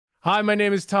Hi, my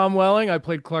name is Tom Welling. I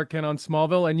played Clark Kent on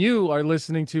Smallville, and you are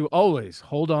listening to Always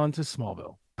Hold On to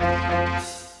Smallville.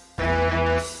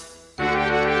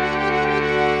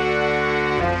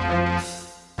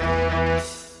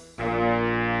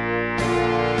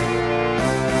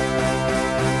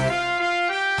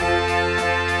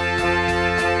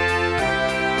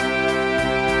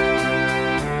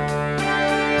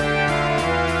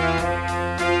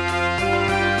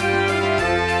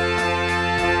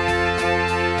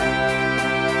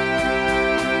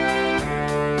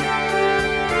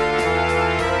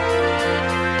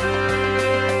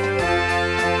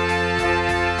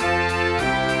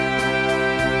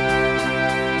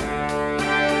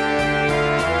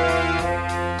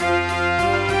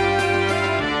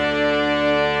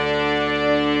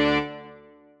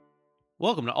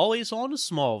 Welcome to Always On to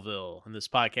Smallville. In this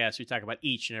podcast, we talk about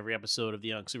each and every episode of the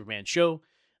Young Superman show.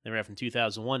 They ran from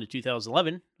 2001 to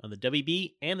 2011 on the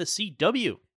WB and the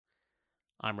CW.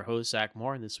 I'm your host, Zach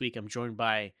Moore, and this week I'm joined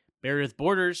by Meredith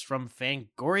Borders from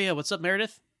Fangoria. What's up,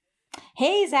 Meredith?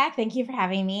 Hey, Zach. Thank you for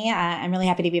having me. I'm really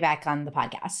happy to be back on the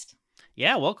podcast.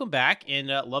 Yeah, welcome back, and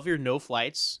love your No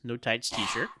Flights, No Tights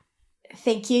t-shirt.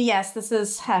 Thank you. Yes, this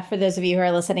is, for those of you who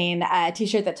are listening, a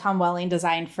t-shirt that Tom Welling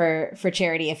designed for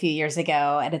charity a few years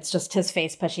ago. And it's just his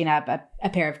face pushing up a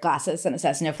pair of glasses, and it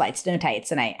says no flights, no tights.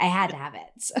 And I had to have it.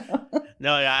 So.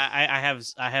 No, I have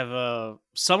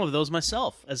some of those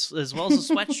myself, as well as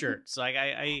a sweatshirt. So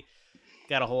I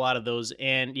got a whole lot of those.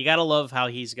 And you got to love how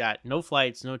he's got no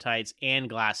flights, no tights, and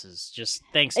glasses. Just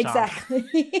thanks, Tom.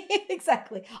 Exactly.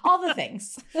 Exactly. All the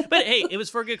things. But hey, it was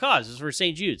for a good cause. It was for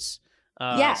St. Jude's.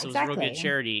 Yeah, so exactly. it was a real good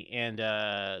charity, and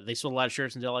they sold a lot of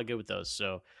shirts and did a lot of good with those.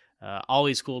 So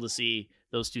always cool to see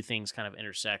those two things kind of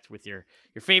intersect with your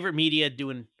favorite media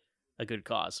doing a good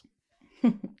cause.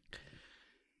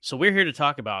 So we're here to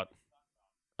talk about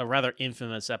a rather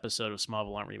infamous episode of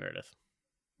Smallville, aren't we, Meredith?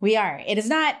 We are. It is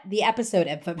not the episode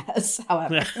infamous,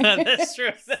 however. That's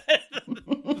true.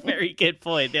 Very good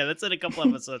point. Yeah, that's in a couple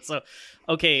episodes. So,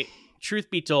 okay, truth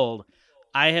be told,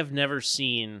 I have never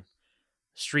seen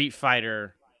Street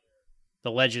Fighter,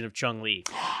 The Legend of Chun-Li.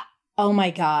 Oh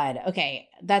my God. Okay.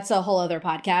 That's a whole other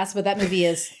podcast, but that movie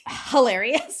is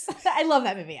hilarious. I love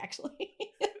that movie, actually.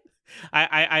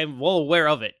 I'm well aware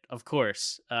of it, of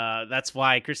course. That's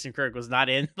why Kristen Kirk was not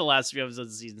in the last few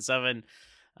episodes of season 7.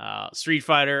 Street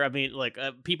Fighter, I mean, like,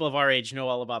 people of our age know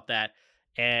all about that.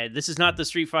 And this is not the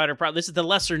Street Fighter. This is the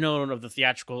lesser known of the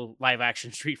theatrical live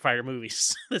action Street Fighter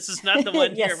movies. This is not the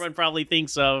one Yes. everyone probably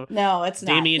thinks of. No, it's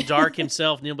not. Damien Dark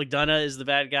himself, Neil McDonough, is the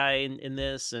bad guy in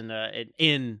this, and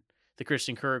in the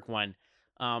Kristen Kirk one.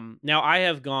 Now, I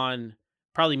have gone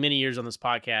probably many years on this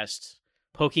podcast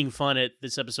poking fun at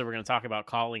this episode we're going to talk about,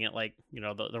 calling it like, you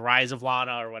know, the rise of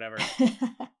Lana or whatever.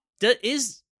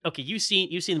 Okay, you've seen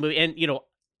the movie, and you know,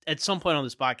 at some point on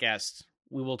this podcast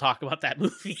we will talk about that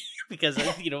movie because,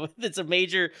 you know, it's a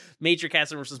major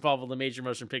Castle versus Smallville, the major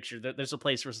motion picture. There's a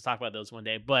place for us to talk about those one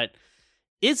day. But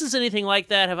is this anything like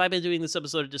that? Have I been doing this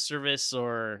episode a disservice,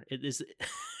 or is?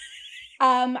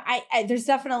 There's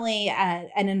definitely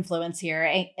an influence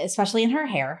here, especially in her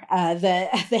hair.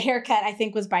 The haircut, I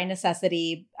think, was by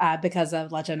necessity because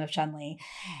of Legend of Chun-Li,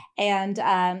 and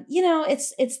you know,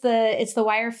 it's the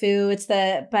wire fu.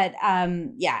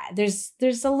 Yeah,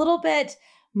 there's a little bit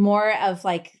more of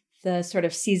like the sort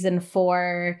of season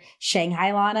 4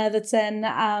 Shanghai Lana that's in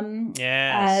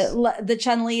the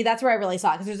Chun-Li. That's where I really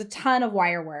saw it, because there's a ton of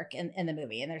wire work in the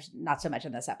movie, and there's not so much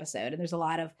in this episode. And there's a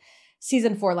lot of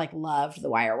season 4 like loved the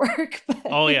wire work. But...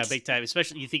 Oh yeah, big time.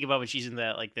 Especially you think about when she's in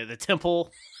the temple.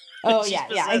 Oh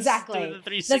yeah, exactly.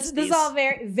 This is all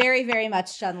very, very, very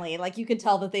much Chun-Li. Like, you could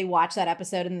tell that they watched that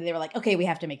episode and they were like, okay, we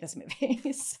have to make this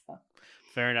movie. So.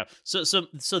 Fair enough.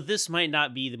 So this might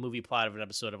not be the movie plot of an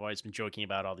episode I've always been joking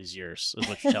about all these years, is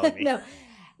what you're telling me. No,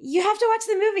 you have to watch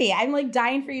the movie. I'm like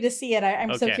dying for you to see it.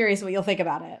 I'm so curious what you'll think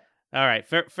about it. All right,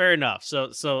 fair enough.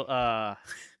 So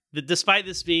despite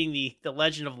this being the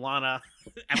Legend of Lana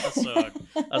episode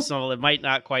of Smallville, it might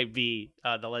not quite be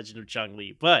the Legend of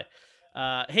Chun-Li. But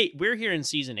hey, we're here in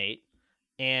season 8,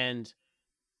 and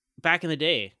back in the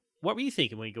day, what were you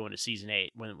thinking when you go into season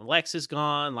 8? When Lex is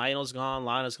gone, Lionel's gone,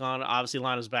 Lana's gone. Obviously,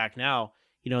 Lana's back now.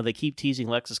 You know, they keep teasing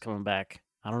Lex is coming back.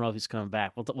 I don't know if he's coming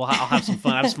back. I'll have some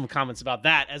fun. I have some comments about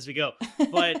that as we go.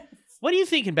 But what are you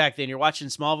thinking back then? You're watching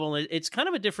Smallville, and it's kind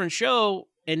of a different show.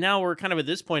 And now we're kind of at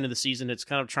this point of the season, it's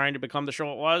kind of trying to become the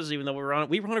show it was, even though we were on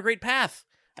a great path,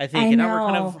 I think. And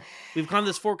now we've gone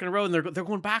this fork in the road, and they're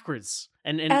going backwards.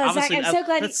 And obviously, Zach, I'm so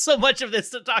glad that's so much of this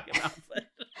to talk about.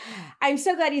 I'm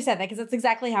so glad you said that because that's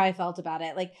exactly how I felt about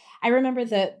it. Like I remember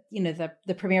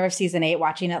the premiere of season 8,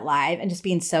 watching it live and just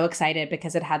being so excited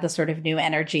because it had this sort of new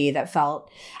energy that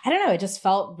felt, I don't know, it just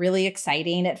felt really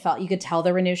exciting. It felt, you could tell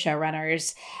there were new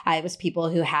showrunners. It was people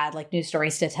who had like new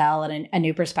stories to tell and a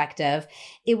new perspective.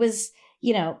 It was,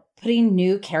 putting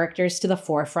new characters to the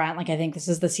forefront. Like I think this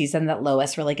is the season that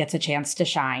Lois really gets a chance to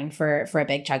shine for a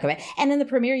big chunk of it. And in the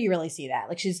premiere, you really see that.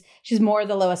 Like she's more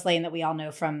the Lois Lane that we all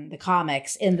know from the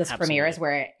comics. In this premiere is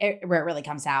where it really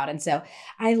comes out. And so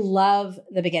I love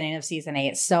the beginning of season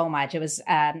 8 so much. It was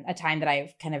a time that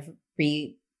I've kind of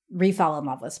re-fell in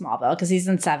love with Smallville because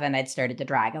season 7 I'd started to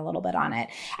drag a little bit on it.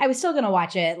 I was still going to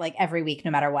watch it like every week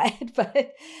no matter what,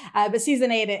 but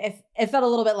season 8 it felt a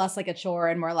little bit less like a chore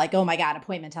and more like, oh my god,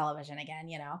 appointment television again,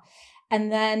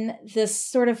 And then this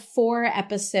sort of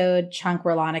 4-episode chunk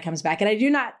where Lana comes back, and I do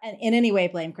not in any way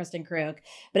blame Kristen Krug,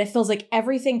 but it feels like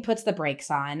everything puts the brakes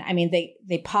on. I mean,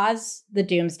 they pause the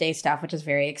Doomsday stuff, which is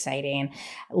very exciting.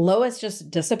 Lois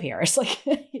just disappears like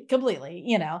completely,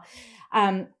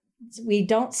 we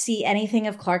don't see anything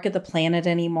of Clark at the planet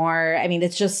anymore. I mean,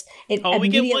 it's just we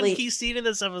get one key scene in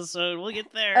this episode. We'll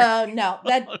get there. No,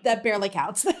 that barely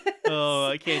counts.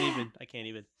 I can't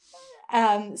even.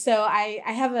 So I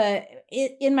have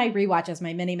in my rewatches,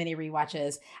 my many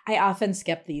rewatches, I often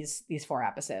skip these 4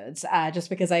 episodes just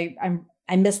because I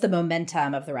miss the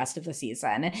momentum of the rest of the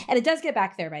season, and it does get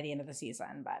back there by the end of the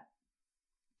season, but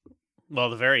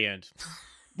the very end,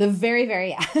 the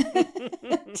very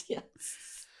end. Yes.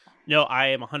 No, I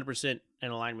am 100%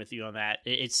 in line with you on that.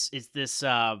 It's this,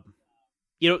 the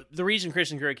reason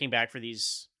Kristen Krug came back for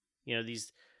these 5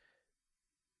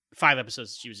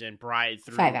 episodes that she was in, Bride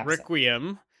through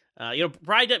Requiem.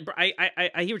 Bride, I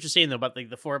hear what you're saying though about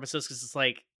the 4 episodes because it's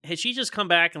like, had she just come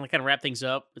back and like kind of wrap things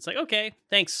up? It's like, okay,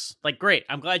 thanks, like great,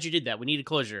 I'm glad you did that. We needed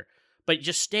closure, but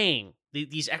just staying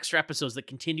these extra episodes that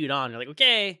continued on. You're like,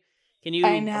 okay. Are we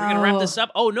going to wrap this up?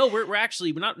 Oh, no, we're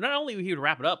actually not only are we here to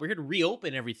wrap it up, we're here to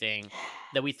reopen everything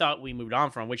that we thought we moved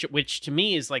on from, which to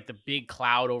me is like the big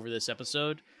cloud over this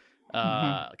episode.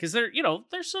 Because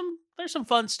there's some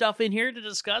fun stuff in here to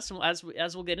discuss, and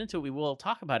as we'll get into it, we will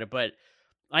talk about it. But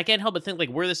I can't help but think like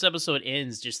where this episode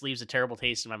ends just leaves a terrible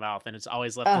taste in my mouth, and it's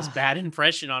always left this bad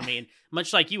impression on me. And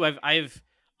much like you, I've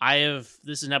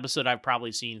this is an episode I've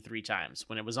probably seen 3 times.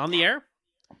 When it was on the air,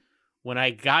 when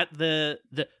I got the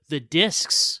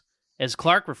discs, as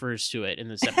Clark refers to it in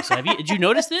this episode. Did you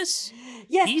notice this?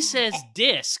 Yes. He says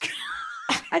disc.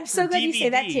 I'm so glad you say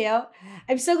that too.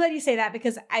 I'm so glad you say that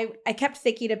because I kept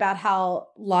thinking about how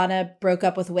Lana broke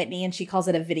up with Whitney and she calls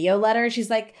it a video letter. She's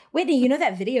like, Whitney, you know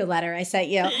that video letter I sent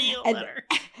you?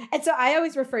 And so I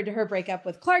always referred to her breakup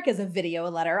with Clark as a video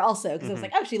letter also because I was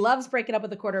like, oh, she loves breaking up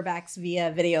with the quarterbacks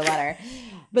via video letter.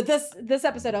 But this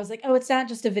episode, I was like, oh, it's not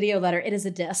just a video letter. It is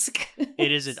a disc.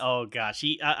 It isn't. Oh, gosh.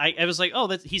 I was like,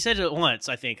 oh, he said it once,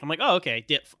 I think. I'm like, oh, okay,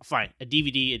 fine. A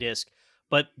DVD, a disc.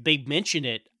 But they mention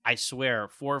it, I swear,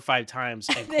 4 or 5 times,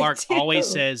 and Clark always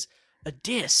says a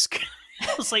disc.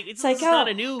 It's like it's like, not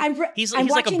a new. He's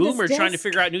like a boomer trying to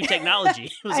figure out new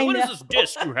technology. Like, what is this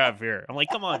disc you have here? I'm like,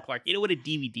 come on, Clark. You know what a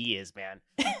DVD is, man.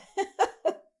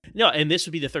 No, and this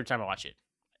would be the 3rd time I watch it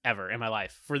ever in my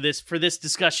life for this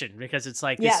discussion because it's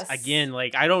like this again.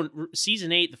 Like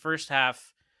season 8, the first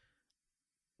half,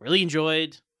 really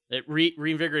enjoyed it.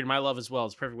 Reinvigorated my love as well.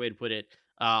 It's a perfect way to put it.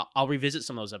 I'll revisit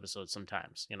some of those episodes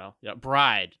sometimes,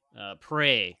 Bride,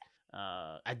 Prey,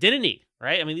 Identity,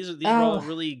 right? I mean, these are all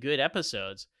really good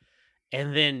episodes.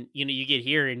 And then, you get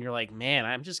here and you're like, man,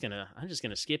 I'm just gonna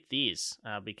skip these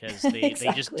because they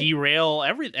just derail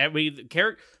everything. I mean,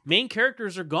 main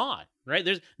characters are gone, right?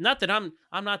 There's not that I'm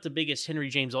not the biggest Henry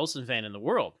James Olsen fan in the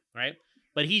world, right?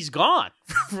 But he's gone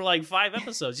for like 5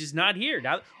 episodes. He's not here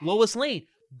now. Lois Lane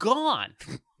gone.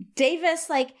 Davis,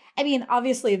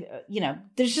 obviously,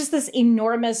 there's just this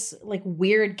enormous,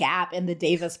 weird gap in the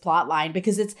Davis plot line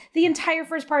because it's the entire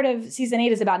first part of season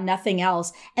 8 is about nothing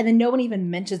else, and then no one even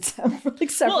mentions him for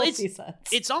several seasons.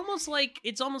 It's almost like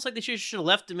they should have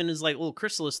left him in his little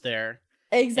chrysalis there.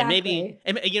 Exactly.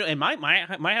 And maybe, and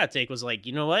my hot take was like,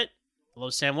 you know what? Hello,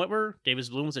 Sam Witwer. Davis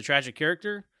Bloom was a tragic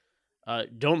character.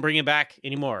 Don't bring him back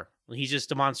anymore. He's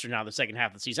just a monster now the second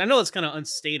half of the season. I know it's kind of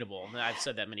unstateable. I've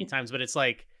said that many times, but it's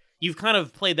like you've kind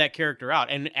of played that character out.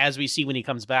 And as we see when he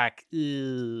comes back.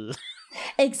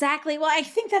 Exactly. Well, I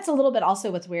think that's a little bit also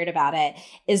what's weird about it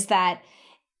is that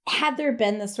had there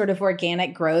been this sort of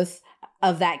organic growth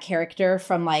of that character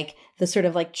from the sort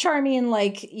of charming,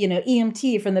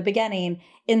 EMT from the beginning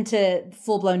into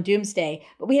full-blown Doomsday.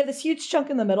 But we have this huge chunk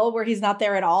in the middle where he's not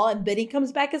there at all. And then he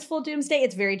comes back as full Doomsday.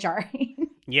 It's very jarring.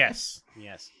 Yes.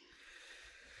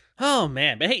 Oh,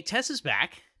 man. But hey, Tess is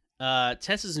back.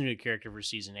 Tess is a new character for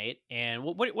season 8, and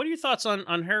what are your thoughts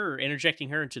on her interjecting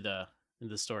her into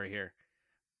the story here?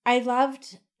 I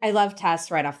loved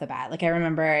Tess right off the bat. Like I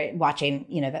remember watching,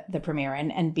 the premiere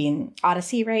and being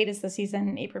Odyssey, right, is the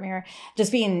season 8 premiere,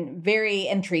 just being very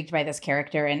intrigued by this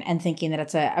character and thinking that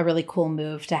it's a really cool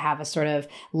move to have a sort of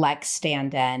Lex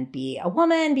stand-in, be a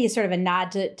woman, be sort of a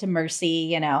nod to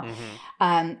Mercy,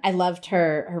 I loved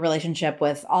her relationship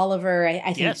with Oliver.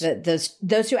 I think that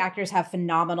those two actors have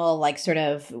phenomenal, like, sort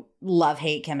of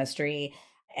love-hate chemistry.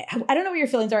 I don't know what your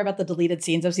feelings are about the deleted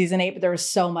scenes of season 8, but there was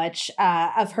so much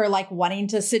of her like wanting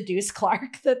to seduce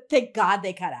Clark that thank God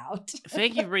they cut out.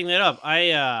 Thank you for bringing that up.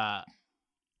 I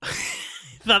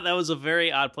thought that was a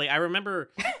very odd play. I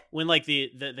remember when like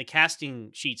the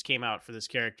casting sheets came out for this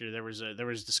character, there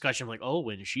was discussion of like, oh,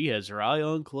 when she has her eye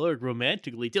on Clark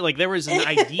romantically, like there was an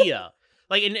idea.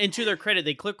 Like, and to their credit,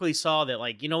 they quickly saw that,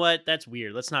 like, you know what, that's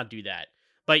weird. Let's not do that.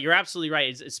 But you're absolutely right.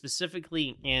 It's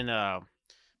specifically in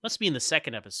must be in the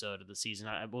second episode of the season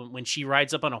when she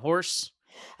rides up on a horse.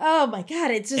 Oh my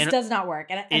God, it just does not work.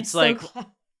 And it's like,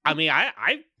 I mean,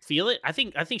 I feel it. I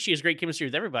think she has great chemistry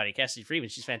with everybody. Cassidy Freeman,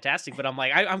 she's fantastic. But I'm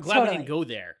like, I'm glad we didn't go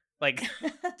there. Like,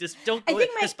 just don't go there,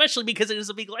 especially because it is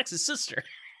a big Lex's sister.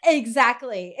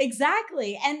 Exactly.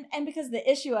 And because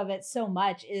the issue of it so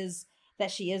much is that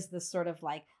she is this sort of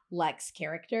like Lex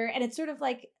character, and it's sort of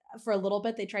like, for a little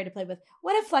bit, they tried to play with,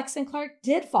 what if Lex and Clark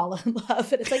did fall in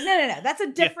love? And it's like, no. That's a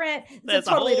different, that's a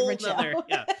totally different show.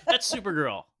 Yeah, that's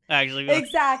Supergirl, actually.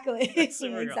 Exactly.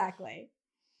 Exactly.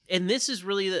 And this is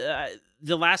really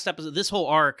the last episode. This whole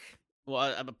arc,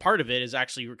 well, a part of it is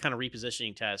actually kind of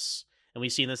repositioning Tess. And we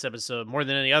see in this episode, more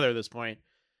than any other at this point,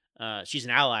 she's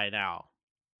an ally now.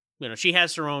 She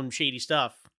has her own shady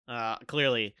stuff,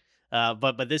 clearly.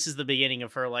 But this is the beginning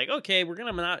of her, like, okay,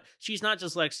 she's not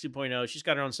just Lex 2.0. She's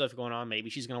got her own stuff going on. Maybe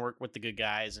she's going to work with the good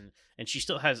guys. And she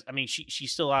still has, I mean,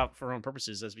 she's still out for her own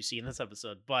purposes, as we see in this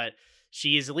episode. But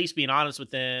she is at least being honest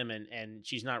with them. And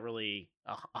she's not really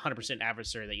 100%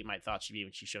 adversary that you might thought she'd be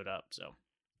when she showed up. So,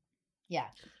 yeah,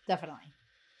 definitely.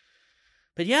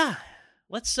 But yeah,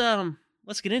 let's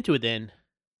get into it then.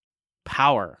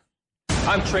 Power.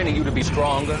 I'm training you to be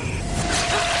stronger,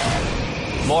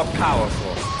 more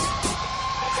powerful.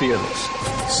 Fearless.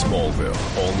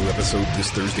 Smallville, all new episode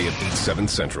this Thursday at 8, 7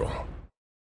 Central.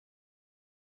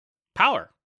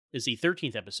 Power is the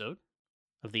 13th episode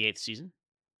of the 8th season.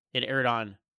 It aired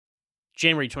on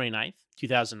January 29th,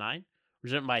 2009,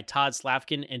 written by Todd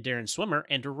Slavkin and Darren Swimmer,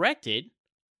 and directed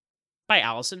by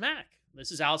Allison Mack.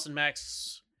 This is Allison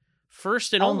Mack's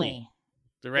first and only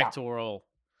directorial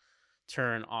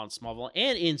turn on Smallville.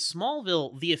 And in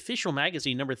Smallville, the official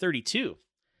magazine, number 32,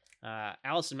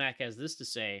 Allison Mack has this to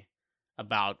say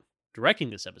about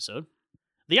directing this episode.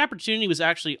 The opportunity was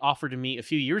actually offered to me a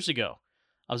few years ago.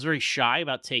 I was very shy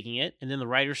about taking it, and then the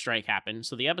writer's strike happened,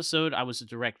 so the episode I was to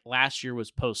direct last year was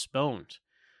postponed.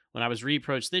 When I was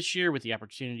reapproached this year with the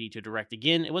opportunity to direct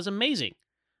again, it was amazing.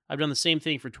 I've done the same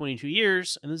thing for 22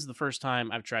 years, and this is the first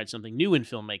time I've tried something new in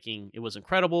filmmaking. It was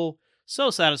incredible,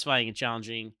 so satisfying and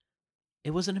challenging.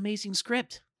 It was an amazing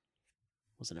script.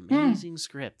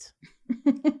 Script.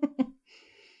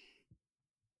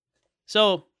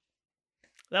 So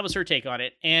that was her take on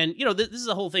it. And, this is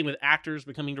the whole thing with actors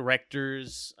becoming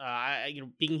directors.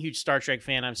 Being a huge Star Trek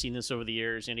fan, I've seen this over the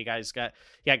years. And you guys got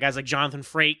guys like Jonathan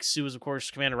Frakes, who was, of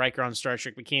course, Commander Riker on Star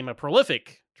Trek, became a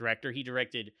prolific director. He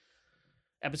directed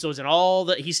episodes in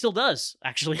he still does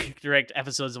actually direct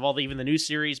episodes of even the new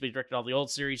series, but he directed all the old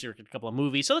series, he directed a couple of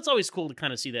movies. So it's always cool to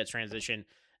kind of see that transition.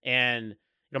 And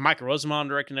Michael Rosenbaum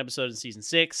directed an episode in season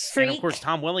 6. Freak. And of course,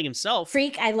 Tom Welling himself.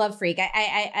 Freak. I love Freak.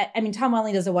 I mean, Tom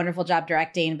Welling does a wonderful job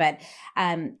directing, but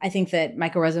I think that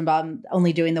Michael Rosenbaum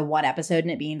only doing the one episode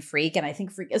and it being Freak. And I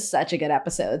think Freak is such a good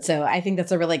episode. So I think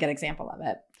that's a really good example of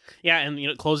it. Yeah.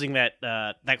 And, closing that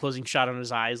closing shot on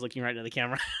his eyes, looking right into the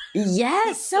camera.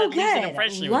 Yes. So good. An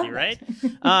impression with you, right?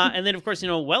 And then, of course,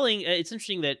 Welling, it's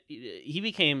interesting that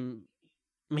he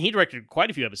directed quite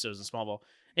a few episodes in Smallville.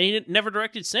 And he never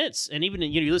directed since. And even,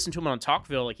 you listen to him on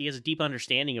Talkville, like, he has a deep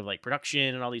understanding of, like,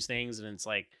 production and all these things. And it's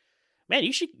like, man,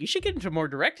 you should get into more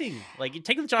directing. Like, you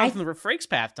take the Jonathan Frakes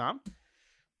path, Tom.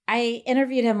 I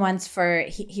interviewed him once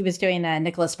he was doing a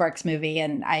Nicholas Sparks movie.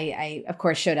 And I of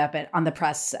course, showed up on the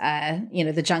press,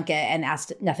 the junket and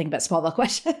asked nothing but Smallville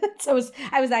questions. I was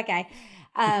that guy.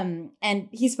 And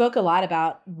he spoke a lot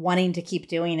about wanting to keep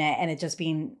doing it and it just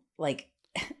being, like,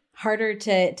 harder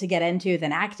to get into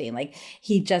than acting. Like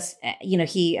he just,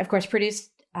 he of course produced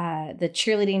the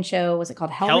cheerleading show. Was it called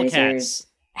Hellraisers?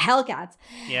 Hellcats.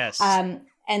 Yes.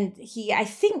 And I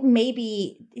think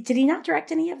maybe, did he not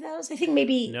direct any of those? I think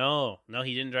maybe. No,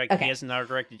 he didn't direct. Okay. He hasn't now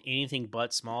directed anything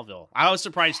but Smallville. I was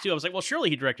surprised too. I was like, well, surely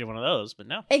he directed one of those, but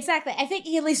no. Exactly. I think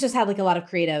he at least just had like a lot of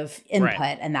creative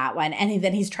input in that one. And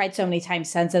then he's tried so many times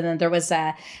since. And then there was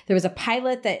a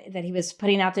pilot that he was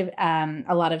putting out to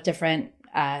a lot of different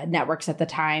networks at the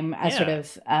time, a sort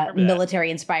of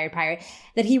military inspired pirate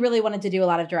that he really wanted to do a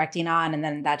lot of directing on. And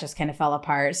then that just kind of fell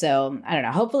apart. So I don't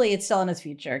know. Hopefully it's still in his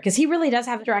future because he really does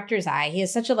have a director's eye. He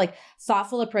has such a like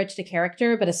thoughtful approach to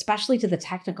character, but especially to the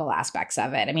technical aspects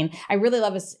of it. I mean, I really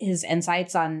love his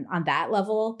insights on that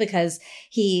level because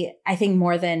he, I think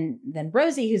more than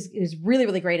Rosie, who's really,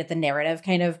 really great at the narrative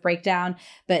kind of breakdown.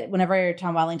 But whenever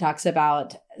Tom Welling talks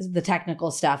about the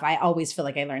technical stuff, I always feel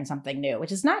like I learned something new,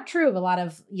 which is not true of a lot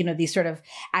of, these sort of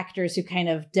actors who kind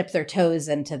of dip their toes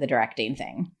into the directing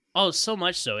thing. Oh, so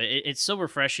much so. It's so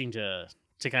refreshing to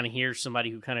kind of hear somebody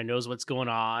who kind of knows what's going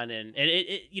on. And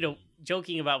it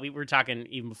joking about, we were talking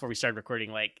even before we started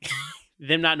recording, like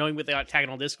them not knowing what the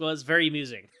octagonal disc was, very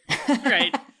amusing.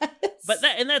 Right. But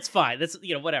that's fine. That's,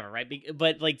 whatever. Right.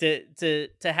 But like to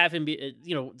have him be,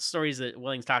 stories that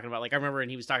Welling's talking about, like I remember, and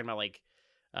he was talking about like,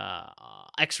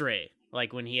 X-ray,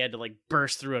 like when he had to like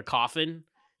burst through a coffin,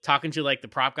 talking to like the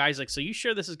prop guys, like, so you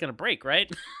sure this is gonna break, right?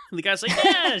 And the guy's like,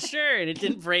 yeah, sure, and it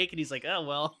didn't break, and he's like, oh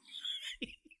well.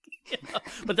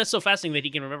 But that's so fascinating that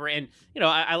he can remember. And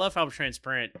I love how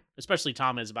transparent, especially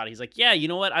Tom is about it. He's like, yeah, you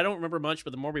know what, I don't remember much,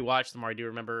 but the more we watch, the more I do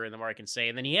remember, and the more I can say.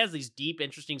 And then he has these deep,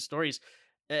 interesting stories,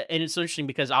 and it's interesting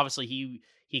because obviously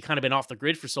he kind of been off the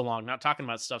grid for so long, not talking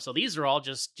about stuff. So these are all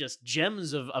just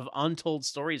gems of untold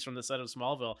stories from the set of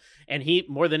Smallville. And he,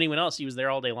 more than anyone else, he was there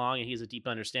all day long, and he has a deep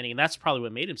understanding. And that's probably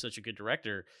what made him such a good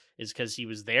director, is because he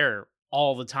was there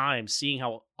all the time, seeing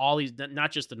how all these,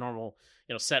 not just the normal,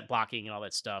 set blocking and all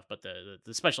that stuff, but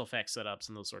the special effects setups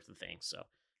and those sorts of things. So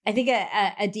I think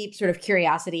a deep sort of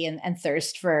curiosity and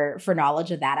thirst for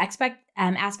knowledge of that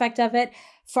aspect of it,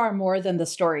 far more than the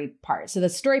story part. So the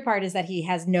story part is that he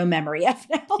has no memory of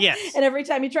now. Yes. And every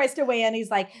time he tries to weigh in, he's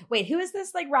like, wait, who is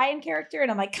this like Ryan character? And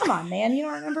I'm like, come on, man, you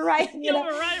don't remember Ryan? You don't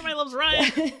remember Ryan? I loves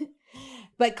Ryan.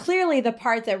 But clearly the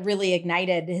part that really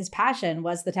ignited his passion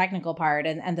was the technical part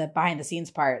and the behind the scenes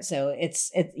part. So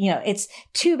it's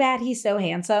too bad he's so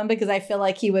handsome, because I feel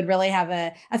like he would really have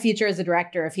a future as a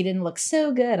director if he didn't look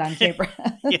so good on camera.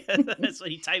 Yeah, that's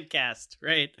what he typecast,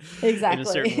 right? Exactly. In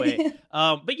a certain way.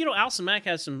 But Alison Mack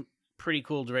has some pretty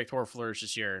cool directorial flourish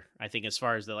this year, I think, as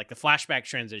far as the flashback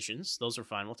transitions. Those are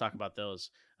fun. We'll talk about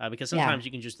those because sometimes you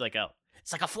can just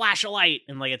it's like a flash of light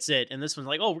and like it's it. And this one's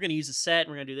like, oh, we're gonna use a set and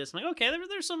we're gonna do this. I'm like, okay,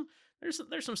 there's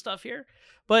some stuff here.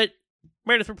 But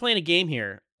Meredith, we're playing a game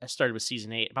here. I started with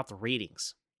season 8 about the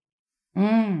ratings.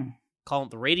 Call it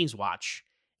the ratings watch,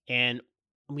 and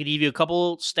I'm gonna give you a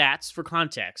couple stats for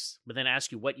context, but then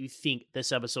ask you what you think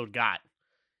this episode got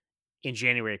in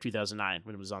January of 2009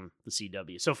 when it was on the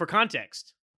CW. So for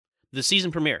context, the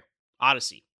season premiere,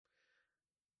 Odyssey,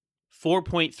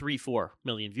 4.34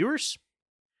 million viewers.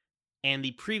 And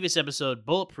the previous episode,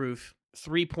 Bulletproof,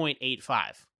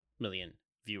 3.85 million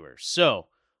viewers. So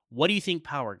what do you think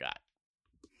Power got?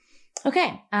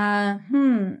 Okay.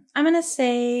 I'm going to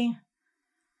say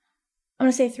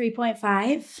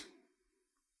 3.5.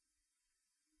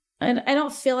 I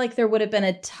don't feel like there would have been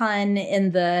a ton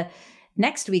in the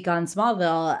next week on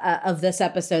Smallville of this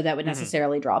episode that would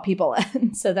necessarily draw people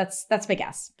in. So that's my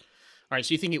guess. All right.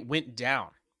 So you think it went down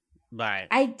by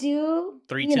I do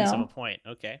 0.3 of a point.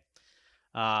 Okay.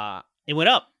 It went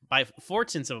up by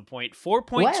 0.4 of a point,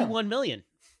 4.21 million.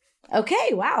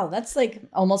 Okay. Wow. That's like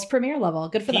almost premiere level.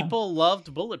 Good for them. People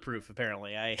loved Bulletproof,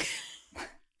 apparently.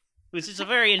 Which is a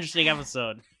very interesting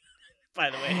episode, by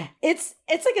the way. It's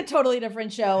like a totally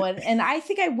different show, and I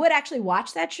think I would actually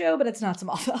watch that show, but it's not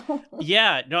Smallville.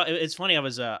 Yeah, no, it's funny. I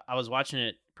was watching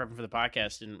it, prepping for the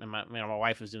podcast, and my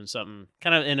wife was doing something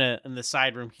kind of in the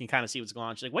side room. You can kind of see what's going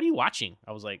on. She's like, "What are you watching?"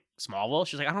 I was like, "Smallville."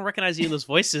 She's like, "I don't recognize any of those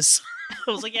voices."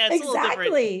 I was like, "Yeah, it's a little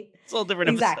different. It's a little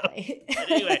different exactly. episode."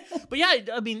 But anyway, but yeah,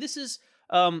 I mean, this is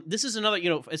another,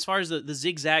 as far as the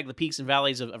zigzag, the peaks and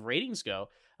valleys of ratings go.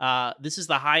 This is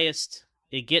the highest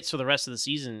it gets for the rest of the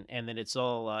season, and then it's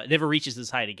all it never reaches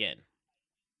this height again.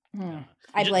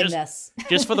 I blame this.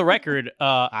 Just for the record,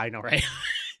 I know, right?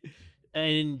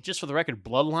 And just for the record,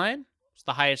 Bloodline is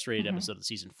the highest rated episode of the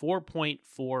season,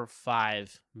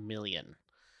 4.45 million.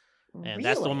 And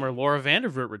that's the one where Laura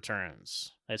Vandervoort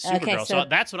returns as Supergirl. Okay, so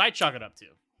that's what I chalk it up to.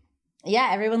 Yeah,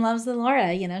 everyone loves the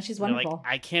Laura. She's wonderful.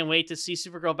 Like, I can't wait to see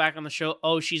Supergirl back on the show.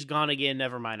 Oh, she's gone again.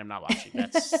 Never mind. I'm not watching.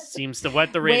 That seems to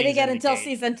what the ratings wait again indicate. Until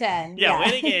season 10. Yeah,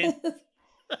 wait again.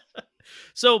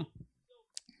 So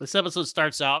this episode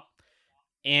starts out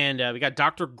And we got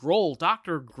Dr. Grohl.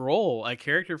 Dr. Grohl, a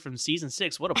character from season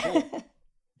 6. What a pull.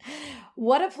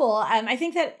 What a pull. I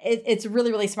think that it's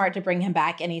really, really smart to bring him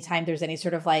back anytime there's any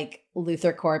sort of like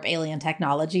Luthor Corp alien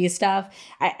technology stuff.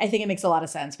 I think it makes a lot of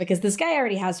sense because this guy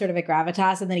already has sort of a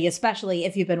gravitas. And then he, especially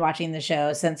if you've been watching the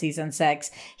show since season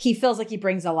 6, he feels like he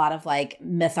brings a lot of like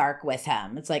myth arc with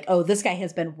him. It's like, oh, this guy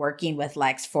has been working with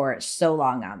Lex for so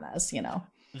long on this, you know?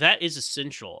 That is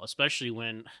essential, especially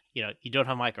when, you know, you don't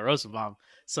have Michael Rosenbaum.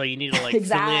 So you need to like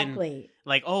exactly. fill in,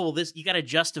 like, oh, well, this, you got to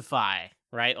justify,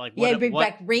 right? Like, bring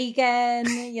back Regan,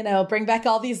 you know, bring back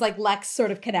all these like Lex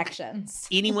sort of connections.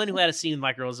 Anyone who had a scene with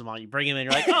Michael Rosenbaum, you bring him in,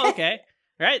 you're like, oh, okay.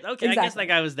 Right? Okay, exactly. I guess that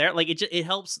guy was there. Like, it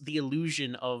helps the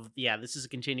illusion of, yeah, this is a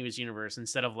continuous universe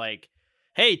instead of like,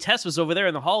 hey, Tess was over there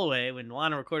in the hallway when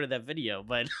Lana recorded that video.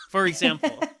 But for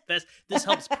example, this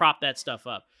helps prop that stuff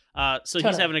up. So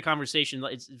totally. He's having a conversation.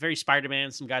 It's very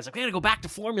Spider-Man. Some guys like, we gotta go back to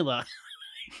Formula.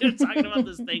 Talking about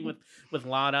this thing with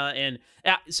Lana. And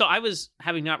so I was,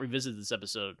 having not revisited this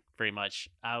episode very much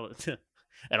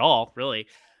at all, really.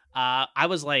 I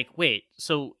was like, wait,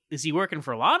 so is he working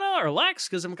for Lana or Lex?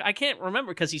 Because I can't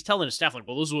remember, because he's telling his staff, like,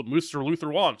 well, this is what Mr.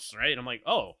 Luthor wants, right? And I'm like,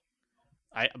 oh,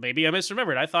 maybe I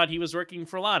misremembered. I thought he was working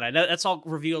for Lana. That's all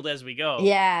revealed as we go.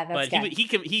 Yeah, that's but good.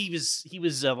 He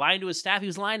was lying to his staff. He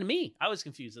was lying to me. I was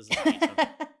confused as to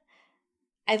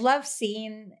I love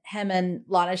seeing him and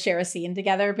Lana share a scene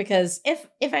together because if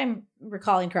I'm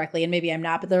recalling correctly, and maybe I'm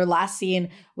not, but their last scene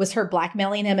was her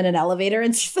blackmailing him in an elevator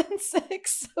in season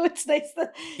 6. So it's nice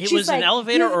that it was like, an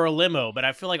elevator or a limo, but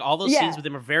I feel like all those scenes with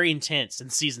him are very intense in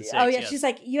season 6. Oh yeah, yes. She's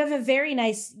like, you have a very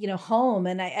nice, you know, home,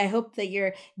 and I hope that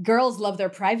your girls love their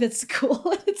private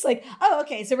school. It's like, oh,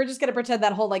 okay, so we're just gonna pretend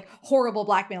that whole like horrible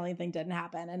blackmailing thing didn't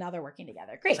happen, and now they're working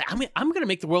together. Great. Like, I'm gonna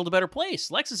make the world a better place.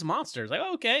 Lex is a monster. It's like,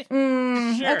 oh, okay,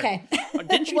 sure. Okay.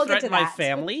 Didn't you threaten my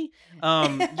family?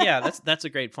 Yeah, that's a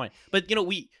great point. But you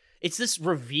know, it's this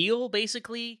reveal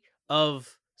basically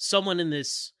of someone in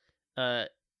this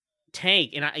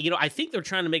tank, and I think they're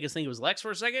trying to make us think it was Lex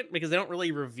for a second because they don't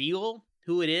really reveal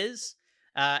who it is.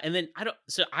 And then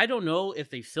I don't know if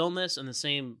they film this in the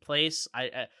same place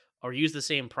or use the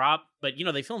same prop, but you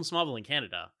know, they filmed Smallville in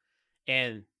Canada,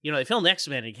 and you know, they filmed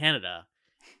X-Men in Canada.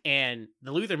 And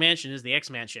the Luthor Mansion is the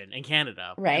X-Mansion in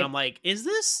Canada. Right. And I'm like, is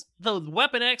this the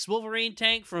Weapon X Wolverine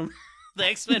tank from the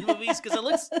X-Men movies? Because it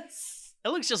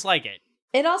looks just like it.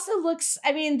 It also looks,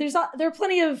 I mean, there are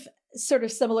plenty of sort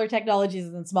of similar technologies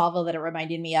in Smallville that it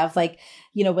reminded me of. Like,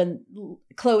 you know, when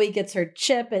Chloe gets her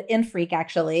chip in Freak,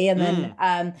 actually. And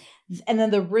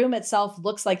then the room itself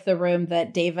looks like the room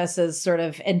that Davis is sort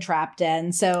of entrapped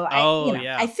in. So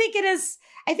I think it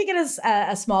is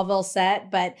a Smallville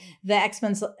set, but the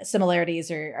X-Men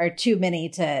similarities are too many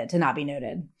to not be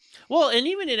noted. Well, and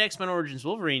even in X-Men Origins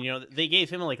Wolverine, you know, they gave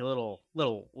him like a little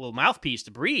mouthpiece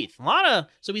to breathe. Lana,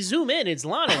 so we zoom in, it's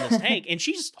Lana in this tank, and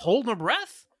she's holding her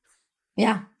breath.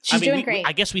 Yeah, she's doing great.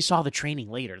 I guess we saw the training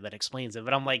later that explains it,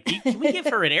 but I'm like, can we give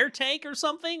her an air tank or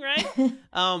something, right?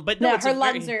 But no, her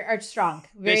lungs are strong.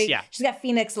 She's got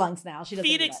Phoenix lungs now. She doesn't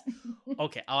Phoenix.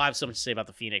 Okay, I'll have so much to say about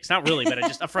the Phoenix. Not really, but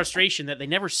just a frustration that they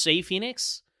never say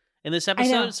Phoenix in this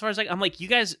episode. As far as I'm like, you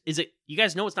guys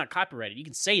know it's not copyrighted. You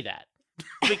can say that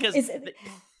because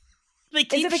they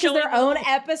keep because showing their own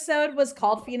episode was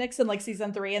called Phoenix in like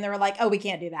season 3, and they were like, oh, we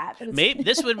can't do that. Maybe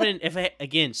this would have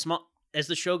been small. As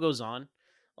the show goes on,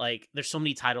 like, there's so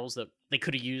many titles that they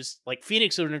could have used. Like,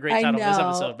 Phoenix would have been a great title for this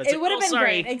episode. But it would have been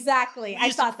great. Exactly. I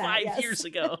thought that 5 years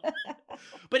ago.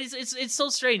 But it's so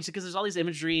strange because there's all these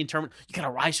imagery in terms, you gotta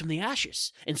rise from the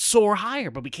ashes and soar higher,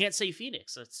 but we can't say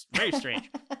Phoenix. So it's very strange.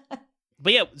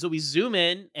 But yeah, so we zoom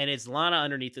in and it's Lana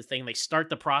underneath this thing. And they start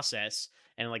the process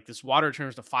and like this water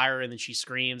turns to fire and then she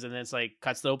screams and then it's like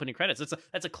cuts the opening credits.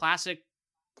 That's a classic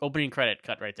opening credit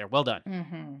cut right there. Well done.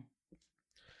 Mm-hmm.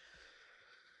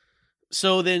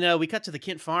 So then we cut to the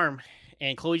Kent farm,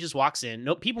 and Chloe just walks in.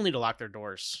 No, people need to lock their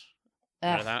doors.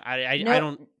 I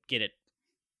don't get it.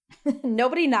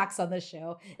 Nobody knocks on this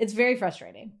show. It's very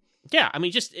frustrating. Yeah, I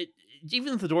mean,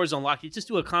 even if the door's unlocked, you just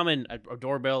do a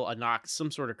doorbell, a knock,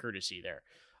 some sort of courtesy there.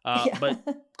 But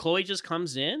Chloe just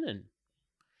comes in and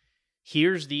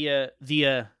here's the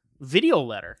video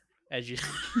letter, as you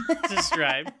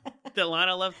described, that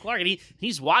Lana left Clark, and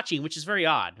he's watching, which is very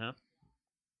odd, huh?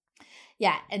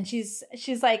 Yeah, and she's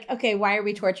like, okay, why are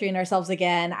we torturing ourselves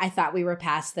again? I thought we were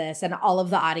past this. And all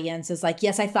of the audience is like,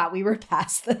 yes, I thought we were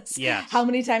past this. Yeah. How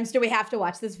many times do we have to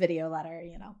watch this video letter,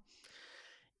 you know?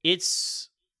 It's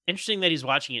interesting that he's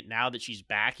watching it now that she's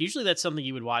back. Usually that's something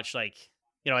you would watch, like,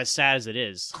 you know, as sad as it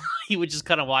is. He would just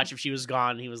kind of watch if she was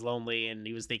gone, he was lonely, and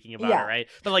he was thinking about her, right?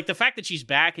 But, like, the fact that she's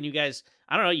back and you guys,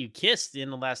 I don't know, you kissed in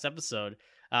the last episode,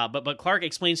 But Clark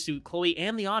explains to Chloe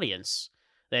and the audience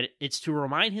that it's to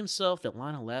remind himself that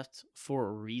Lana left for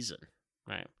a reason,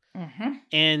 right? Mm-hmm.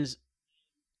 And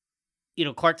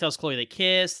Clark tells Chloe they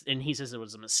kissed, and he says it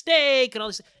was a mistake, and all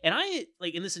this. And I,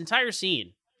 like, in this entire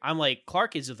scene, I'm like,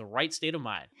 Clark is in the right state of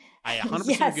mind. I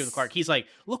 100% agree with Clark. He's like,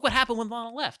 look what happened when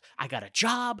Lana left. I got a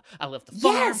job. I left the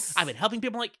farm. Yes. I've been helping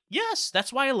people. I'm like, yes,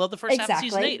 that's why I love the first half of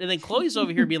season 8. And then Chloe's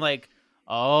over here being like,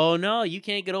 oh, no, you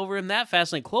can't get over him that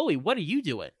fast. Like, Chloe, what are you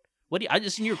doing? I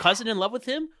just seen your cousin in love with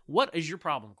him? What is your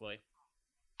problem, Chloe?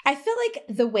 I feel like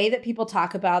the way that people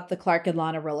talk about the Clark and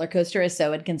Lana roller coaster is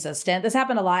so inconsistent. This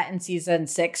happened a lot in season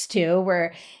 6 too,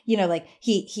 where, like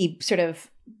he sort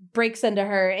of breaks into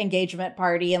her engagement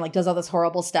party and like does all this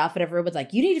horrible stuff, and everyone's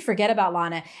like, you need to forget about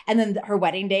Lana. And then her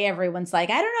wedding day, everyone's like,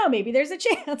 I don't know, maybe there's a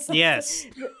chance. Yes.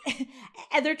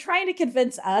 And they're trying to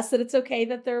convince us that it's okay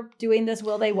that they're doing this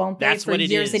will they, won't they, for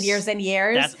years and years and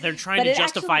years. They're trying to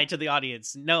justify it to the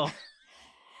audience. No.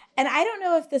 And I don't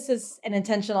know if this is an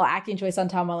intentional acting choice on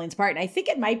Tom Welling's part, and I think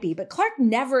it might be, but Clark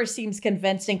never seems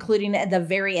convinced, including at the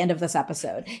very end of this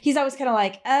episode. He's always kind of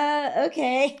like,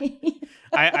 okay.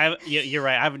 You're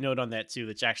right. I have a note on that too,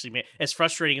 that actually made, as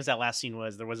frustrating as that last scene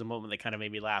was, there was a moment that kind of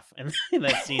made me laugh in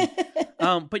that scene.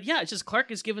 But yeah, it's just Clark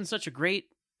is given such a great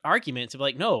argument to be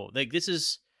like, no, like this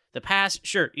is the past.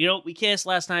 Sure, we kissed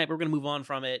last night, but we're gonna move on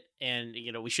from it, and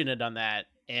we shouldn't have done that.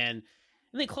 And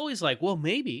then Chloe's like, well,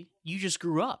 maybe you just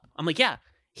grew up. I'm like, yeah,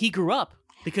 he grew up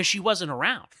because she wasn't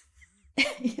around.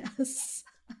 Yes.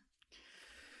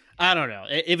 I don't know.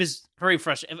 It was very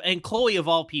frustrating. And Chloe, of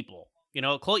all people,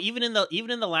 Chloe, even in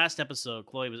the last episode,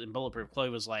 Chloe was in Bulletproof. Chloe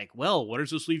was like, well, what does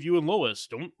this leave you and Lois?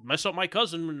 Don't mess up my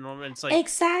cousin. And it's like,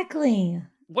 exactly.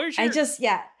 Where's your...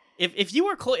 yeah. If you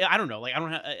were Chloe, I don't know. Like, I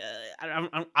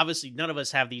don't have. Obviously, none of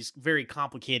us have these very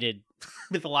complicated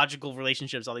mythological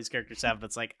relationships all these characters have. But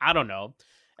it's like, I don't know.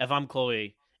 If I'm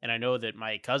Chloe and I know that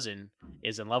my cousin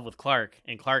is in love with Clark,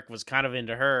 and Clark was kind of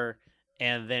into her,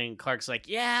 and then Clark's like,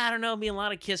 yeah, I don't know, me and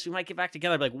Lana kiss, we might get back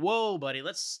together. I'm like, whoa, buddy,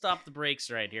 let's stop the brakes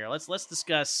right here. Let's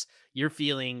discuss your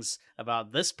feelings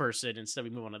about this person instead we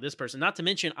move on to this person. Not to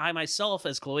mention, I myself,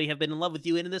 as Chloe, have been in love with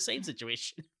you and in the same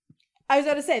situation. I was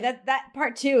going to say that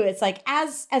part too. It's like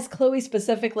as Chloe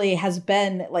specifically has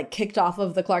been like kicked off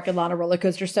of the Clark and Lana roller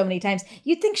coaster so many times,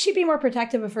 you'd think she'd be more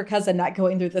protective of her cousin not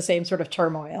going through the same sort of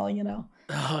turmoil,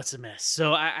 Oh, it's a mess.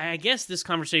 So I guess this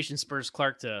conversation spurs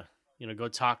Clark to go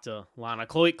talk to Lana.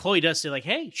 Chloe does say like,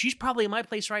 hey, she's probably in my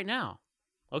place right now.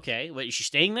 Okay, wait, is she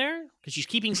staying there? Because she's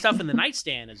keeping stuff in the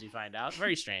nightstand, as we find out.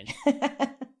 Very strange.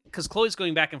 Because Chloe's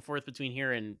going back and forth between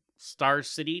here and Star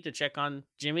City to check on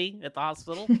Jimmy at the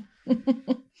hospital.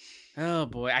 Oh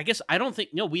boy, I guess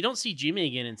we don't see Jimmy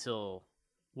again until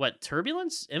what?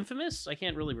 Turbulence? Infamous? I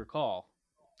can't really recall.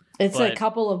 It's a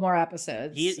couple of more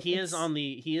episodes. He is on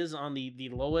the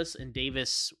Lois and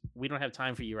Davis. We don't have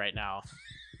time for you right now.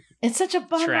 It's such a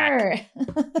bummer.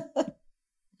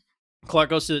 Clark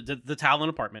goes to the Talon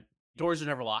apartment. Doors are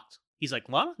never locked. He's like,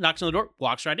 Lana, knocks on the door,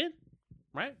 walks right in.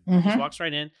 Right? Mm-hmm. Just walks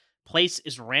right in. Place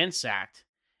is ransacked.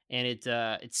 And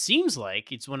it seems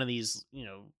like it's one of these,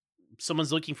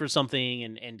 someone's looking for something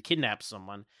and kidnaps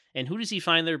someone. And who does he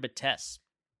find there but Tess?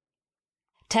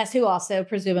 Tess, who also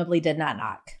presumably did not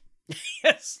knock.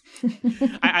 Yes.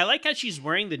 I like how she's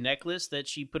wearing the necklace that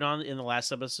she put on in the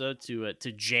last episode to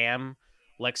jam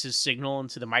Lex's signal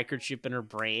into the microchip in her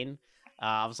brain.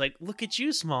 I was like, look at you,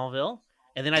 Smallville.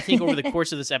 And then I think over the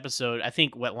course of this episode, I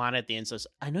think what Lana at the end says,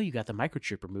 I know you got the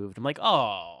microchip removed. I'm like,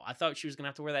 oh, I thought she was going to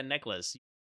have to wear that necklace.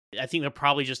 I think they'll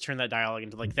probably just turn that dialogue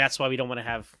into like, that's why we don't want to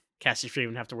have Cassie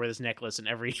Freeman have to wear this necklace in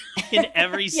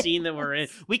every scene that we're in.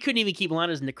 We couldn't even keep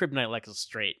Lana's Kryptonite necklace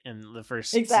straight in the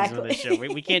first season of the show.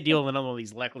 We can't deal with another one of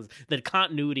these necklaces. The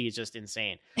continuity is just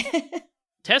insane.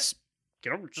 Tess,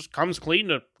 just comes clean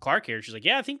to Clark here. She's like,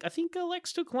 yeah, I think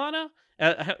Lex took Lana.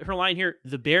 Her line here: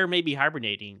 the bear may be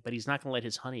hibernating, but he's not going to let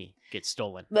his honey get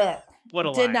stolen. Blech. What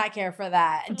a line! Did not care for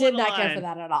that. Did not care for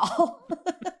that at all.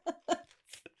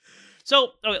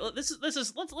 So, okay,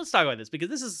 let's talk about this, because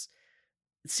this is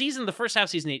the first half of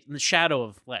season 8, in the shadow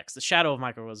of Lex, the shadow of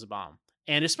Michael Rosenbaum,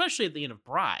 and especially at the end of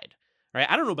Bride. Right?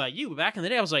 I don't know about you, but back in the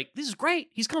day, I was like, this is great.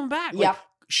 He's coming back. Yep.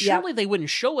 Surely they wouldn't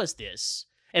show us this.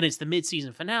 And it's the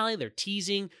mid-season finale. They're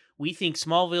teasing. We think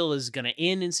Smallville is going to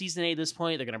end in season 8 at this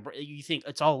point. You think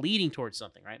it's all leading towards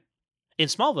something, right? In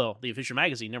Smallville, the official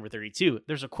magazine, number 32,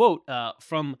 there's a quote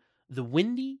from the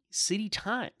Windy City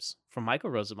Times from Michael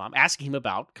Rosenbaum asking him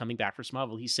about coming back for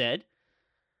Smallville. He said,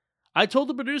 I told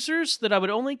the producers that I would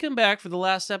only come back for the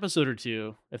last episode or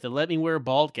two if they let me wear a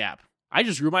bald cap. I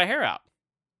just grew my hair out.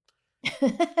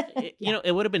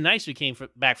 It would have been nice if we came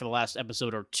back for the last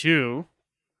episode or two.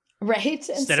 Right?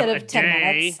 Instead of 10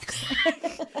 minutes.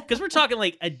 Because we're talking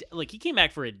like he came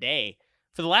back for a day.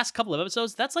 For the last couple of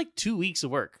episodes, that's like 2 weeks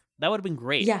of work. That would have been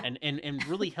great. Yeah. And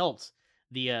really helped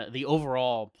the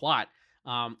overall plot.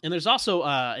 And there's also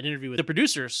an interview with the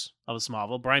producers of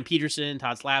Smallville, Brian Peterson,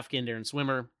 Todd Slavkin, Darren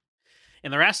Swimmer.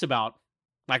 And they're asked about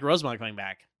Michael Rosenbaum coming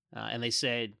back. And they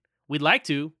said, we'd like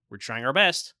to. We're trying our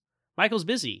best. Michael's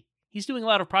busy. He's doing a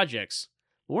lot of projects.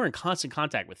 But we're in constant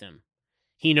contact with him.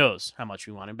 He knows how much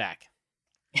we want him back.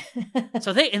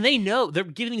 So they know, they're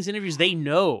giving these interviews, they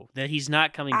know that he's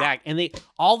not coming back. And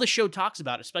all the show talks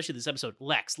about, especially this episode,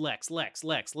 Lex.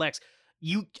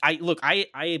 I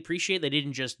appreciate they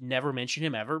didn't just never mention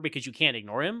him ever, because you can't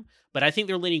ignore him. But I think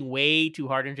they're leaning way too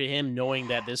hard into him, knowing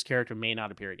that this character may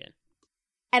not appear again.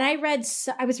 And I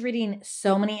was reading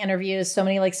so many interviews, so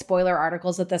many like spoiler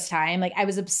articles at this time. Like I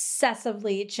was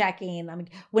obsessively checking. I mean,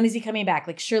 when is he coming back?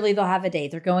 Like surely they'll have a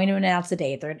date. They're going to announce a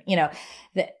date. And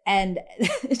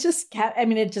it just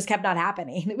kept not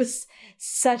happening. It was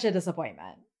such a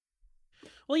disappointment.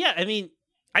 Well, yeah, I mean,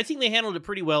 I think they handled it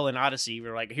pretty well in Odyssey.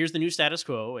 We're like, here's the new status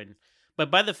quo, but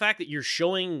by the fact that you're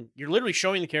literally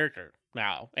showing the character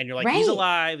now, and you're like, He's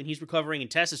alive and he's recovering,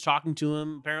 and Tess is talking to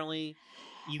him apparently.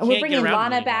 We're bringing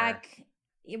Lana back.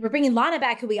 We're bringing Lana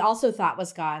back, who we also thought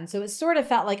was gone. So it sort of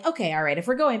felt like, okay, all right, if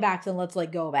we're going back, then let's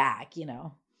like go back,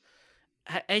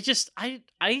 I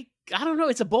don't know.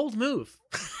 It's a bold move.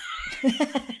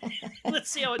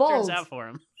 Let's see how it turns out for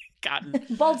him. Cotton.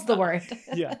 Bold's the word.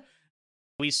 Yeah.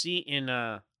 We see in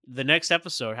the next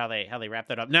episode how they wrap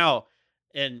that up. Now,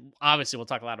 and obviously we'll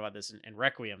talk a lot about this in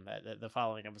Requiem, the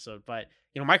following episode. But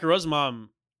Michael Rosenbaum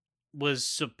was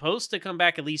supposed to come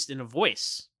back at least in a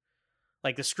voice.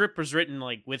 Like the script was written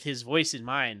like with his voice in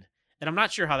mind. And I'm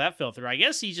not sure how that fell through. I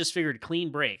guess he just figured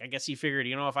clean break. I guess he figured,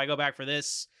 if I go back for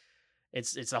this,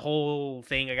 it's a whole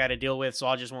thing I got to deal with, so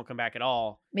I just won't come back at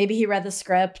all. Maybe he read the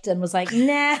script and was like,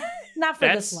 nah, not for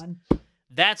this one.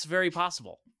 That's very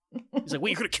possible. He's like,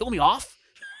 wait, you're going to kill me off?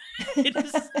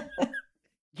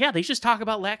 Yeah, they just talk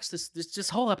about Lex this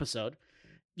whole episode.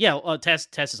 Yeah, Tess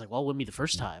is like, well, it wouldn't be the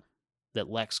first time that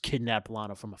Lex kidnapped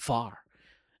Lana from afar.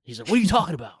 He's like, what are you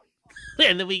talking about?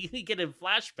 And then we get a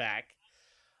flashback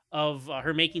of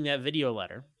her making that video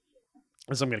letter,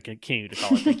 as I'm going to continue to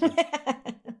call it. Thank you.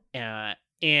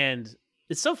 And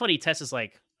it's so funny. Tess is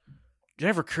like, did it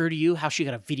ever occur to you how she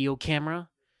got a video camera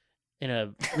in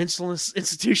a mental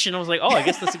institution? I was like, oh, I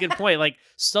guess that's a good point. Like,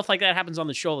 stuff like that happens on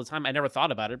the show all the time. I never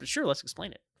thought about it, but sure, let's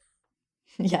explain it.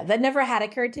 Yeah, that never had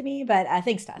occurred to me, but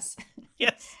thanks, Tess.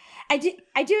 Yes. I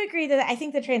do agree that I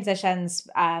think the transitions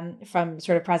from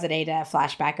sort of present day to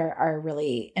flashback are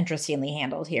really interestingly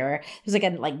handled here. There's like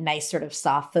a nice sort of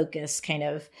soft focus kind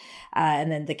of,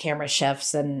 and then the camera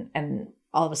shifts and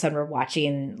all of a sudden we're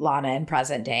watching Lana in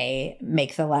present day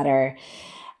make the letter.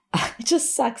 It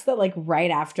just sucks that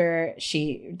right after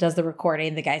she does the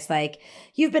recording, the guy's like,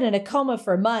 you've been in a coma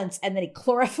for months, and then he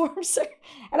chloroforms her.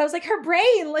 And I was like, her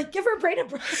brain, give her brain a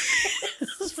break.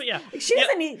 Yeah. She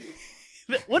doesn't need...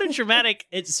 What a traumatic,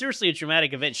 it's seriously a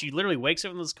traumatic event. She literally wakes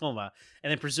up from this coma,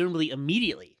 and then presumably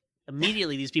immediately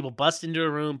these people bust into her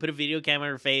room, put a video camera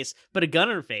in her face, put a gun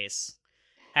in her face,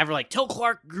 have her tell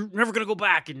Clark you're never going to go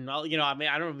back. And I don't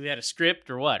know if they had a script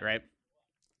or what, right?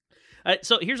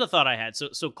 So here's a thought I had.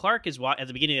 So Clark is at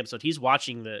the beginning of the episode, he's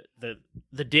watching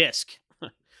the disc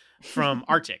from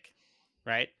Arctic,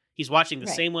 right? He's watching the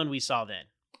same one we saw then.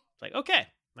 It's like, okay,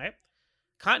 right?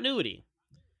 Continuity.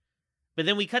 But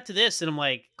then we cut to this, and I'm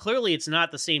like, clearly it's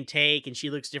not the same take, and she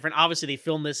looks different. Obviously, they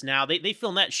filmed this now. They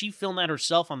filmed that. She filmed that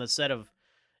herself on the set of,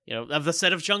 the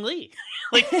set of Chung-Li.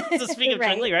 Speaking of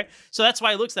right. Chung-Li, right? So that's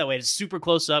why it looks that way. It's super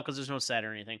close up because there's no set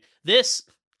or anything. This,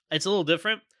 it's a little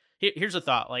different. Here's a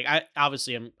thought. I'm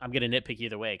going to nitpick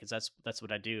either way because that's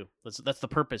what I do. That's the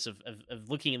purpose of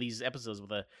looking at these episodes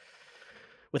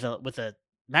with a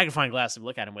magnifying glass to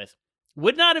look at them with.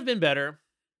 Would not have been better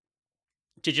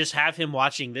to just have him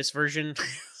watching this version,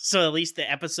 so at least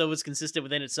the episode was consistent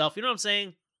within itself. You know what I'm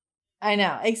saying? I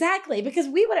know, exactly, because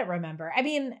we wouldn't remember. I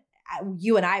mean,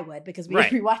 you and I would, because we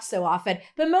rewatch so often,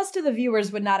 but most of the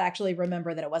viewers would not actually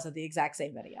remember that it wasn't the exact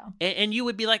same video. And you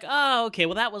would be like, oh, okay,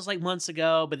 well, that was months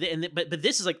ago, but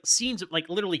this is scenes,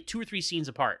 literally 2 or 3 scenes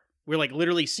apart. We're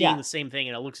literally seeing the same thing,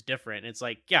 and it looks different. It's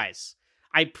like, guys,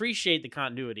 I appreciate the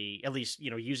continuity, at least,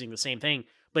 using the same thing.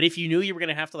 But if you knew you were going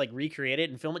to have to recreate it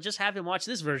and film it, just have him watch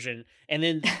this version. And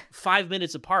then 5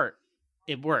 minutes apart,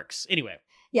 it works. Anyway.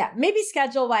 Yeah, maybe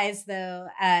schedule wise though,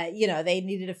 they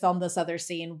needed to film this other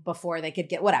scene before they could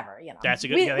get whatever. That's a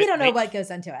good. We don't know what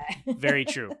goes into it. Very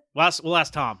true. We'll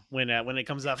ask Tom when it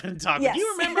comes up and talk. Yes. Do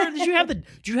you remember?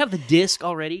 Did you have the disc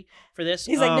already for this?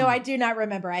 He's like, no, I do not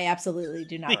remember. I absolutely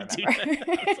do not remember.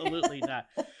 Absolutely not.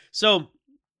 So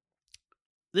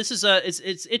this is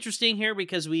it's interesting here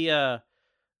because we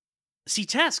see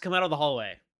Tess come out of the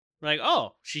hallway. We're like,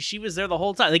 oh, she was there the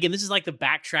whole time. Again, this is like the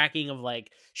backtracking of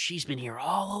like, she's been here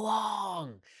all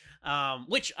along,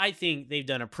 which I think they've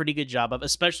done a pretty good job of,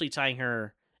 especially tying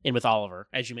her in with Oliver.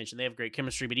 As you mentioned, they have great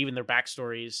chemistry, but even their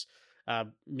backstories,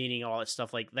 meaning all that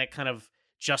stuff, like that kind of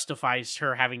justifies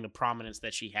her having the prominence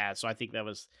that she has. So I think that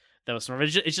was smart.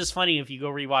 It's just funny if you go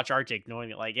rewatch Arctic, knowing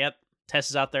that like, yep, Tess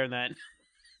is out there in that,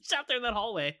 she's out there in that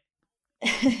hallway.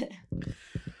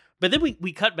 But then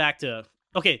we cut back to,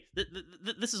 okay,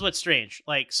 this is what's strange.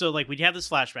 Like, so like we have this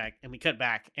flashback and we cut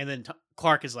back and then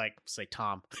Clark is like, say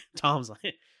Tom's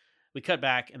like, we cut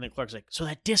back and then Clark's like, so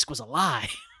that disc was a lie.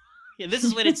 Yeah, this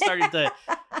is when it started to,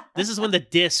 this is when the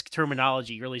disc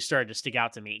terminology really started to stick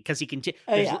out to me because he can,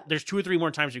 there's 2 or 3 more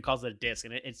times he calls it a disc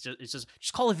and it's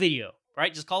just call it video,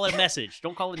 right? Just call it a message.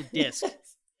 Don't call it a disc.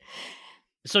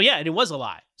 So yeah, and it was a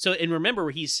lie. So, and remember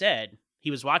he said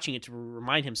he was watching it to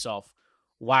remind himself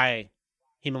why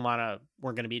him and Lana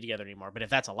weren't going to be together anymore. But if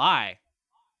that's a lie,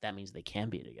 that means they can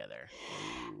be together.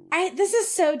 This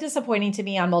is so disappointing to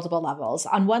me on multiple levels.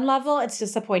 On one level, it's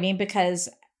disappointing because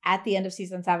at the end of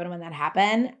season 7, when that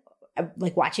happened,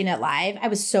 like watching it live, I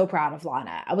was so proud of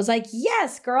Lana. I was like,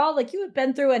 yes, girl, like you have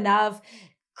been through enough.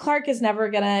 Clark is never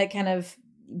going to kind of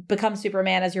become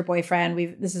Superman as your boyfriend.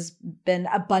 This has been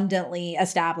abundantly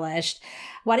established.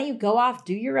 Why don't you go off,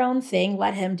 do your own thing,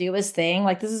 let him do his thing?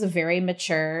 Like this is a very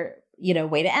mature,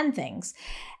 way to end things.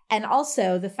 And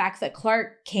also the fact that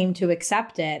Clark came to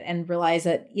accept it and realize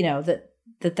that,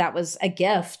 that was a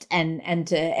gift and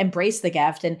to embrace the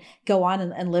gift and go on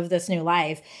and live this new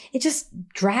life. It just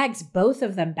drags both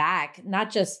of them back,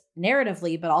 not just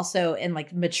narratively, but also in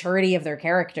like maturity of their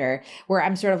character, where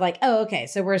I'm sort of like, oh, okay.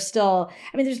 So we're still,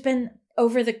 there's been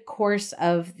over the course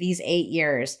of these 8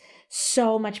 years,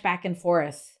 so much back and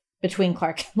forth between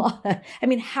Clark and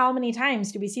Lana. How many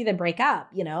times do we see them break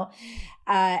up,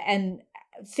 and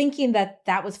thinking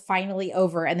that was finally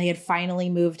over and they had finally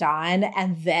moved on.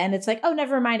 And then it's like, oh,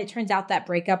 never mind. It turns out that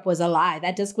breakup was a lie.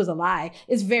 That disc was a lie.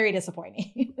 Is very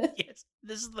disappointing. Yes.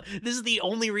 This is the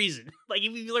only reason. Like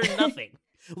if you learn nothing,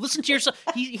 listen to yourself.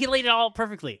 He laid it all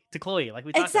perfectly to Chloe. Like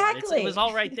we talked about. It was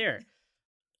all right there.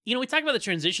 We talked about the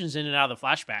transitions in and out of the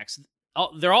flashbacks.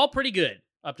 They're all pretty good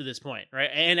up to this point, right?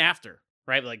 And after,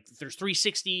 right? Like there's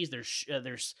 360s,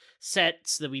 there's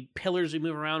sets that pillars we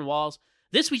move around, walls.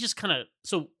 This we just kind of,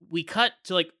 so we cut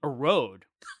to like a road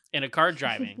and a car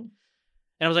driving. And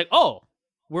I was like, oh,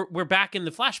 we're back in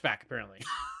the flashback apparently.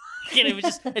 And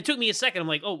it took me a second. I'm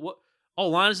like, oh, what? Oh,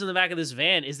 Lana's in the back of this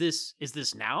van. Is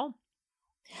this now?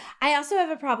 I also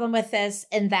have a problem with this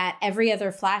in that every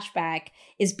other flashback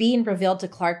is being revealed to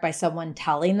Clark by someone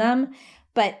telling them.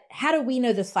 But how do we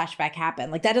know this flashback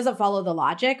happened? Like that doesn't follow the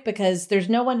logic because there's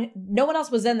no one else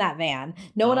was in that van.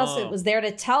 No one else was there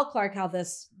to tell Clark how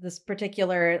this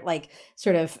particular like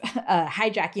sort of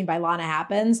hijacking by Lana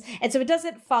happens. And so it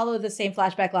doesn't follow the same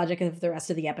flashback logic of the rest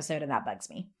of the episode. And that bugs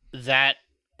me. That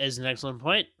is an excellent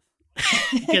point.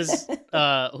 Because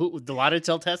did Lana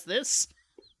tell Tess this?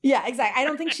 Yeah, exactly. I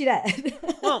don't think she did.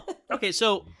 Well, okay.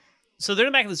 So they're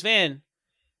in the back of this van.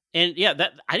 And yeah,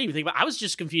 that I didn't even think about. I was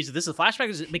just confused if this is a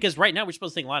flashback because right now we're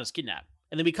supposed to think Lana's kidnapped,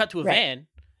 and then we cut to a van,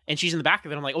 and she's in the back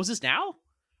of it. I'm like, oh, is this now?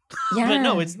 Yeah, but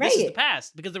no, this is the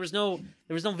past because there was no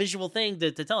visual thing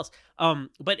to tell us.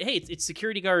 But hey, it's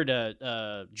security guard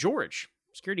George,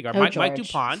 security guard Mike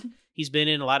Dupont. He's been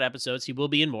in a lot of episodes. He will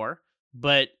be in more.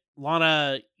 But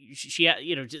Lana, she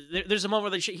there's a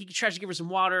moment where he tries to give her some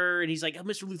water, and he's like, oh,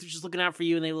 Mr. Luther's just looking out for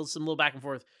you, and they some little back and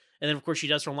forth. And then, of course, she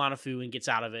does her Lana Fu and gets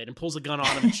out of it and pulls a gun on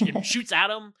him and shoots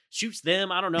at him, shoots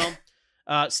them. I don't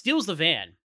know. Steals the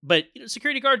van. But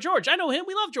security guard George, I know him.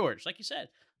 We love George, like you said.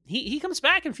 He comes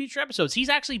back in future episodes. He's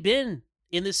actually been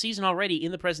in this season already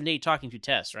in the present day talking to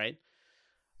Tess, right?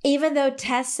 Even though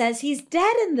Tess says he's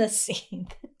dead in this scene.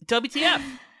 WTF.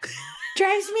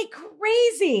 Drives me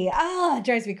crazy. It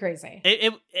drives me crazy.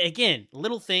 Again,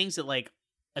 little things that like,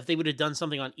 if they would have done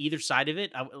something on either side of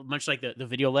it, much like the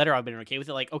video letter, I've been okay with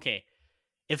it. Like, okay,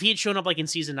 if he had shown up like in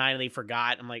season 9 and they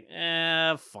forgot, I'm like,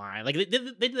 fine. Like they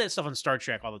do that stuff on Star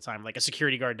Trek all the time. Like a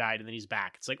security guard died and then he's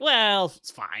back. It's like, well,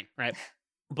 it's fine, right?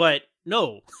 But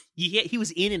no, he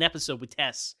was in an episode with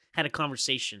Tess, had a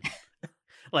conversation,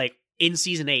 like in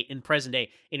season 8 in present day,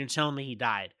 and you're telling me he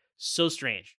died. So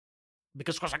strange.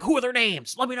 because Clark's like, who are their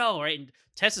names? Let me know, right? And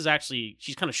Tess is actually,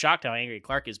 she's kind of shocked how angry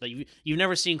Clark is, but you've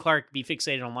never seen Clark be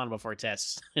fixated on Lana before,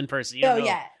 Tess, in person. You don't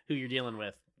know who you're dealing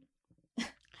with.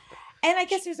 And I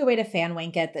guess there's a way to fan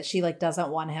wink it that she like doesn't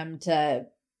want him to,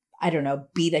 I don't know,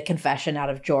 beat a confession out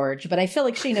of George. But I feel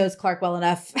like she knows Clark well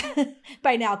enough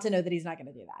by now to know that he's not going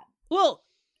to do that. Well,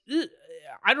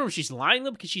 I don't know if she's lying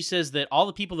though, because she says that all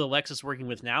the people that Lex is working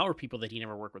with now are people that he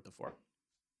never worked with before.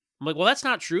 I'm like, well, that's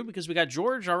not true because we got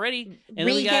George already, and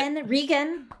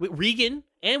Regan,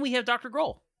 and we have Dr.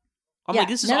 Grohl. I'm like,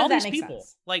 this is all these people.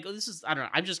 Sense. Like, this is, I don't know.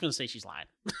 I'm just going to say she's lying.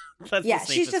 That's the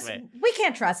she's just, way. We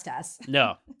can't trust Tess.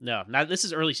 No. Not, this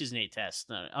is early season 8 Tess.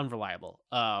 No, unreliable.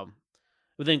 But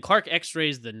then Clark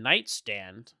x-rays the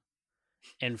nightstand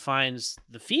and finds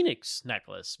the Phoenix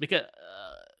necklace because,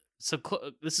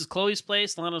 this is Chloe's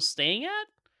place Lana's staying at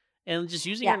and just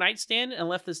using her nightstand and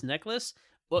left this necklace.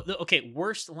 Well, okay,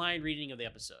 worst line reading of the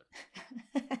episode.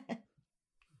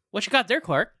 What you got there,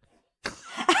 Clark?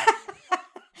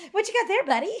 What you got there,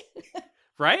 buddy?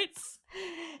 Right?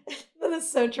 That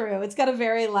is so true. It's got a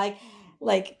very like,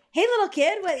 hey, little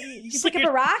kid, what, did you pick up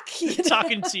a rock? You're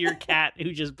talking to your cat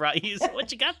who just brought you. What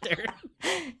you got there?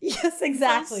 Yes,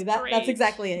 exactly. That's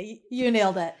exactly it. You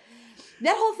nailed it.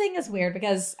 That whole thing is weird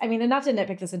because, I mean, and not to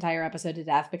nitpick this entire episode to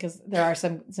death because there are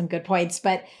some good points,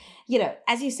 but, you know,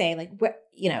 as you say, like,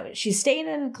 you know, she's staying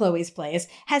in Chloe's place.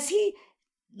 Has he,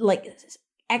 like,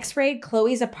 x-rayed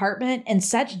Chloe's apartment in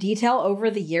such detail over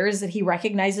the years that he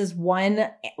recognizes one,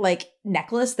 like,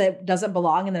 necklace that doesn't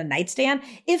belong in the nightstand?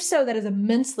 If so, that is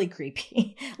immensely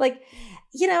creepy. Like,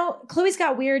 you know, Chloe's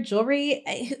got weird jewelry.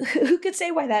 Who could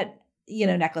say why that, you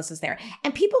know, necklace is there?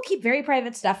 And people keep very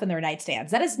private stuff in their nightstands.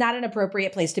 That is not an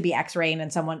appropriate place to be x-raying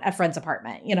in a friend's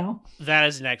apartment, you know? That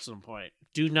is an excellent point.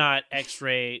 Do not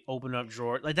x-ray, open up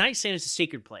drawer. Like, nightstand is a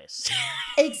sacred place.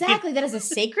 Exactly. That is a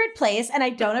sacred place. And I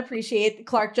don't appreciate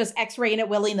Clark just x-raying it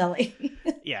willy-nilly.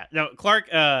 Yeah. No, Clark,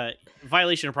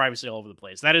 violation of privacy all over the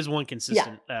place. That is one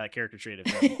consistent character trait of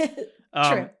him.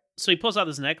 True. So he pulls out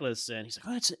this necklace and he's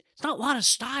like, oh, it's not Lana's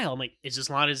style. I'm like, is this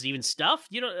Lana's even stuff?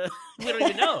 We don't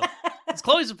even know. It's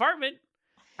Chloe's apartment.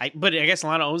 But I guess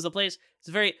Lana owns the place. It's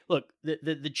very, look,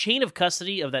 the chain of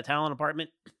custody of that Talon apartment,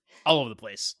 all over the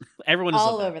place. Everyone is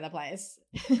all over the place.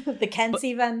 The Kents,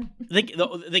 even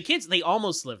the kids, they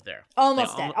almost lived there.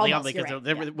 Almost did.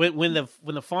 When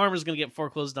the farm was going to get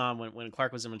foreclosed on, when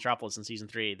Clark was in Metropolis in season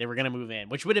 3, they were going to move in,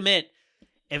 which would have meant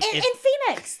in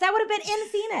Phoenix. That would have been in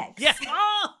Phoenix. Yeah.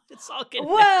 Oh, it's all connected.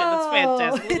 Whoa,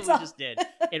 that's fantastic. Look what we just did.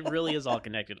 It really is all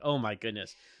connected. Oh my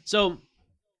goodness. So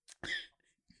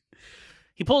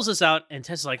he pulls this out, and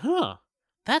Tess is like, "Huh,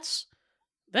 that's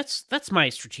my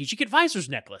strategic advisor's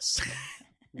necklace."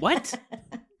 What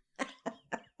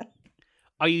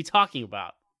are you talking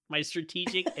about? My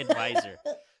strategic advisor.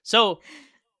 So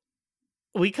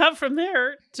we come from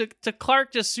there to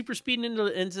Clark just super speeding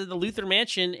into the Luthor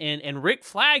mansion, and Rick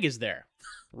Flag is there.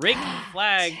 Rick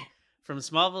Flag from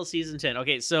Smallville season 10.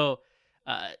 Okay, so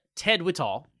Ted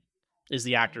Whitall is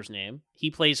the actor's name. He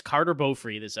plays Carter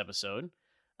Beaufrey this episode.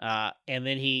 And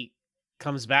then he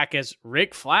comes back as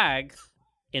Rick Flag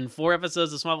in 4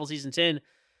 episodes of Smallville season 10.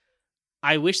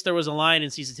 I wish there was a line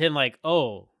in season 10 like,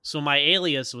 oh, so my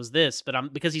alias was this,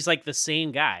 but because he's like the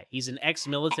same guy. He's an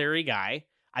ex-military guy.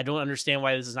 I don't understand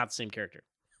why this is not the same character.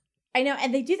 I know,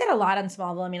 and they do that a lot on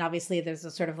Smallville. I mean, obviously, there's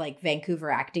a sort of like Vancouver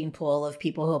acting pool of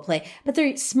people who will play, but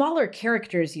they're smaller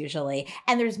characters usually,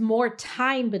 and there's more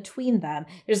time between them.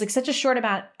 There's like such a short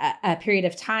a period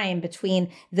of time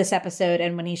between this episode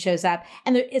and when he shows up,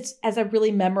 and it's as a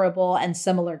really memorable and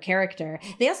similar character.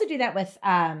 They also do that with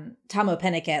Tom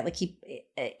O'Pennicott, like he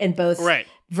in both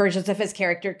versions of his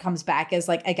character comes back as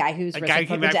like a guy who's risen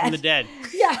from the dead.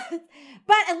 Yeah.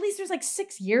 But at least there's like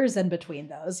 6 years in between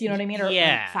those. You know what I mean? Or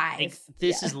 5. Like,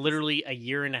 this is literally a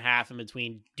year and a half in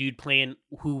between dude playing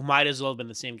who might as well have been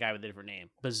the same guy with a different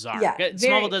name. Bizarre. Yeah,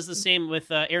 Smallville does the same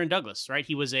with Aaron Douglas, right?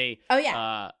 He was a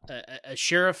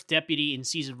sheriff deputy in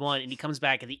season 1, and he comes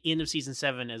back at the end of season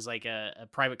 7 as like a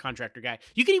private contractor guy.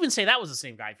 You could even say that was the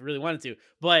same guy if you really wanted to.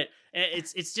 But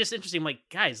it's just interesting. I'm like,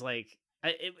 guys, like,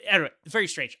 I don't know, very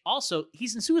strange. Also,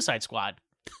 he's in Suicide Squad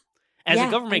as a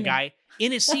government guy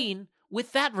in a scene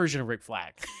with that version of Rick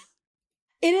Flag.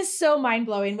 It is so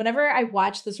mind-blowing. Whenever I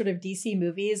watch the sort of DC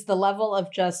movies, the level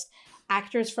of just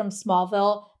actors from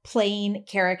Smallville playing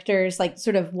characters, like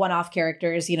sort of one-off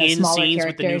characters, you know, in smaller scenes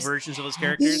characters. With the new versions of those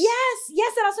characters.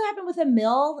 Yes, that also happened with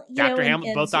Emil.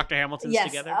 Both Dr. Hamiltons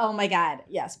together. Oh my God,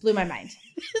 yes, blew my mind.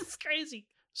 It's crazy.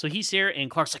 So he's here,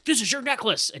 and Clark's like, "This is your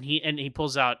necklace," and he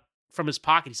pulls out from his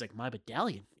pocket. He's like, "My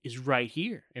medallion is right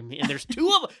here," and there's 2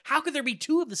 of them. How could there be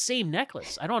 2 of the same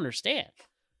necklace? I don't understand.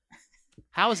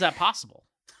 How is that possible?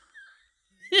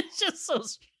 It's just so,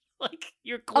 like,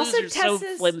 your clues Also, are so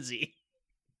Tessa's- flimsy.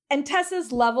 And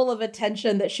Tessa's level of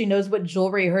attention that she knows what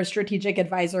jewelry her strategic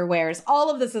advisor wears. All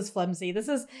of this is flimsy.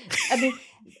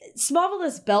 Smallville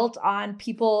is built on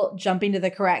people jumping to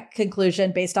the correct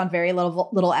conclusion based on very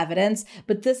little evidence.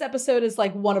 But this episode is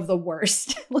like one of the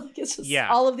worst. Like, it's just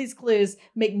all of these clues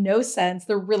make no sense.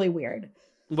 They're really weird.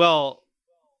 Well,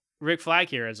 Rick Flag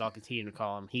here, as I'll continue to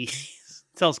call him, he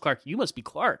tells Clark, "You must be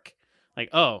Clark." Like,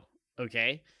 oh,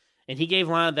 okay. And he gave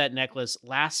Lana that necklace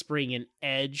last spring in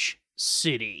Edge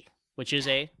City, which is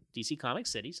a DC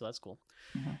Comics city, so that's cool.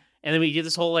 Mm-hmm. And then we get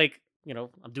this whole, like, you know,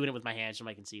 I'm doing it with my hands so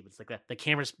I can see, but it's like the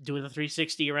camera's doing the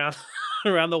 360 around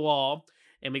around the wall,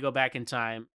 and we go back in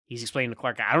time. He's explaining to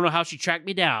Clark, "I don't know how she tracked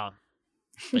me down,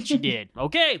 but she did."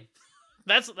 Okay.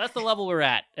 That's the level we're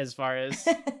at as far as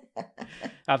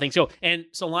how things go. And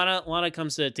so Lana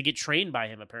comes to get trained by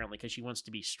him, apparently, because she wants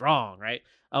to be strong, right?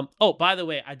 Oh, by the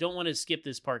way, I don't want to skip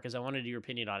this part because I wanted your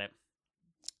opinion on it.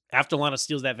 After Lana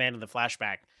steals that van in the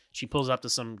flashback, she pulls up to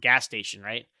some gas station,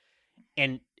 right?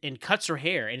 And cuts her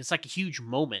hair, and it's like a huge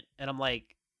moment. And I'm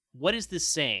like, what is this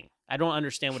saying? I don't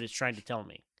understand what it's trying to tell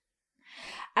me.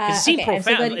 It seemed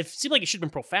profound. It seemed like it should have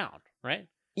been profound, right?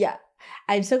 Yeah.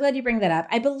 I'm so glad you bring that up.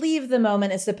 I believe the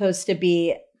moment is supposed to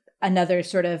be another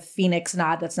sort of Phoenix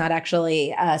nod that's not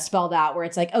actually spelled out, where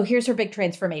it's like, oh, here's her big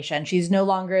transformation. She's no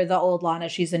longer the old Lana.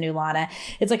 She's the new Lana.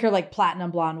 It's like her like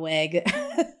platinum blonde wig.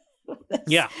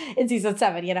 Yeah. In season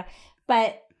 7, you know.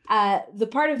 But the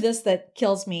part of this that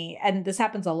kills me, and this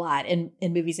happens a lot in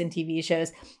movies and TV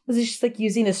shows, was she's like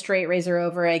using a straight razor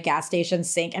over a gas station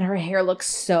sink, and her hair looks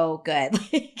so good.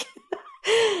 Like,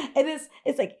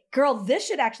 it's like, girl, this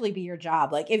should actually be your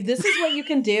job. Like, if this is what you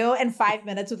can do in 5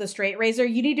 minutes with a straight razor,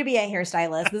 you need to be a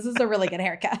hairstylist. This is a really good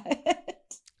haircut.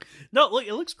 No, look,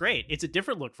 it looks great. It's a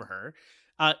different look for her.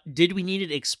 Did we need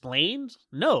it explained?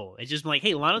 No. It's just like,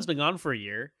 hey, Lana's been gone for a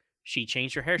year. She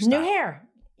changed her hairstyle. New hair.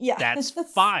 Yeah. That's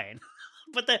fine.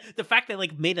 But the fact that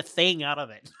like made a thing out of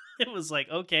it, it was like,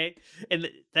 okay. And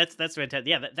that's fantastic.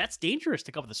 Yeah, that's dangerous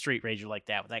to come with a straight razor like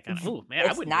that with that kind of, oh man,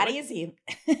 it's not easy.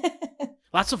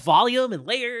 Lots of volume and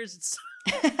layers. It's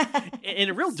in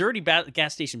a real dirty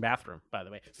gas station bathroom, by the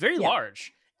way. Very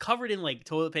large, covered in like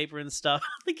toilet paper and stuff.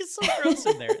 Like, it's so gross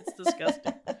in there. It's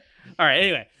disgusting. All right.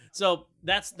 Anyway, so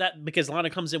that's that, because Lana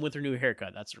comes in with her new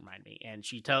haircut. That's remind me, and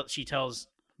she tells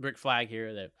Rick Flag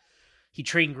here that he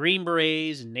trained Green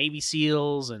Berets and Navy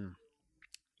SEALs, and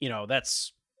you know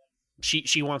that's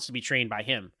she wants to be trained by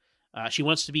him. She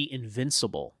wants to be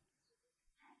invincible.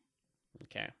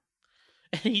 Okay.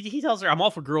 And he tells her, "I'm all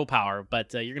for girl power,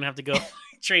 but you're gonna have to go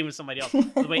train with somebody else."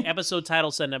 By the way, episode title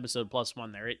said an episode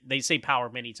 +1 there. They say power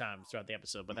many times throughout the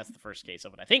episode, but that's the first case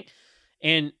of it, I think.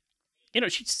 And you know,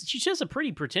 she says a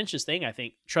pretty pretentious thing, I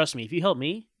think. "Trust me, if you help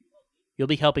me, you'll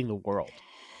be helping the world."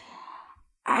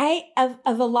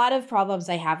 Of a lot of problems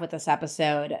I have with this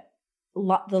episode,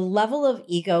 the level of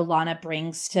ego Lana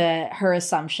brings to her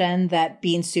assumption that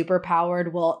being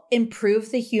superpowered will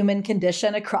improve the human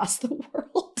condition across the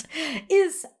world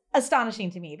is astonishing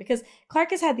to me, because Clark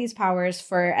has had these powers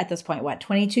for, at this point,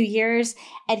 22 years,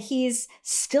 and he's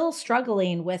still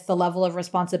struggling with the level of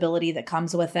responsibility that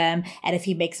comes with them. And if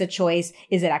he makes a choice,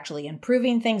 is it actually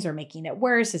improving things or making it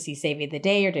worse? Is he saving the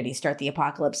day, or did he start the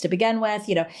apocalypse to begin with?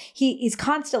 You know, he's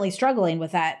constantly struggling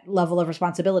with that level of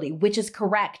responsibility, which is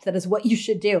correct. That is what you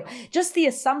should do. Just the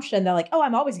assumption that like, oh,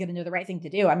 I'm always going to know the right thing to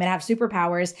do. I'm going to have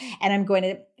superpowers and I'm going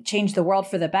to change the world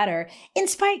for the better, in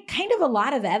spite kind of a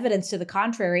lot of evidence to the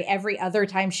contrary every other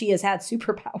time she has had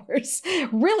superpowers,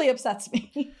 really upsets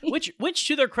me. which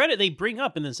to their credit, they bring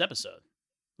up in this episode.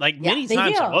 Like many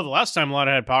times, like, oh, the last time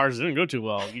Lana had powers, it didn't go too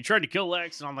well. You tried to kill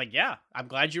Lex, and I'm like, yeah, I'm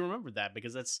glad you remembered that,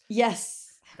 because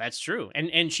that's true.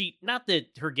 And she, not that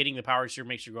her getting the powers here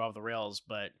makes her go off the rails,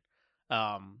 but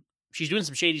she's doing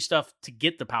some shady stuff to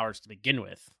get the powers to begin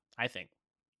with, I think.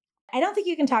 I don't think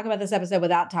you can talk about this episode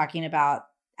without talking about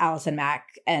Allison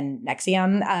Mack and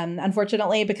Nexium,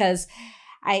 unfortunately, because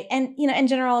in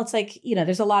general, it's like, you know,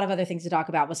 there's a lot of other things to talk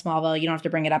about with Smallville. You don't have to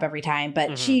bring it up every time,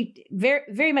 but she very,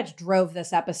 very much drove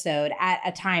this episode at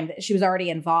a time that she was already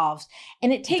involved.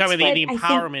 And it takes the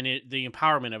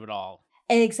empowerment of it all.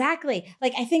 Exactly.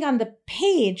 Like, I think on the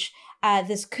page,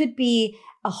 this could be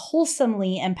a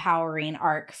wholesomely empowering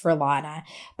arc for Lana,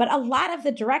 but a lot of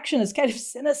the direction is kind of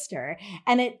sinister,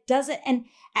 and it doesn't. And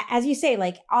as you say,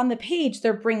 like on the page,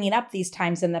 they're bringing up these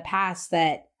times in the past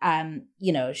that,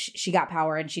 you know, she got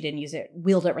power and she didn't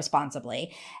wield it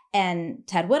responsibly. And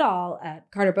Ted Whittall,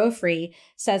 Carter Beaufrey,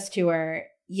 says to her,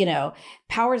 you know,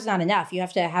 power's not enough. You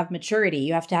have to have maturity.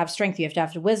 You have to have strength. You have to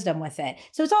have wisdom with it.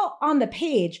 So it's all on the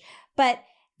page, but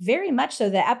very much so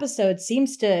the episode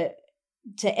seems to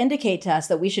indicate to us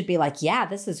that we should be like, yeah,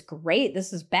 this is great.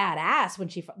 This is badass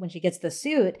when she gets the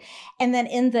suit. And then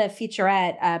in the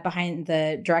featurette behind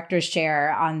the director's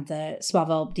chair on the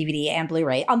Smallville DVD and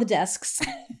Blu-ray on the discs.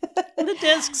 The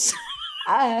discs.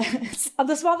 On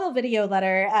the Smallville video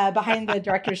letter behind the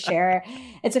director's chair,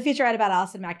 it's a featurette about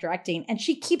Allison Mack directing. And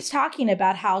she keeps talking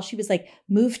about how she was like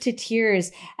moved to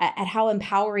tears at how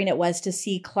empowering it was to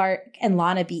see Clark and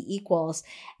Lana be equals.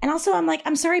 And also I'm like,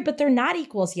 I'm sorry, but they're not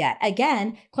equals yet.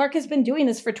 Again, Clark has been doing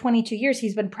this for 22 years.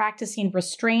 He's been practicing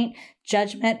restraint,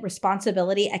 judgment,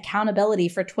 responsibility, accountability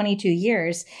for 22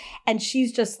 years. And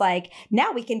she's just like,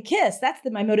 now we can kiss. That's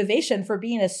my motivation for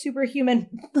being a superhuman.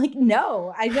 Like,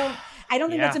 no, I don't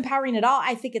think that's empowering at all.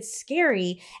 I think it's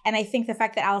scary. And I think the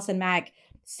fact that Allison Mack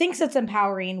thinks it's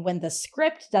empowering when the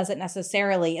script doesn't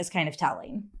necessarily is kind of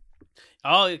telling.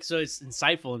 Oh, so it's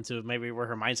insightful into maybe where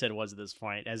her mindset was at this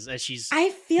point as she's I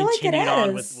feel like it is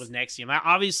on with NXIVM.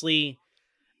 Obviously,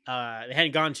 they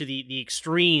hadn't gone to the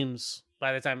extremes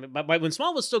by the time, but when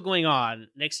Small was still going on,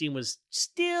 NXIVM was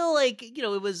still like,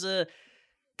 it was a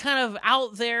kind of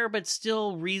out there, but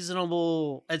still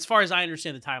reasonable as far as I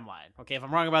understand the timeline. Okay, if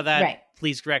I'm wrong about that,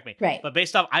 please correct me. Right. But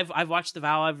based off, I've watched The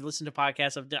Vow, I've listened to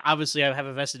podcasts. Obviously, I have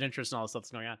a vested interest in all the stuff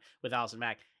that's going on with Allison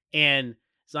Mack, and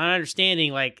so I'm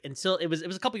understanding like until it was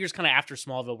a couple years kind of after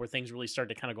Smallville where things really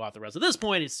started to kind of go off the rails. At this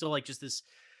point, it's still like just this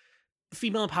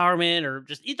female empowerment, or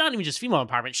just not even just female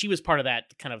empowerment. She was part of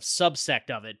that kind of subsect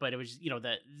of it, but it was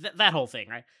that whole thing,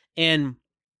 right? And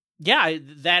yeah,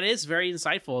 that is very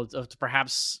insightful of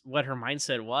perhaps what her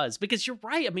mindset was, because you're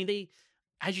right. I mean, they,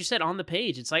 as you said on the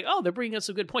page, it's like, oh, they're bringing us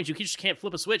some good points. You just can't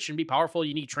flip a switch and be powerful.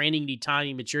 You need training, you need time,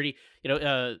 you need maturity.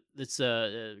 It's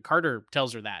Carter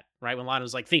tells her that, right? When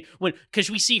Lana's like,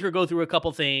 because we see her go through a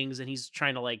couple things, and he's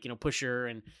trying to like, push her,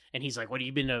 and he's like, what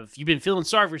have you've been feeling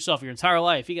sorry for yourself your entire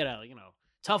life? You gotta,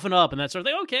 toughen up and that sort of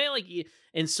thing. Okay, like,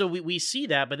 and so we see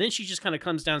that, but then she just kind of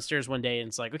comes downstairs one day and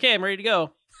it's like, okay, I'm ready to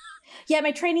go. Yeah,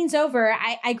 my training's over.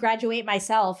 I graduate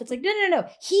myself. It's like, no.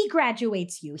 He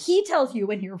graduates you. He tells you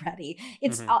when you're ready.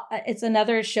 It's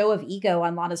another show of ego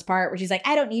on Lana's part where she's like,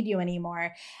 I don't need you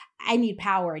anymore. I need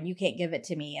power and you can't give it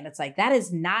to me. And it's like, that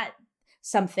is not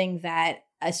something that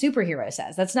a superhero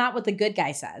says. That's not what the good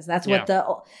guy says. That's what the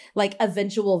like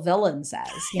eventual villain says.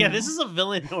 Yeah, this is a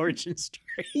villain origin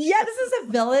story. Yeah, this is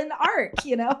a villain arc,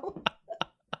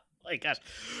 My gosh.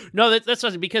 No, that's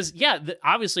awesome because,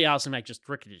 obviously Allison Mack just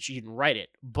directed it. She didn't write it.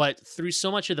 But through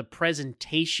so much of the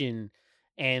presentation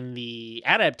and the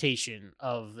adaptation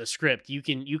of the script, you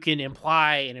can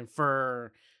imply and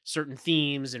infer certain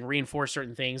themes and reinforce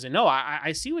certain things. And no,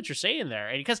 I see what you're saying there.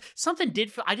 And because something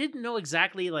did feel, I didn't know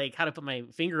exactly like how to put my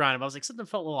finger on it. But I was like, something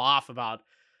felt a little off about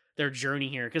their journey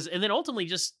here. And then ultimately,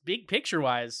 just big picture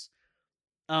wise,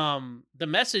 the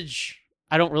message,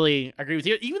 I don't really agree with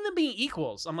you. Even them being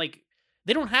equals, I'm like,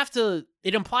 they don't have to.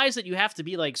 It implies that you have to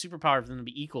be like superpowered for them to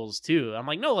be equals too. I'm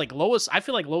like, no, like Lois. I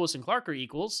feel like Lois and Clark are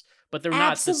equals, but they're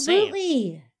not the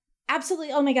same.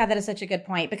 Absolutely. Oh my God, that is such a good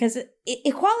point, because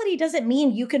equality doesn't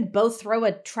mean you can both throw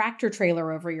a tractor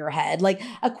trailer over your head. Like,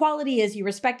 equality is you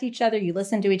respect each other, you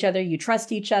listen to each other, you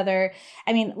trust each other.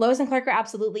 I mean, Lois and Clark are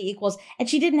absolutely equals. And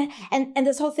she didn't, and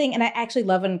this whole thing, and I actually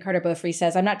love when Carter Beaufry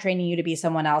says, I'm not training you to be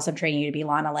someone else, I'm training you to be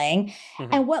Lana Lang.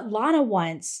 Mm-hmm. And what Lana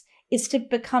wants is to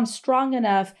become strong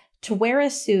enough to wear a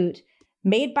suit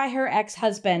made by her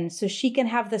ex-husband so she can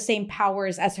have the same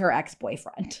powers as her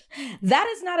ex-boyfriend. That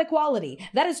is not equality.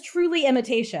 That is truly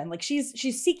imitation. Like, she's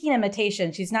seeking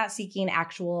imitation. She's not seeking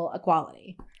actual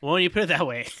equality. Well, when you put it that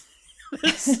way,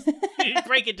 you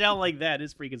break it down like that,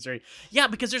 it's pretty concerning. Yeah,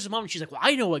 because there's a moment she's like, well,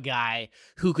 I know a guy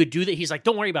who could do that. He's like,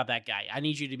 don't worry about that guy. I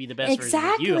need you to be the best version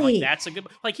of you. I'm like, that's a good,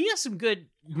 like, he has some good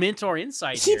mentor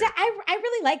insight here. I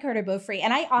really like Carter Beaufry,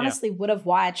 and I honestly would have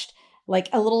watched like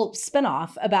a little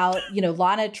spinoff about,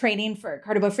 Lana training for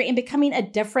Carter Beaufry and becoming a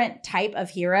different type of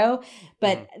hero.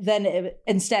 But then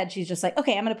instead she's just like,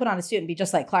 okay, I'm going to put on a suit and be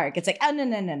just like Clark. It's like, oh,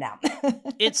 no.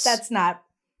 That's not.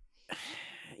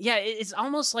 Yeah, it's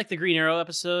almost like the Green Arrow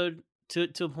episode to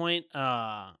a point.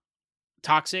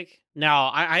 Toxic.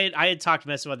 Now, I had talked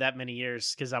mess about that many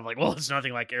years because I'm like, well, it's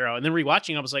nothing like Arrow. And then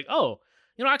rewatching, I was like, oh,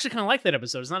 I actually kind of like that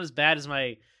episode. It's not as bad as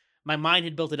my mind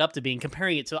had built it up to being,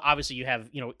 comparing it to, obviously you have,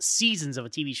 seasons of a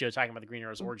TV show talking about the Green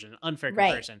Arrow's origin, unfair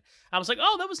comparison. Right. I was like,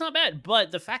 oh, that was not bad.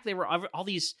 But the fact they were all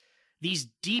these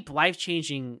deep,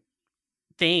 life-changing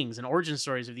things and origin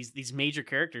stories of these major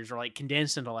characters are like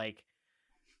condensed into like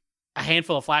a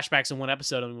handful of flashbacks in one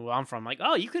episode and move on from, like,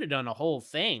 oh, you could have done a whole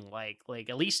thing. Like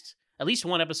at least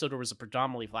one episode where it was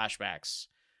predominantly flashbacks,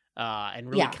 and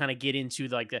really kind of get into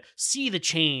like see the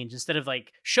change instead of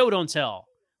like show, don't tell.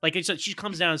 Like she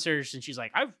comes downstairs and she's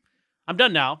like, I'm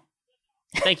done now.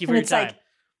 Thank you for And your it's time. like,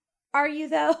 are you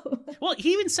though? Well,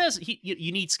 he even says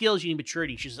you need skills, you need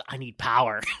maturity. She says, I need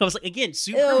power. I was like, again,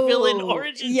 super Ew, villain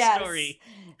origin yes. story.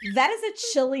 That is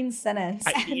a chilling sentence.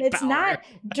 I And need it's power. not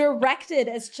directed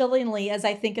as chillingly as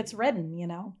I think it's written, you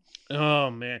know?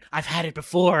 Oh man, I've had it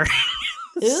before. Ugh,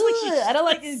 I don't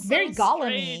like it's so very Gollum-y,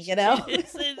 strange. you know? It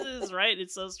is right.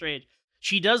 It's so strange.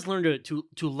 She does learn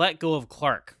to let go of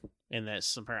Clark in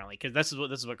this, apparently, because this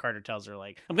is what Carter tells her.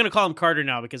 Like, I'm gonna call him Carter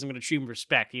now because I'm gonna treat him with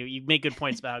respect. You make good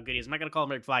points about how good he is. I'm not gonna call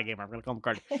him Red Flag Gamer. I'm gonna call him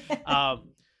Carter.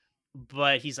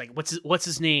 But he's like, what's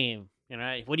his name? You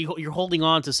know, what do you're holding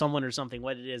on to someone or something?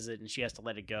 What is it? And she has to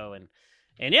let it go.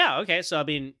 And yeah, okay. So I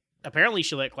mean, apparently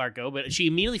she let Clark go, but she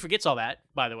immediately forgets all that.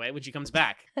 By the way, when she comes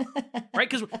back, right?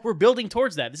 Because we're building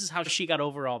towards that. This is how she got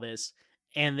over all this.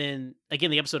 And then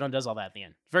again, the episode undoes all that at the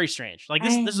end. Very strange. Like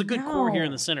this is a good core here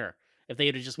in the center. If they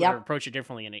had just would have approached it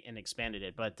differently and expanded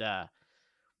it, but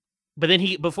then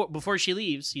he before she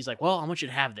leaves, he's like, "Well, I want you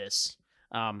to have this.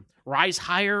 Rise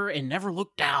higher and never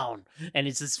look down." And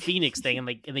it's this Phoenix thing, and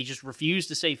they just refuse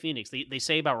to say Phoenix. They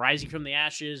say about rising from the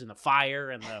ashes and the fire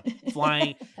and the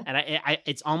flying, and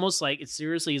it's almost like it's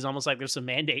almost like there's a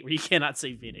mandate where you cannot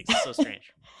say Phoenix. It's so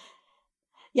strange.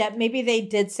 Yeah, maybe they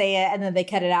did say it and then they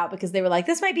cut it out because they were like,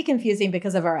 this might be confusing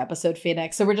because of our episode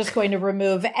Phoenix. So we're just going to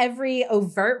remove every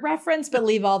overt reference, but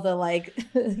leave all the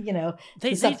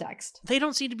the subtext. They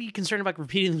don't seem to be concerned about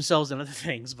repeating themselves and other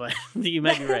things, but you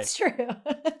might be right. That's true.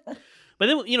 But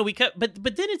then we cut, but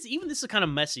then it's even this is kind of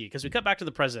messy because we cut back to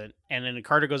the present, and then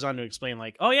Carter goes on to explain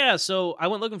like, oh yeah, so I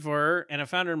went looking for her and I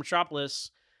found her in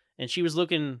Metropolis, and she was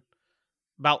looking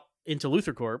about into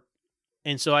Luthor Corp.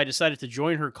 And so I decided to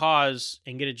join her cause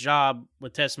and get a job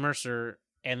with Tess Mercer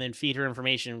and then feed her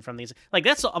information from these. Like,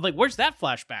 I'm like, where's that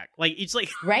flashback? Like, it's like,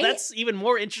 right? That's even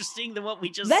more interesting than what we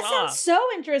just that saw. That sounds so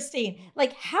interesting.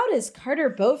 Like, how does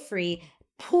Carter Beaufrey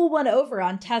pull one over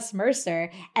on Tess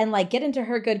Mercer and like get into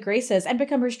her good graces and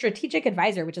become her strategic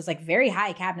advisor, which is like very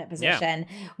high cabinet position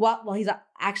while he's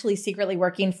actually secretly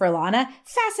working for Lana?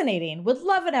 Fascinating. Would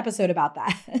love an episode about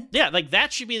that. Yeah, like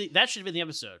that should have been the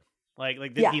episode.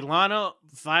 Like the Lana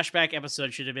flashback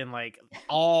episode should have been like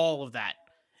all of that.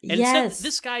 And instead,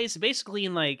 this guy is basically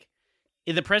in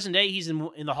the present day. He's in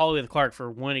the hallway with Clark for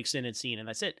one extended scene, and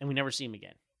that's it. And we never see him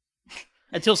again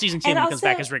until season 2 when he comes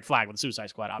back as Rick Flag with Suicide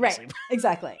Squad, obviously. Right,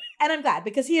 exactly. And I'm glad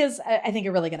because he is, I think,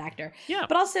 a really good actor. Yeah.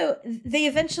 But also, they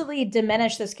eventually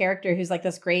diminish this character who's like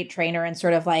this great trainer and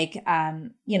sort of like,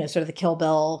 sort of the Kill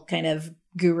Bill kind of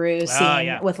guru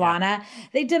scene with Lana.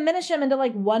 They diminish him into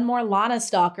like one more Lana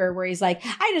stalker where he's like,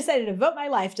 I decided to devote my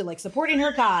life to like supporting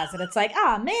her cause. And it's like,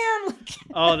 man. Like,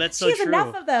 oh, that's so true. She has true.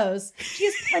 enough of those. She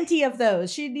has plenty of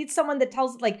those. She needs someone that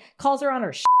calls her on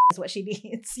her is what she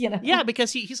needs, Yeah,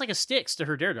 because he's like a Styx to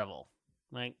her Daredevil.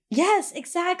 Like, yes,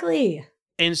 exactly.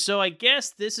 And so I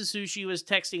guess this is who she was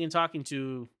texting and talking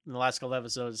to in the last couple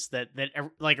episodes that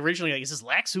like originally, like, is this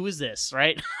Lex? Who is this?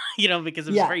 Right. Because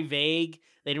it was very vague.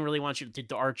 They didn't really want you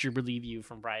to Archer believe you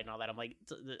from Bride and all that. I'm like,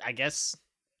 I guess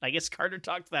Carter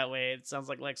talked that way. It sounds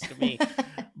like Lex to me,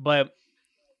 but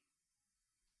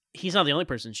he's not the only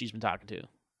person she's been talking to,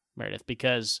 Meredith,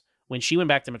 because when she went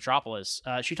back to Metropolis,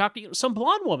 she talked to some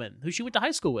blonde woman who she went to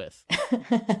high school with.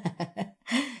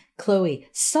 Chloe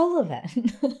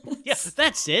Sullivan. Yes,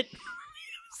 that's it.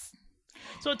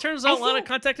 So it turns out Lana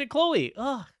contacted Chloe.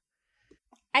 Ugh.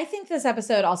 I think this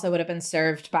episode also would have been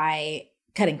served by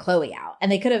cutting Chloe out, and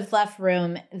they could have left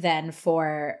room then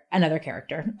for another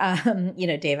character,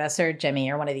 Davis or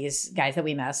Jimmy or one of these guys that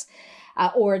we miss,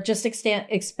 or just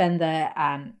expend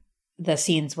the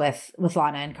scenes with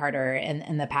Lana and Carter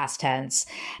in the past tense,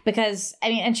 because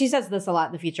and she says this a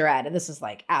lot in the featurette, and this is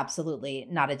like absolutely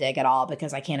not a dig at all,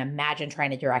 because I can't imagine trying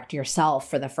to direct yourself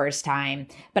for the first time,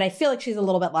 but I feel like she's a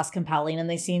little bit less compelling in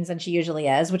these scenes than she usually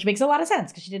is, which makes a lot of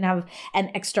sense because she didn't have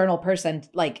an external person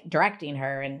like directing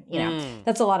her, and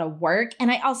that's a lot of work.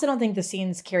 And I also don't think the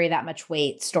scenes carry that much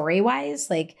weight story-wise.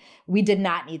 Like, we did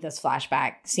not need this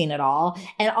flashback scene at all,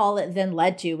 and all it then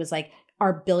led to was like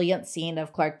our billionth scene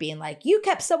of Clark being like, you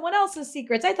kept someone else's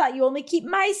secrets. I thought you only keep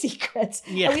my secrets.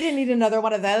 Yeah. And we didn't need another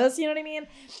one of those. You know what I mean?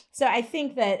 So I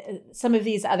think that some of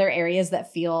these other areas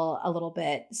that feel a little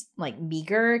bit like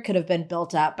meager could have been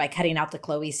built up by cutting out the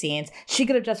Chloe scenes. She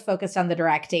could have just focused on the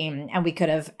directing, and we could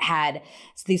have had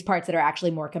these parts that are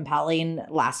actually more compelling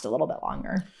last a little bit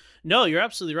longer. No, you're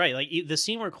absolutely right. Like the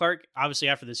scene where Clark, obviously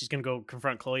after this, he's going to go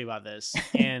confront Chloe about this.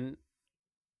 And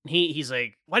he's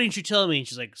like, why didn't you tell me? And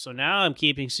she's like, so now I'm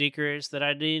keeping secrets that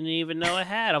I didn't even know I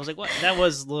had. I was like, what? That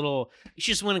was a little,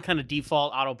 she just went in kind of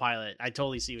default autopilot. I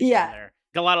totally see what you're doing there.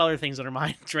 Got a lot of other things on her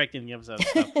mind directing the episode.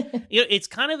 So. It's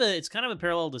kind of a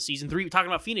parallel to season 3. We're talking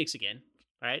about Phoenix again,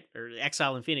 right? Or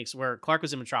Exile in Phoenix, where Clark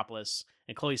was in Metropolis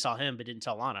and Chloe saw him but didn't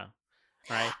tell Lana,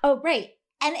 right? Oh, right.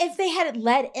 And if they had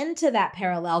led into that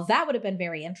parallel, that would have been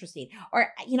very interesting.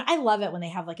 Or, I love it when they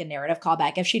have like a narrative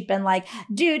callback. If she'd been like,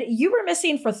 dude, you were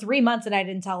missing for 3 months and I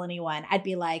didn't tell anyone, I'd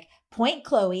be like, point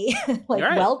Chloe, like,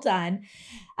 right. Well done.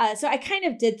 So I kind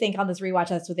of did think on this rewatch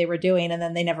that's what they were doing, and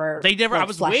then they never like, I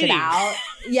was waiting. It out.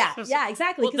 Yeah,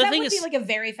 exactly. Because that would be like a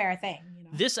very fair thing.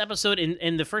 This episode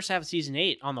in the first half of season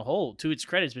 8, on the whole, to its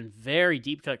credit, has been very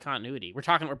deep cut continuity. We're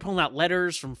pulling out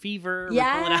letters from Fever.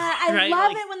 Yeah, I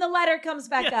love it when the letter comes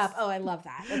back up. Oh, I love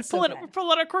that. That's we're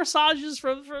pulling out our corsages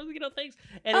from things,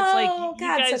 and it's like, you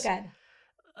guys, so good.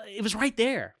 It was right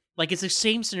there. Like, it's the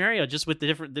same scenario, just with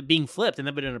the being flipped, and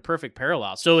then but in a perfect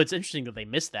parallel. So it's interesting that they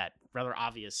missed that rather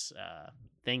obvious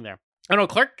thing there. I don't know,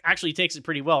 Clark actually takes it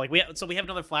pretty well. Like we have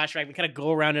another flashback. We kind of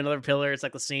go around another pillar. It's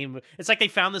like the same. It's like they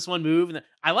found this one move, and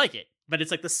I like it, but it's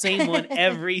like the same one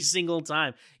every single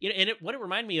time. And what it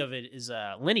reminded me of it is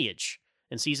Lineage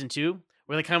in season 2,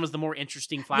 where they kind of was the more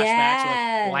interesting flashbacks.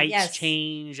 Where like lights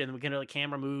change, and then we kind of like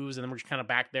camera moves, and then we're just kind of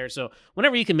back there. So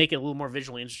whenever you can make it a little more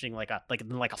visually interesting, like a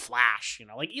flash,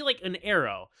 like an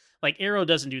Arrow. Like, Arrow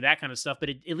doesn't do that kind of stuff, but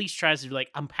it at least tries to do, like,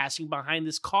 I'm passing behind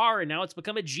this car, and now it's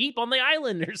become a Jeep on the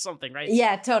island or something, right?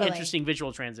 Yeah, totally. Interesting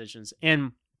visual transitions.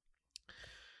 And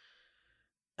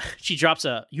she drops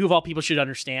you of all people should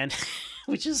understand,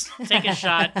 which is, take a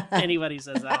shot. Anybody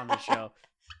says that on the show.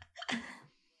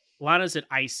 Lana's at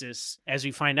ISIS. As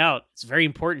we find out, it's very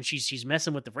important. She's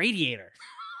messing with the radiator.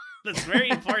 That's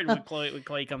very important when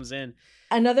Chloe comes in.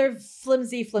 Another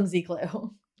flimsy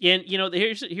clue. And,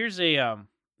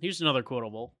 here's another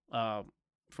quotable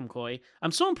from Chloe.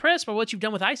 I'm so impressed by what you've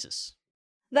done with ISIS.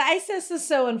 The ISIS is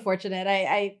so unfortunate.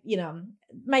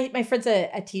 My friend's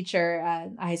a teacher, a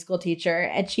high school teacher,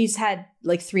 and she's had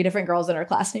like 3 different girls in her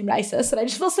class named ISIS, and I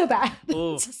just feel so bad.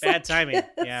 Oh, bad timing.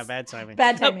 Yeah, bad timing.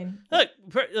 Bad timing. Look.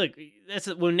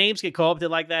 That's when names get co-opted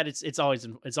like that. It's always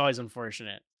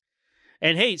unfortunate.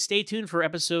 And hey, stay tuned for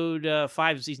episode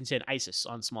 5 of season 10, ISIS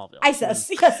on Smallville.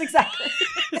 ISIS, yes, exactly.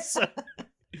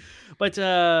 But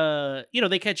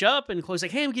they catch up, and Chloe's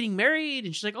like, "Hey, I'm getting married,"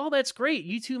 and she's like, "Oh, that's great.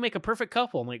 You two make a perfect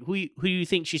couple." I'm like, "Who do you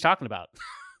think she's talking about?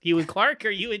 You and Clark,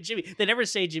 or you and Jimmy?" They never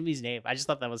say Jimmy's name. I just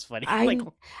thought that was funny. I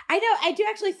know. I do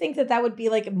actually think that would be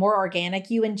like more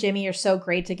organic. You and Jimmy are so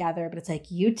great together, but it's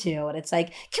like you two, and it's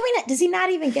like, does he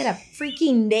not even get a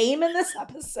freaking name in this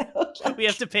episode? We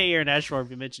have to pay Aaron Ashmore if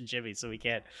we mention Jimmy, so we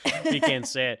can't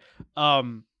say it.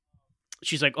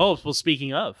 She's like, "Oh, well,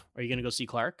 speaking of, are you gonna go see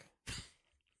Clark?"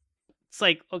 It's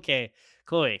like, okay,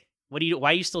 Chloe,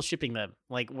 why are you still shipping them?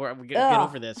 Like, we're get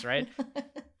over this, right?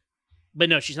 But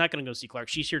no, she's not going to go see Clark.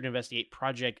 She's here to investigate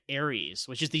Project Ares,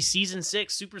 which is the season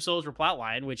 6 Super Soldier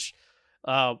plotline, which,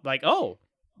 look at you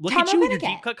with your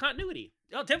deep cut continuity.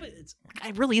 Oh, it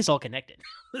really is all connected.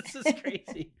 This is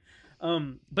crazy.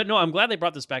 But no, I'm glad they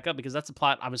brought this back up, because that's a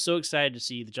plot. I was so excited to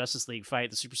see the Justice League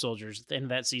fight the Super Soldiers at the end of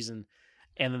that season,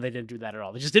 and then they didn't do that at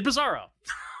all. They just did Bizarro,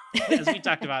 as we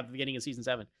talked about at the beginning of season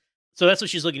 7. So that's what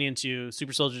she's looking into,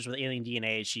 super soldiers with alien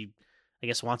DNA. She, I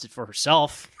guess, wants it for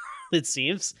herself, it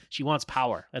seems. She wants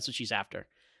power. That's what she's after,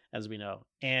 as we know.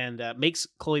 And makes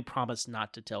Chloe promise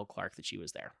not to tell Clark that she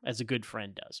was there, as a good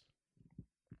friend does.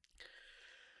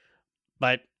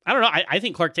 But, I don't know, I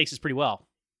think Clark takes this pretty well.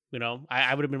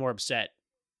 I would have been more upset.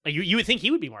 Like, you would think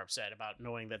he would be more upset about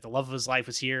knowing that the love of his life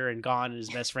was here and gone, and his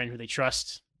best friend, who they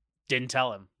trust, didn't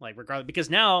tell him, like, regardless, because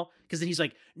then he's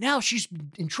like, now she's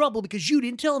in trouble because you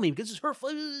didn't tell me, because it's her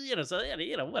fault,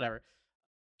 so whatever.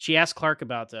 She asked Clark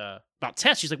about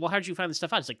Tess. She's like, well, how did you find this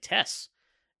stuff out? He's like, Tess,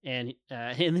 and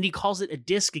then he calls it a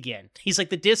disc again. He's like,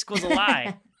 the disc was a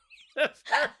lie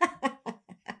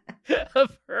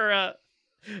of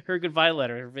her goodbye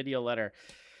letter, her video letter.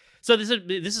 So this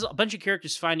is a bunch of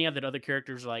characters finding out that other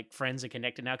characters are like friends and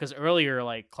connected now. Because earlier,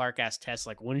 like, Clark asked Tess,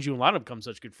 like, when did you and Lana become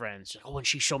such good friends? She's like, oh, and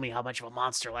she showed me how much of a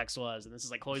monster Lex was. And this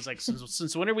is like, Chloe's like,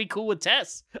 since when are we cool with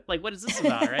Tess? Like, what is this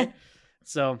about, right?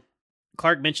 So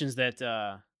Clark mentions that,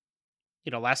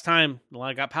 last time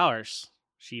Lana got powers,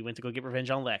 she went to go get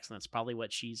revenge on Lex, and that's probably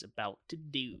what she's about to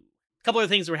do. A couple other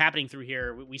things that were happening through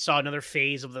here. We saw another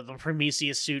phase of the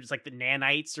Prometheus suit. It's like the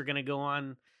nanites are going to go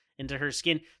on into her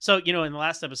skin. So, in the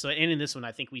last episode and in this one,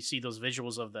 I think we see those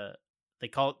visuals of they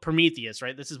call it Prometheus,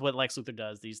 right? This is what Lex Luthor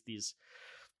does, these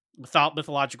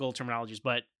mythological terminologies,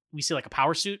 but we see like a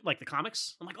power suit, like the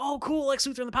comics. I'm like, oh, cool, Lex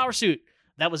Luthor in the power suit.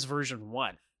 That was version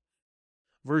 1.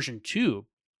 Version 2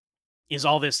 is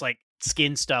all this like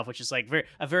skin stuff, which is like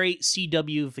a very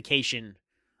CW-fication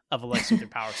of a Lex Luthor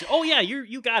power suit. Oh yeah,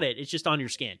 you got it. It's just on your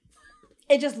skin.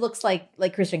 It just looks like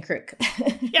Christian Krug.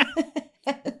 Yeah.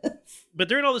 But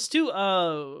during all this too,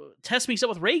 Tess meets up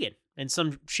with Reagan in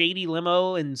some shady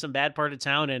limo in some bad part of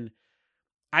town, and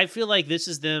I feel like this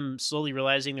is them slowly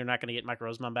realizing they're not going to get Mike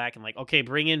Rosenbaum back, and like, okay,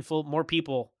 bring in more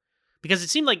people, because it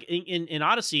seemed like in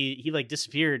Odyssey he like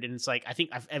disappeared, and it's like I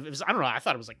don't know, I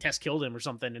thought it was like Tess killed him or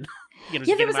something, and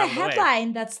yeah, there was a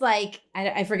headline that's like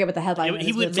I forget what the headline was.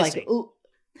 He went missing. Like,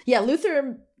 yeah,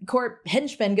 Luther Court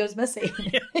henchman goes missing.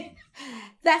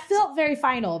 That felt very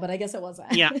final, but I guess it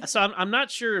wasn't. Yeah, so I'm not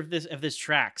sure if this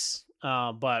tracks,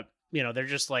 but they're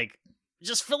just like,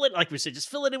 just fill it, like we said, just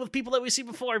fill it in with people that we see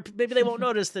before. Maybe they won't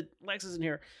notice that Lex isn't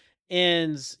here.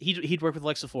 And he'd worked with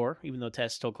Lex before, even though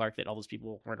Tess told Clark that all those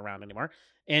people weren't around anymore.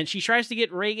 And she tries to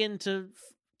get Reagan to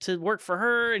work for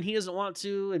her, and he doesn't want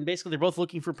to. And basically, they're both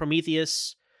looking for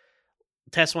Prometheus.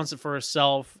 Tess wants it for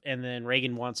herself, and then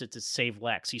Reagan wants it to save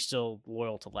Lex. He's still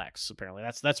loyal to Lex, apparently.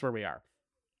 That's where we are.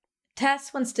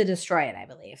 Tess wants to destroy it, I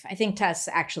believe. I think Tess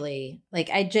actually,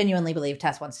 I genuinely believe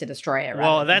Tess wants to destroy it.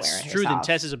 Well, that's true. Then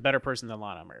Tess is a better person than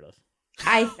Lana, Meredith.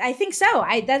 I think so.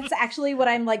 That's actually what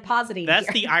I'm positing. That's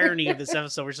here. the irony of this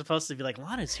episode. We're supposed to be like,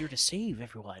 Lana's here to save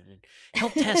everyone and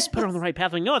help Tess put her on the right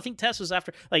path. Like, no, I think Tess was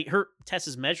after,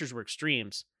 Tess's measures were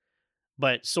extremes,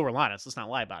 but so were Lana's. Let's not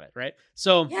lie about it, right?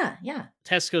 So yeah.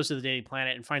 Tess goes to the Daily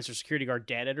Planet and finds her security guard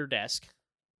dead at her desk.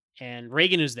 And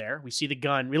Reagan is there. We see the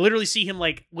gun. We literally see him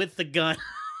with the gun,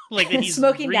 that he's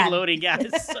smoking reloading gas.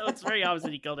 So it's very obvious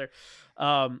that he killed her.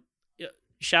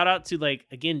 Shout out to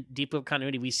again, deep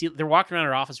continuity. We see they're walking around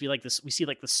her office. We see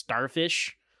the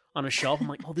starfish on a shelf. I'm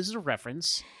like, oh, this is a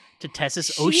reference to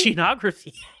Tess's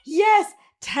oceanography. Yes,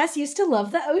 Tess used to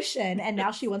love the ocean, and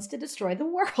now she wants to destroy the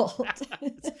world.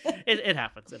 It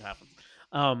happens. It happens.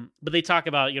 But they talk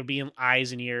about being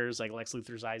eyes and ears, like Lex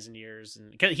Luthor's eyes and ears,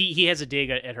 and he has a dig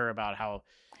at her about how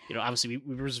obviously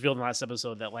we revealed in the last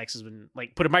episode that Lex has been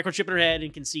put a microchip in her head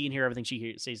and can see and hear everything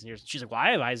she sees and hears. She's like, well,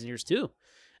 I have eyes and ears too,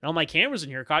 and all my cameras in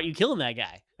here caught you killing that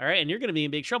guy. All right, and you're gonna be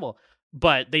in big trouble.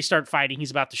 But they start fighting.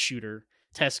 He's about to shoot her.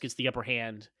 Tess gets the upper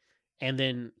hand, and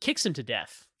then kicks him to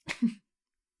death.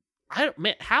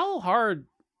 How hard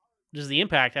does the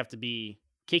impact have to be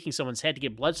kicking someone's head to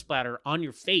get blood splatter on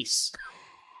your face?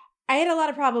 I had a lot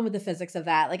of problem with the physics of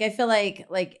that. I feel like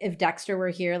if Dexter were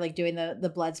here, doing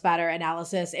the blood spatter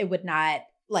analysis, it would not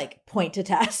point to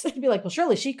Tess. It'd be like, well,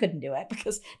 surely she couldn't do it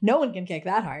because no one can kick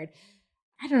that hard.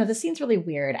 I don't know. This scene's really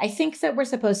weird. I think that we're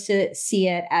supposed to see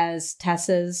it as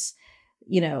Tess's,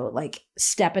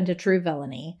 step into true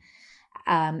villainy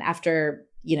after,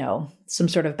 some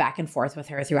sort of back and forth with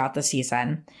her throughout the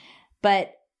season.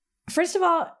 But first of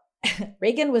all,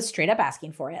 Reagan was straight up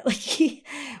asking for it. He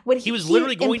was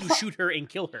literally going to shoot her and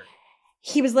kill her.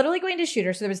 He was literally going to shoot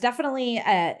her. So there was definitely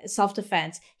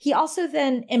self-defense. He also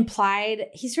then implied,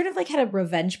 he sort of had a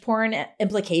revenge porn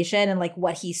implication and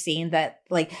what he's seen that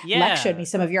Lex showed me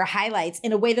some of your highlights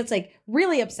in a way that's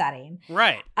really upsetting.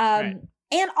 Right. Right.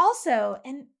 And also,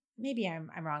 and maybe I'm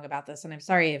wrong about this and I'm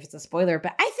sorry if it's a spoiler,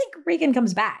 but I think Reagan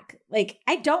comes back.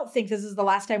 I don't think this is the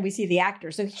last time we see the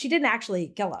actor. So she didn't actually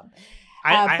kill him.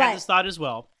 I had this thought as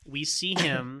well. We see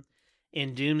him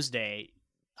in Doomsday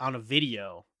on a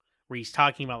video where he's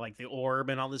talking about the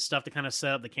orb and all this stuff to kind of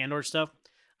set up the Kandor stuff.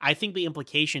 I think the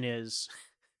implication is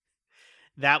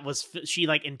that she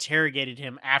interrogated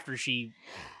him after she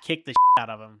kicked the shit out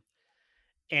of him,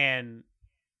 and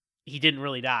he didn't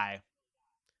really die.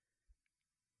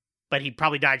 But he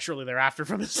probably died shortly thereafter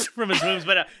from his wounds.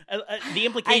 But the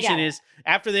implication is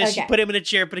after this, she put him in a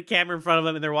chair, put a camera in front of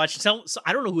him, and they're watching. So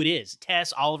I don't know who it is.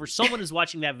 Tess, Oliver, someone is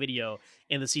watching that video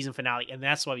in the season finale, and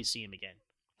that's why we see him again.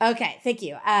 Okay, thank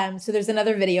you. So there's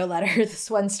another video letter. This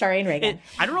one starring Reagan.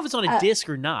 I don't know if it's on a disc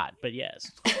or not, but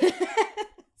yes.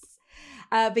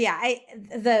 But yeah,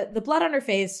 the blood on her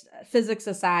face, physics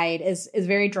aside, is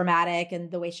very dramatic, and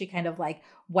the way she kind of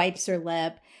wipes her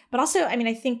lip. But also,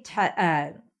 I think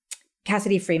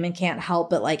Cassidy Freeman can't help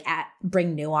but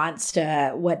bring nuance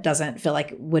to what doesn't feel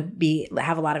like would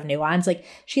have a lot of nuance.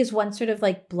 She has one sort of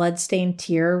blood-stained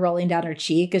tear rolling down her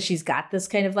cheek as she's got this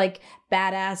kind of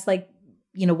badass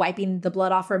wiping the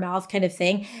blood off her mouth kind of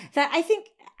thing that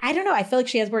I don't know. I feel like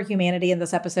she has more humanity in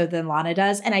this episode than Lana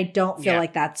does. And I don't feel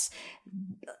like that's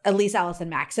at least Allison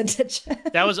Mack's intention.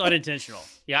 That was unintentional.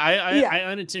 Yeah, I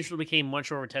unintentionally became much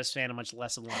more of a Tess fan and much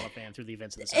less of a Lana fan through the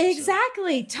events of this episode.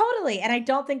 Exactly. Totally. And I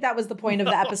don't think that was the point of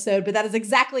the episode, but that is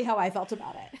exactly how I felt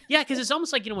about it. Yeah, because it's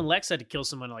almost like, when Lex had to kill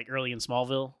someone early in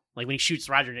Smallville, when he shoots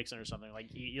Roger Nixon or something,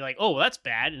 you're like, oh, well, that's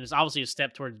bad. And it's obviously a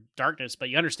step toward darkness, but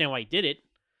you understand why he did it.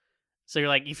 So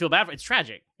you're you feel bad for it. It's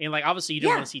tragic. And obviously you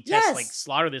don't want to see Tess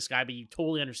slaughter this guy, but you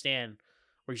totally understand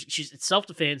where it's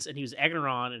self-defense and he was egging her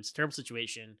on and it's a terrible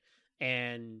situation.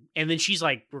 and then she's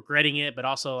like regretting it, but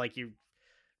also like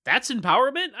that's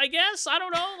empowerment, I guess. I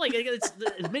don't know. Like it's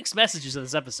mixed messages in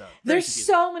this episode. There's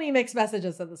so many mixed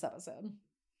messages in this episode.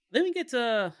 Then we get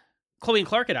to Chloe and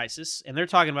Clark at ISIS, and they're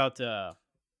talking about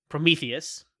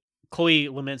Prometheus. Chloe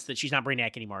laments that she's not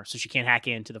Brainiac anymore, so she can't hack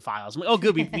into the files. I'm like, oh,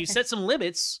 good. We set some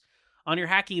limits on your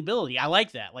hacking ability. I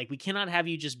like that. Like, we cannot have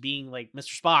you just being like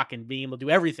Mr. Spock and being able to do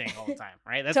everything all the time,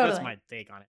 right? That's my take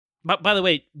on it. But by the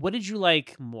way, what did you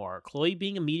like more? Chloe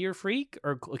being a meteor freak,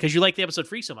 or because you like the episode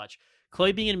Freak so much,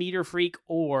 Chloe being a meteor freak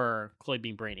or Chloe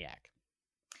being Brainiac?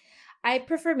 I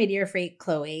prefer Meteor Freak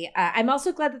Chloe. I'm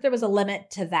also glad that there was a limit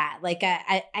to that. Like,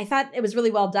 I thought it was really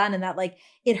well done in that, like,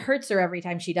 it hurts her every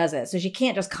time she does it. So she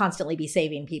can't just constantly be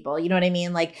saving people. You know what I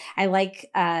mean? Like, I like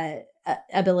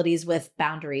abilities with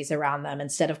boundaries around them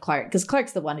instead of Clark, because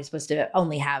Clark's the one who's supposed to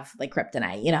only have, like,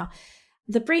 kryptonite, you know?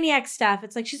 The Brainiac stuff,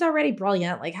 it's like, she's already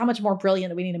brilliant. Like, how much more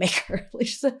brilliant do we need to make her? Like,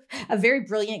 she's a very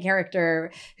brilliant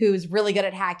character who's really good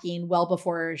at hacking well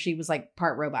before she was, like,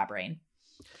 part robot brain.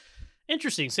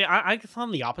 Interesting. See, I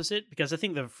found the opposite, because I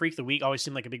think the Freak of the Week always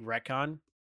seemed like a big retcon.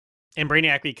 And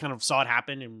Brainiac, we kind of saw it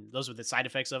happen, and those were the side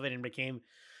effects of it, and became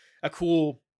a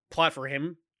cool plot for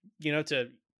him, you know, to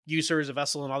use her as a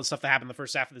vessel and all the stuff that happened the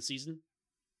first half of the season.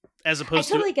 As opposed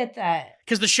to... I totally get that.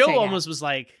 Because the show almost was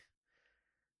like,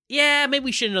 yeah, maybe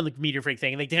we shouldn't have done the Meteor Freak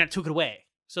thing, and they took it away.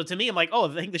 So to me, I'm like, oh,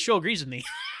 I think the show agrees with me.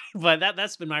 But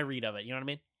that's been my read of it, you know what I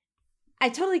mean? I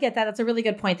totally get that. That's a really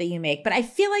good point that you make. But I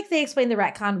feel like they explained the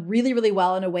retcon really, really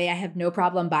well in a way I have no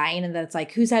problem buying. And that's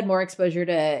like, who's had more exposure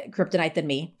to kryptonite than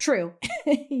me? True.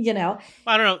 You know?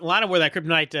 Well, I don't know. Lana wore that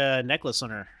kryptonite necklace on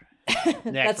her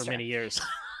neck for many years.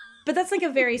 But that's like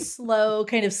a very slow,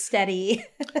 kind of steady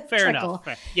Fair enough.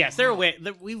 Fair. Yes, they're away.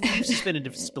 We've suspended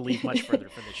disbelief much further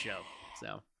for this show.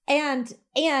 So. And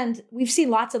we've seen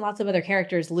lots and lots of other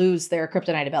characters lose their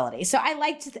kryptonite ability. So I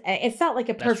liked it. Felt like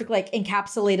a perfect, like,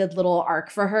 encapsulated little arc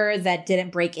for her that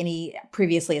didn't break any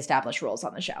previously established rules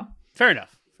on the show. Fair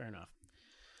enough.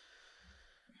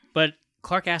 But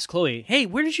Clark asked Chloe, hey,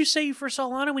 where did you say you first saw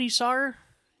Lana when you saw her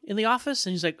in the office?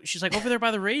 And she's like, over there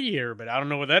by the radiator, but I don't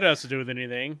know what that has to do with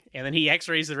anything. And then he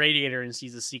x-rays the radiator and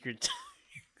sees a secret...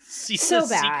 so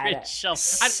bad. Secret shelf.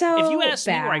 So if you asked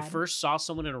bad. me where I first saw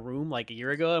someone in a room like a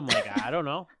year ago, I'm like, I don't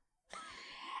know.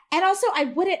 And also, I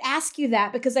wouldn't ask you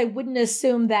that because I wouldn't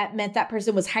assume that meant that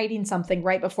person was hiding something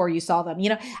right before you saw them.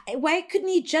 You know, why couldn't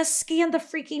he just scan the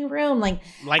freaking room? Like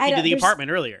he did the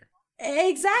apartment earlier.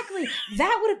 Exactly.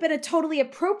 That would have been a totally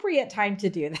appropriate time to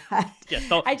do that.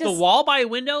 Yeah, the wall by a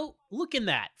window, look in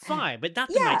that. Fine, but not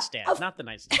the nightstand. Not the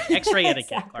nightstand. X-ray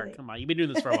etiquette, exactly. Clark. Come on, you've been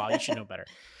doing this for a while. You should know better.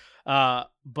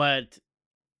 But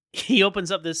he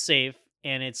opens up this safe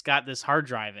and it's got this hard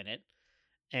drive in it.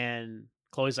 And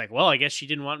Chloe's like, well, I guess she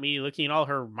didn't want me looking at all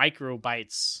her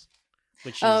microbytes,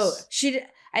 which is... she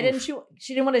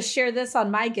didn't want to share this on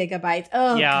my gigabytes.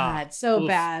 Oh, yeah. God, so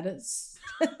bad.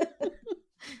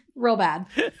 Real bad.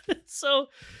 So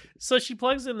she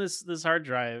plugs in this hard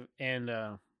drive and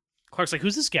Clark's like,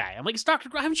 who's this guy? I'm like, it's Dr.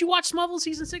 Grohl. Haven't you watched Smallville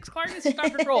season 6, Clark? This is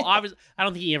Dr. Grohl. Obviously, I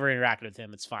don't think he ever interacted with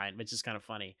him. It's fine, but it's just kind of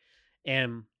funny.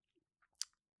 And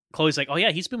Chloe's like, oh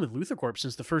yeah, he's been with LuthorCorp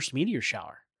since the first meteor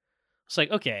shower. It's like,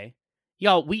 okay,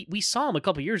 y'all, we saw him a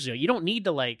couple years ago. You don't need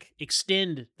to like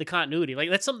extend the continuity.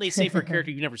 Like that's something they say for a character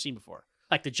you've never seen before,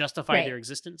 like to justify their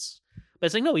existence. But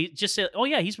it's like, no, he just said, oh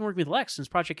yeah, he's been working with Lex since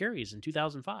Project Ares in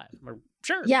 2005.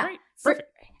 Sure, yeah, great, perfect.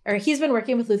 Or he's been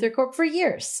working with LuthorCorp for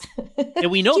years.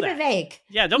 And we know Keep that. Keep it vague.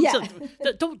 Yeah,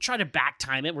 don't try to back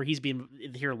time it where he's been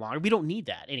here longer. We don't need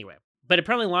that anyway. But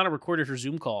apparently Lana recorded her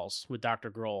Zoom calls with Dr.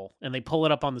 Grohl, and they pull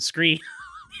it up on the screen,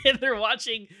 and they're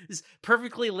watching this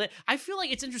perfectly lit. I feel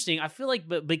like it's interesting. I feel like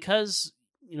because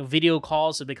video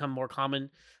calls have become more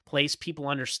commonplace, people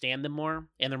understand them more,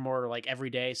 and they're more like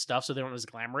everyday stuff, so they aren't as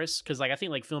glamorous. Because like I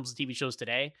think like films and TV shows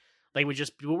today, they would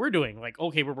just do what we're doing. Like,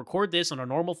 okay, we'll record this on a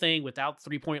normal thing without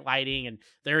 3-point lighting, and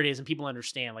there it is, and people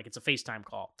understand. Like, it's a FaceTime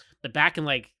call. But back in,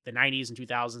 like, the 90s and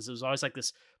 2000s, it was always, like,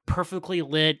 this perfectly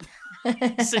lit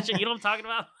situation. You know what I'm talking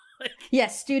about? Yeah,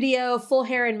 studio, full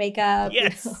hair and makeup.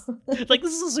 Yes. Like,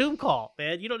 this is a Zoom call,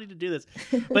 man. You don't need to do this.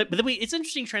 But then it's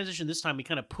interesting transition this time. We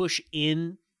kind of push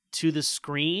in to the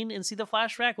screen and see the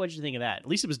flashback. What did you think of that? At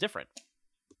least it was different.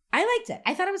 I liked it.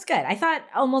 I thought it was good. I thought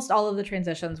almost all of the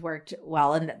transitions worked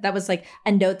well. And that was like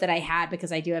a note that I had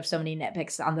because I do have so many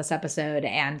nitpicks on this episode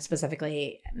and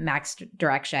specifically Mac's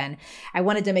direction. I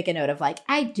wanted to make a note of like,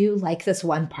 I do like this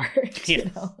one part. Yeah.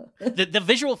 You know? the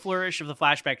visual flourish of the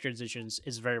flashback transitions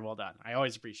is very well done. I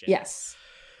always appreciate it. Yes.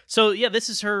 So yeah, this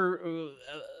is her.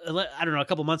 I don't know, a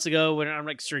couple months ago, when I'm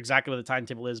not sure exactly what the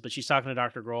timetable is, but she's talking to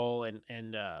Dr. Grohl,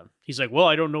 and he's like, "Well,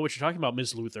 I don't know what you're talking about,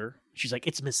 Miss Luthor." She's like,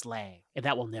 "It's Miss Lang, and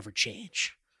that will never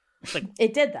change." It's like,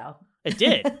 It did though. it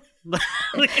did.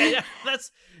 Like,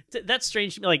 that's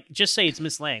strange to me. Like, just say it's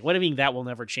Miss Lang. What do you mean that will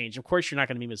never change? Of course, you're not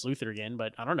going to be Miss Luthor again,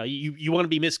 but I don't know. You want to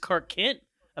be Miss Clark Kent?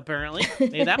 Apparently,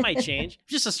 maybe that might change.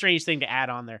 Just a strange thing to add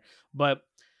on there, but.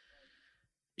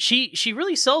 She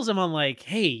really sells him on like,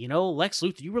 hey, you know, Lex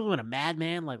Luthor, you really want a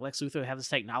madman like Lex Luthor have this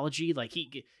technology? Like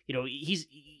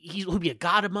he'll be a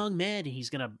god among men, and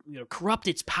he's gonna corrupt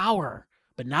its power,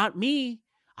 but not me.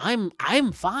 I'm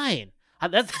fine.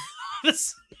 That's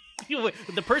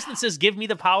the person that says give me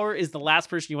the power is the last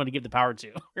person you want to give the power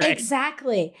to. Right?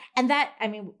 Exactly, and that, I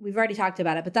mean, we've already talked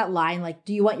about it, but that line, like,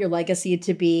 do you want your legacy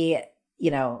to be,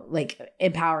 like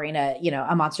empowering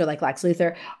a monster like Lex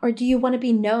Luthor, or do you want to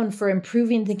be known for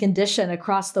improving the condition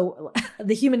across the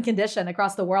human condition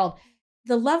across the world?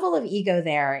 The level of ego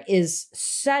there is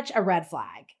such a red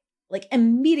flag, like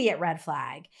immediate red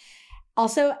flag.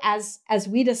 Also, as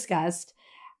we discussed,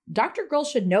 Dr. Grohl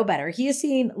should know better. He has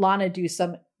seen Lana do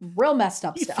some real messed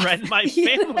up stuff. He threatened my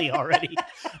family already.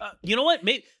 You know what?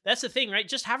 Maybe that's the thing, right?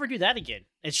 Just have her do that again.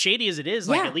 As shady as it is,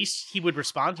 like at least he would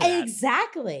respond to that.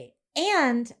 Exactly.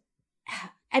 And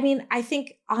I mean, I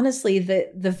think honestly,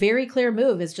 the very clear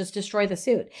move is just destroy the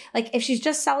suit. Like, if she's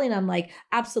just selling them, like,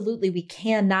 absolutely, we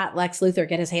cannot Lex Luthor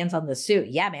get his hands on the suit.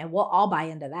 Yeah, man, we'll all buy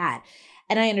into that.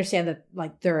 And I understand that,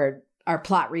 like, there are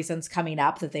plot reasons coming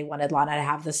up that they wanted Lana to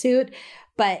have the suit.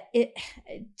 But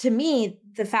to me,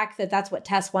 the fact that that's what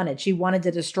Tess wanted, she wanted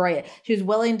to destroy it. She was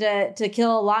willing to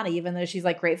kill Lana, even though she's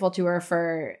like grateful to her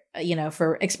for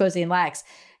exposing Lex.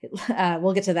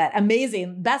 We'll get to that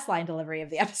amazing best line delivery of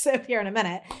the episode here in a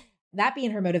minute. That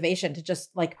being her motivation to just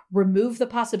like remove the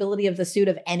possibility of the suit,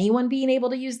 of anyone being able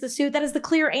to use the suit. That is the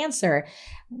clear answer.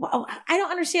 Well, I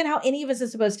don't understand how any of us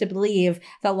is supposed to believe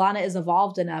that Lana is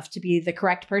evolved enough to be the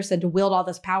correct person to wield all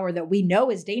this power that we know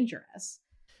is dangerous.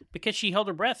 Because she held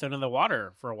her breath under the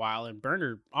water for a while and burned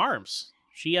her arms.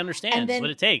 She understands what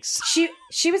it takes.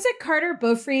 She was at Carter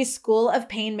Beaufry's School of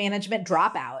Pain Management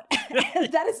dropout.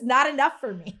 That is not enough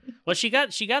for me. Well, she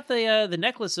got the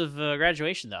necklace of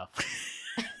graduation though.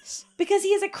 Because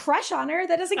he has a crush on her.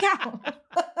 That doesn't count.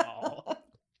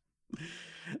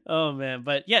 Oh man,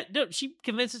 but yeah, no, she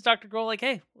convinces Dr. Grohl like,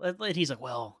 hey, and he's like,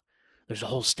 well, there's a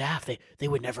whole staff. They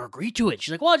would never agree to it.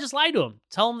 She's like, well, I just lied to him.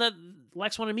 Tell him that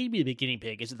Lex wanted me to be the guinea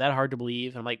pig. Is it that hard to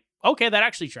believe? And I'm like, okay, that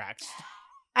actually tracks.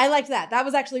 I liked that. That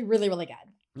was actually really, really good.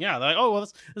 Yeah, like, oh,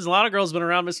 well, there's a lot of girls been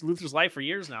around Mr. Luthor's life for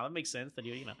years now. That makes sense that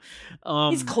he's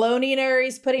cloning her.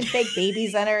 He's putting fake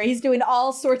babies in her. He's doing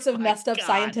all sorts of messed up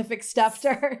scientific stuff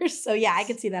to her. So yeah, I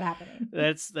could see that happening.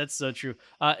 That's so true.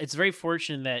 It's very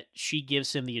fortunate that she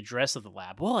gives him the address of the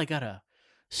lab. Well, I got a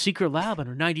secret lab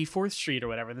under 94th Street or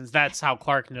whatever. And that's how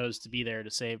Clark knows to be there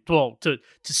to save. Well, to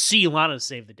see Lana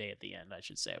save the day at the end, I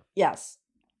should say. Yes.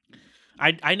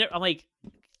 I'm like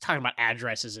talking about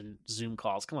addresses and Zoom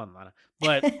calls. Come on, Lana.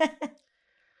 But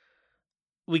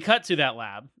we cut to that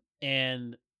lab,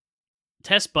 and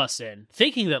Tess busts in,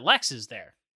 thinking that Lex is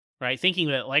there, right? Thinking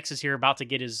that Lex is here about to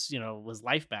get his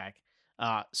life back.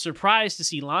 Surprised to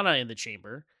see Lana in the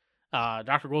chamber.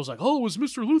 Dr. Grohl's like, oh, it was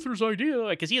Mr. Luthor's idea,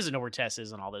 because he doesn't know where Tess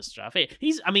is and all this stuff. And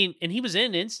he was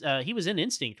in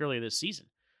Instinct earlier this season.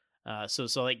 So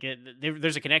like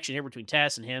there's a connection here between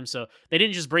Tess and him. So they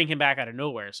didn't just bring him back out of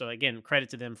nowhere. So again, credit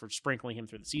to them for sprinkling him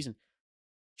through the season.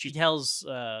 She tells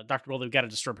Dr. Grohl they've got to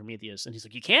destroy Prometheus, and he's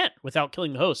like, you can't without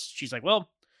killing the host. She's like,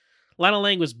 well, Lana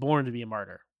Lang was born to be a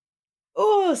martyr.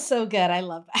 Oh, so good. I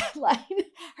love that line.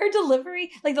 Her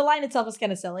delivery, like the line itself is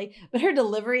kind of silly, but her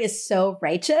delivery is so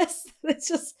righteous. It's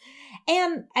just,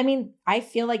 and I mean, I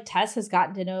feel like Tess has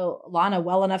gotten to know Lana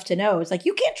well enough to know it's like,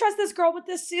 you can't trust this girl with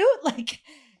this suit. Like,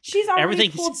 she's already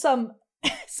pulled some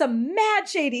mad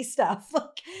shady stuff.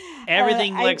 Like,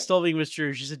 everything Lex told me was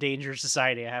true. She's a danger to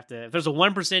society. If there's a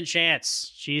 1%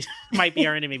 chance she might be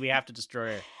our enemy, we have to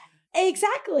destroy her.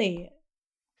 Exactly.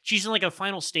 She's in like a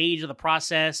final stage of the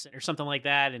process or something like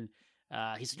that. And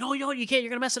he's like, no, you can't. You're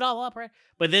going to mess it all up, right?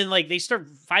 But then like they start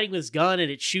fighting with his gun,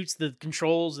 and it shoots the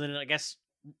controls, and then I guess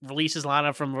releases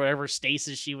Lana from whatever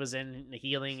stasis she was in the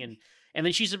healing. And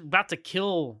then she's about to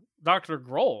kill Dr.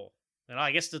 Grohl. And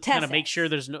I guess to kind of make sure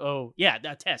there's no...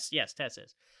 Tess. Yes, Tess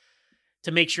is.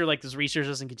 To make sure like this research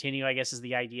doesn't continue, I guess, is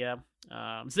the idea.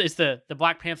 It's the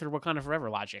Black Panther Wakanda Forever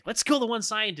logic. Let's kill the one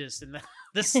scientist, and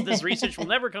this research will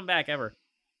never come back ever.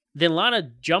 Then Lana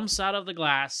jumps out of the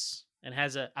glass and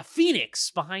has a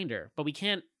phoenix behind her, but we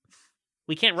can't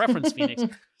reference Phoenix.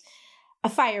 A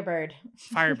Firebird.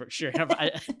 Firebird, sure.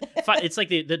 It's like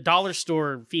the dollar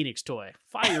store Phoenix toy.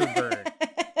 Firebird.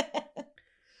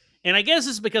 And I guess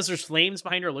it's because there's flames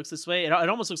behind her. It looks this way. It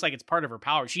almost looks like it's part of her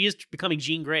power. She is becoming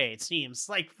Jean Grey, it seems,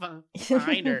 like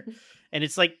behind her. And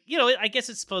it's like, I guess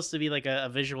it's supposed to be like a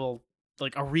visual,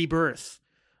 like a rebirth,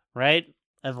 right?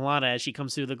 Of Lana as she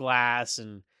comes through the glass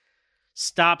and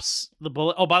stops the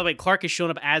bullet. Oh, by the way, Clark is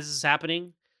showing up as this is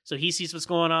happening. So he sees what's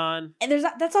going on. And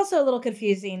that's also a little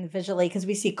confusing visually because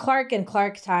we see Clark in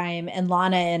Clark time and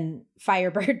Lana in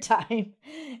Firebird time.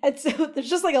 And so there's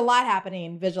just like a lot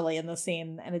happening visually in the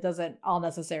scene and it doesn't all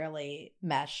necessarily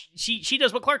mesh. She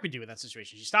does what Clark would do in that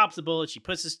situation. She stops the bullet, she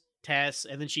pushes Tess,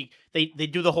 and then they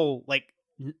do the whole like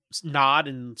nod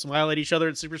and smile at each other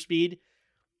at super speed.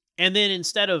 And then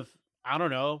instead of, I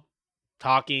don't know,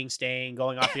 talking, staying,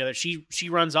 going off together, she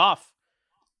runs off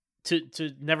to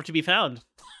never to be found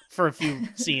for a few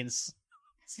scenes.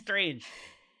 Strange.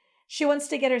 She wants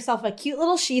to get herself a cute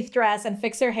little sheath dress and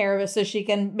fix her hair so she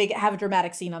can have a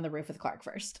dramatic scene on the roof with Clark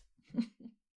first.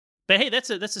 But hey, that's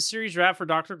a series wrap for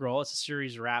Dr. Grohl. It's a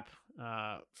series wrap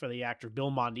for the actor Bill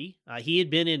Mondi. He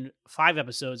had been in 5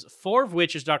 episodes, 4 of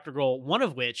which is Dr. Grohl, 1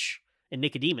 of which in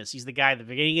Nicodemus. He's the guy at the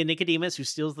beginning of Nicodemus who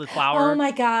steals the flower. Oh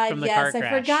my God, from the yes, car I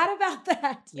crash. forgot about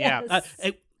that. Yeah,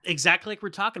 Yes. exactly like we're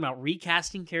talking about,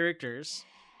 recasting characters.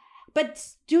 But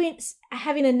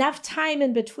having enough time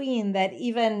in between that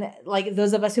even like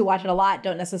those of us who watch it a lot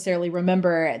don't necessarily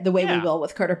remember the way we will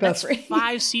with Carter Beaufry. That's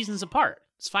 5 seasons apart.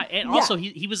 It's 5, and also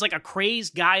he was like a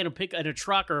crazed guy in a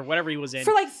truck or whatever he was in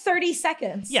for like 30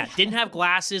 seconds. Yeah, didn't have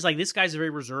glasses. Like this guy's a very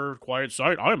reserved, quiet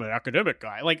side. I'm an academic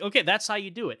guy. Like, okay, that's how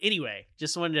you do it. Anyway,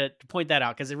 just wanted to point that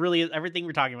out because it really is, everything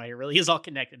we're talking about here really is all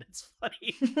connected. It's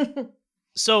funny.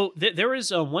 So there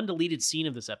is one deleted scene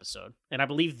of this episode, and I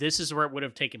believe this is where it would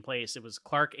have taken place. It was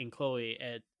Clark and Chloe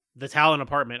at the Talon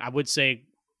apartment. I would say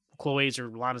Chloe's or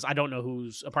Lana's. I don't know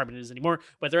whose apartment it is anymore,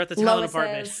 but they're at the Talon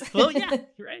apartment. Oh yeah,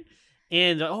 right.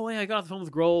 And I got off the phone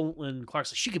with Grohl, and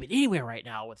Clark's like, she could be anywhere right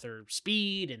now with her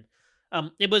speed,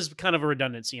 and it was kind of a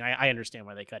redundant scene. I understand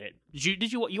why they cut it.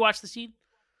 Did you watch the scene?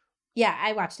 Yeah,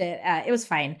 I watched it. It was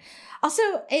fine. Also,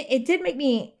 it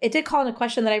did call into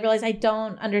question that I realized I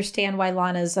don't understand why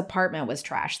Lana's apartment was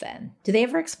trash then. Do they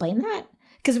ever explain that?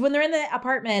 Because when they're in the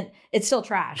apartment, it's still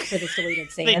trash for this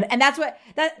deleted scene. And that's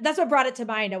what brought it to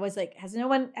mind. I was like, has no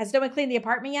one cleaned the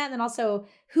apartment yet? And then also,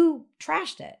 who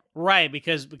trashed it? Right,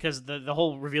 because the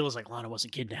whole reveal is like Lana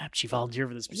wasn't kidnapped. She volunteered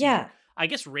for this procedure. Yeah. I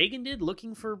guess Reagan did,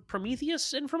 looking for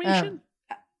Prometheus information.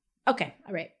 Okay,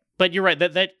 all right. But you're right,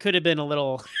 that could have been a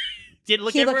little... He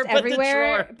looked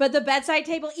everywhere, but the bedside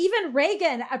table. Even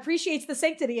Reagan appreciates the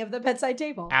sanctity of the bedside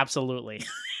table. Absolutely.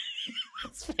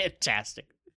 It's fantastic.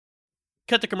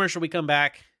 Cut the commercial, we come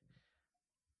back.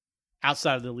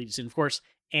 Outside of the lead scene, of course.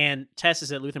 And Tess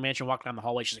is at Luther Mansion walking down the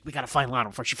hallway. She's like, we got to find Lana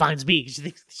before she finds me.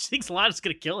 She thinks Lana's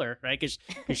going to kill her, right? Because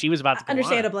she was about to kill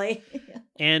Understandably.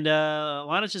 And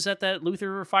Lana's just at that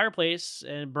Luther fireplace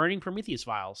and burning Prometheus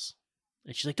files.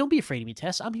 And she's like, don't be afraid of me,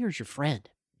 Tess. I'm here as your friend.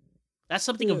 That's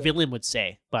something a villain would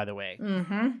say, by the way.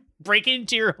 Mm-hmm. Breaking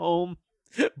into your home,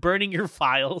 burning your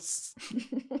files.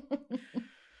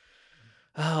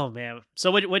 Oh, man.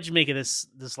 So what'd you make of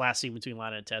this last scene between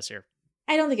Lana and Tess here?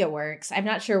 I don't think it works. I'm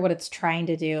not sure what it's trying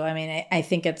to do. I mean, I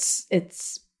think it's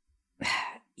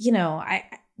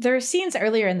there are scenes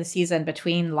earlier in the season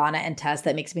between Lana and Tess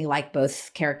that makes me like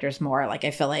both characters more. Like,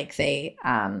 I feel like they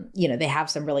have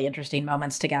some really interesting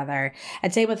moments together.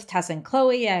 And same with Tess and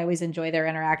Chloe. I always enjoy their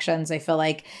interactions. I feel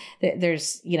like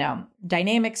there's,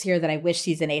 dynamics here that I wish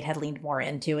season 8 had leaned more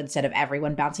into instead of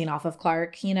everyone bouncing off of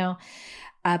Clark,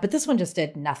 But this one just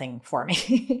did nothing for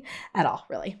me at all,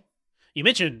 really. You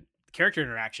mentioned character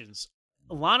interactions.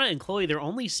 Lana and Chloe, their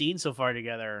only scene so far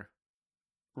together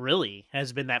really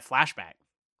has been that flashback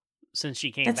since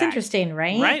she came back. That's interesting,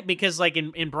 right? Right? Because like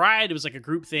in Bride, it was like a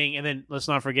group thing. And then let's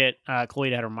not forget,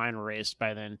 Chloe had her mind erased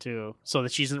by then too. So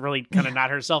that she's really kind of not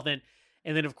herself then.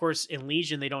 And then of course in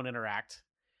Legion, they don't interact.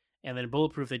 And then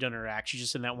Bulletproof, they don't interact. She's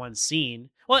just in that one scene.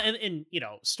 Well, and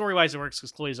story-wise it works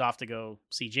because Chloe's off to go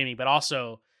see Jimmy. But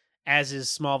also, as is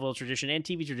Smallville tradition and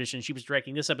TV tradition, she was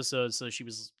directing this episode. So she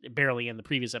was barely in the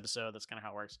previous episode. That's kind of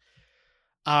how it works.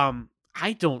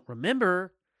 I don't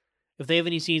remember if they have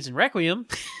any scenes in Requiem.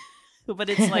 But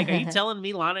it's like, are you telling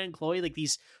me Lana and Chloe, like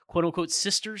these quote unquote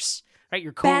sisters, right?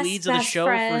 Your co-leads of the show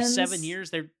friends. For 7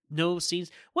 years. There are no scenes.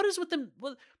 What is with them?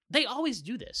 Well, they always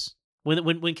do this. When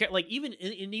like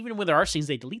even when there are scenes,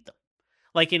 they delete them.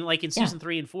 Like in season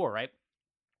 3 and 4, right?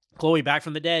 Chloe back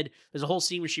from the dead. There's a whole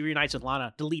scene where she reunites with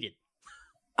Lana. Deleted.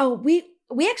 Oh,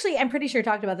 we actually, I'm pretty sure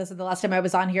talked about this the last time I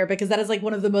was on here, because that is like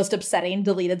one of the most upsetting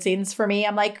deleted scenes for me.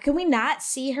 I'm like, can we not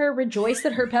see her rejoice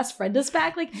that her best friend is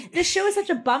back? Like, this show is such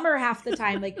a bummer half the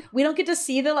time. Like, we don't get to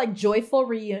see the like joyful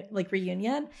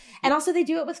reunion. And also they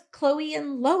do it with Chloe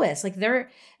and Lois. Like, their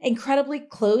incredibly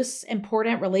close,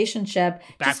 important relationship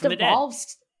just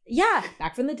evolves. Yeah,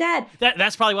 back from the dead.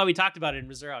 That's probably why we talked about it in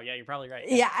Missouri. Yeah, you're probably right.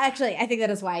 Yeah, actually, I think that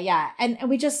is why. Yeah. And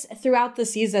we just, throughout the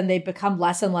season, they've become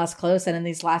less and less close. And in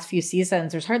these last few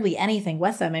seasons, there's hardly anything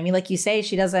with them. I mean, like you say,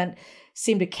 she doesn't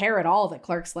seem to care at all that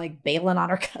Clark's like bailing on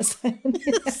her cousin.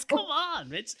 Come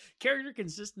on. It's character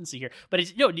consistency here. But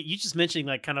it's, you just mentioning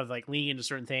like kind of like leaning into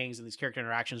certain things and these character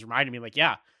interactions reminded me like,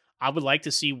 yeah, I would like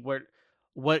to see what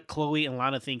Chloe and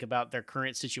Lana think about their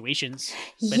current situations,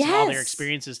 based on all their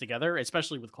experiences together,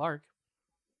 especially with Clark.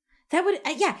 That would,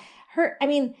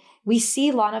 we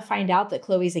see Lana find out that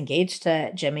Chloe's engaged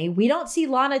to Jimmy. We don't see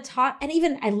Lana talk. And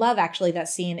even, I love actually that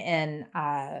scene in,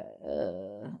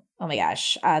 the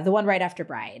one right after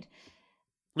Bride.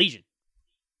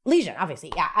 Legion,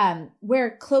 obviously. Yeah.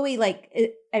 Where Chloe,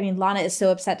 Lana is so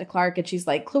upset to Clark and she's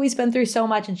like, Chloe's been through so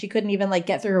much and she couldn't even like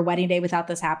get through her wedding day without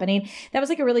this happening. That was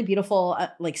like a really beautiful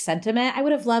sentiment. I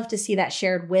would have loved to see that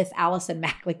shared with Alice and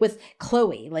Mac, like with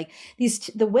Chloe. Like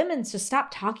the women just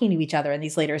stopped talking to each other in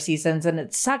these later seasons. And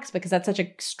it sucks because that's such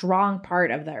a strong part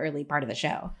of the early part of the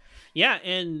show. Yeah.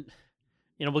 And,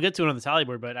 we'll get to it on the tally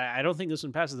board, but I don't think this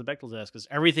one passes the Bechdel test because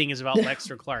everything is about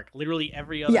Lex or Clark. Literally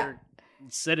every other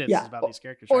sentence is about these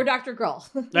characters. Or Dr. Grull.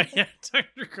 Yeah,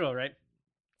 Dr. Grull, right?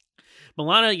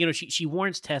 Milana, she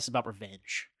warns Tess about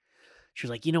revenge. She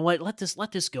was like, you know what? Let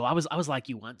this go. I was like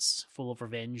you once, full of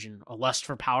revenge and a lust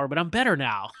for power, but I'm better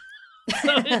now.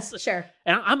 Sure.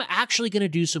 And I'm actually going to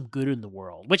do some good in the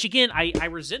world. Which again, I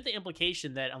resent the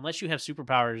implication that unless you have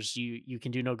superpowers, you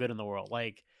can do no good in the world.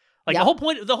 The whole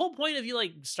point of you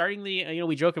like starting the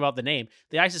we joke about the name,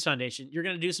 the ISIS Foundation. You're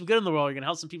gonna do some good in the world. You're gonna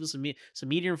help some people, some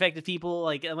meteor infected people.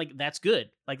 Like that's good.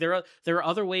 Like there are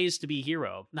other ways to be a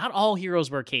hero. Not all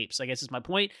heroes wear capes, I guess is my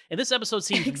point. And this episode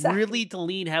seems really to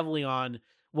lean heavily on.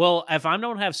 Well, if I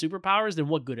don't have superpowers, then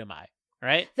what good am I?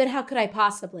 Right? Then how could I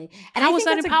possibly? And how is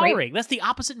that empowering? That's the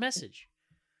opposite message.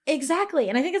 Exactly.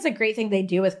 And I think it's a great thing they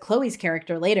do with Chloe's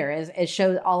character later is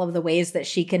show all of the ways that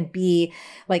she can be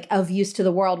like of use to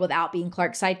the world without being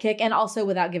Clark's sidekick and also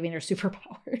without giving her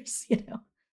superpowers,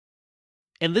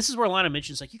 And this is where Lana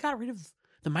mentions like, you got rid of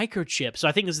the microchip. So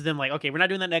I think this is them like, okay, we're not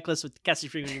doing that necklace with Cassie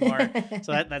Freeman anymore.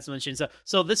 So that's mentioned.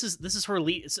 So this is her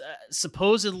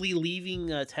supposedly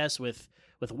leaving Tess with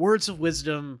words of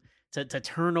wisdom to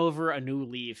turn over a new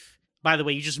leaf. By the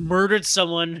way, you just murdered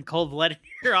someone, cold-blooded in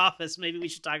your office. Maybe we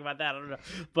should talk about that. I don't know.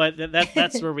 But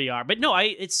that's where we are. But no,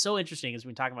 it's so interesting as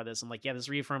we talk about this. I'm like, yeah, this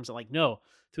reaffirms that, like, no,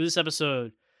 through this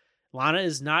episode, Lana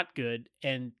is not good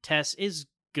and Tess is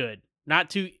good.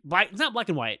 It's not black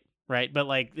and white, right? But,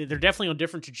 like, they're definitely on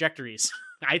different trajectories,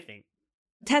 I think.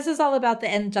 Tess is all about the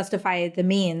end justify the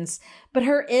means, but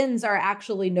her ends are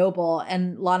actually noble,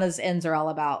 and Lana's ends are all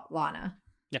about Lana.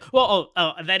 Yeah. Well,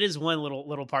 that is one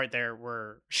little part there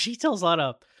where she tells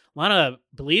Lana,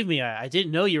 believe me, I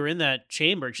didn't know you were in that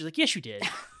chamber. She's like, yes, you did,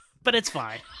 but it's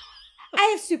fine. I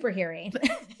have super hearing.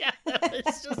 Yeah,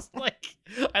 it's just like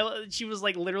she was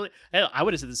like literally. I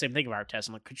would have said the same thing about her Tess.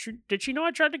 I'm like, did she know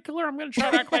I tried to kill her? I'm gonna try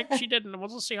to act like she didn't. We'll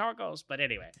just see how it goes. But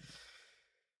anyway,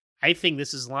 I think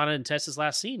this is Lana and Tess's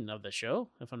last scene of the show,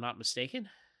 if I'm not mistaken.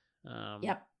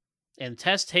 Yep. And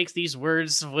Tess takes these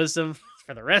words of wisdom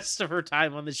for the rest of her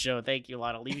time on the show. Thank you,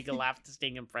 Lana. Leaving a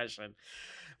lasting impression.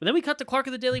 But then we cut to Clark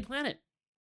of the Daily Planet.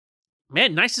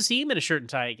 Man, nice to see him in a shirt and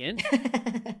tie again.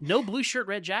 No blue shirt,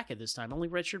 red jacket this time. Only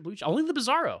red shirt, blue jacket. Only the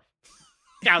Bizarro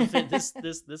outfit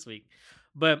this week.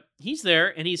 But he's there,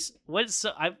 and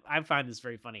I find this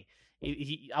very funny.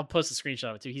 I'll post a screenshot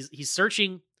of it too. He's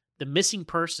searching the missing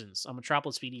persons on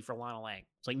Metropolis PD for Lana Lang.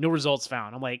 It's like no results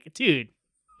found. I'm like, dude,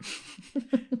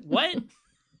 what?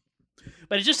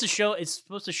 But it's just it's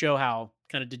supposed to show how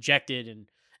kind of dejected and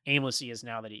aimless he is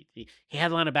now that he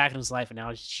had Lana back in his life and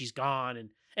now she's gone.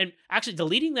 And actually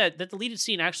deleting that deleted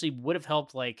scene actually would have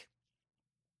helped like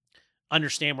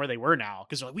understand where they were now.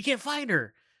 Cause like, we can't find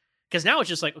her. Cause now it's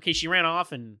just like, okay, she ran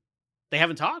off and they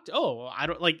haven't talked. Oh, I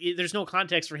don't like, there's no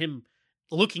context for him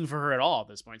looking for her at all at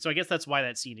this point. So I guess that's why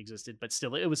that scene existed, but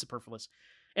still it was superfluous.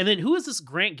 And then who is this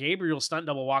Grant Gabriel stunt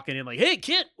double walking in like, hey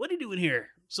Kit, what are you doing here?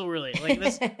 So really like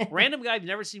this random guy I've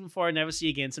never seen before, never see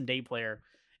again, some day player.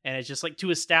 And it's just like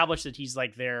to establish that he's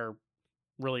like there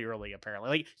really early, apparently.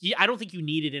 Like, I don't think you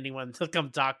needed anyone to come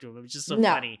talk to him. It was just so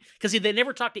funny. Because they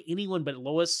never talked to anyone but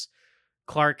Lois,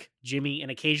 Clark, Jimmy,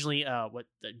 and occasionally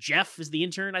Jeff is the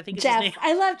intern, I think is his name.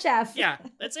 I love Jeff. Yeah,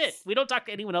 that's it. We don't talk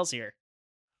to anyone else here.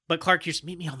 But Clark hears,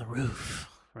 meet me on the roof,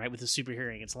 right, with the super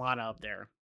hearing. It's Lana up there.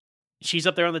 She's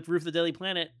up there on the roof of the Daily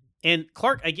Planet. And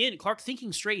Clark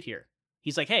thinking straight here.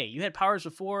 He's like, hey, you had powers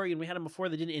before, and we had them before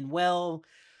that didn't end well.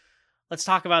 Let's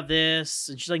talk about this.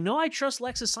 And she's like, no, I trust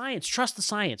Lex's science. Trust the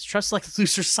science. Trust Lex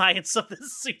Luthor's science of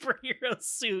this superhero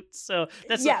suit. So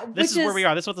this is where we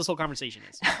are. That's what this whole conversation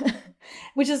is.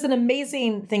 Which is an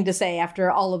amazing thing to say after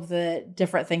all of the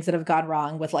different things that have gone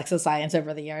wrong with Lex's science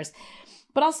over the years.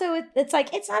 But also, it's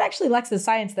like, it's not actually Lex's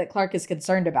science that Clark is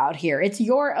concerned about here. It's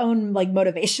your own, like,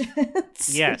 motivations.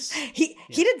 Yes. He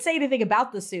didn't say anything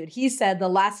about the suit. He said the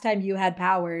last time you had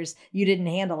powers, you didn't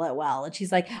handle it well. And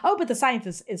she's like, oh, but the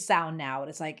science is sound now. And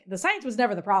it's like, the science was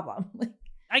never the problem.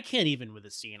 I can't even with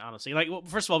this scene, honestly. Like, well,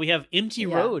 first of all, we have "Empty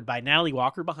Road" by Natalie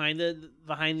Walker behind the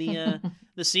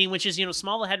the scene, which is,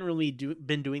 Smallville hadn't really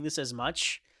been doing this as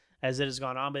much as it has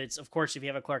gone on. But it's, of course, if you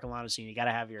have a Clark and Lana scene, you got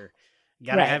to have your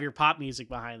have your pop music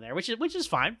behind there, which is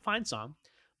fine song.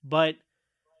 But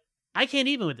I can't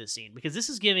even with this scene because this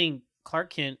is giving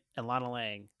Clark Kent and Lana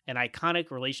Lang an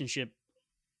iconic relationship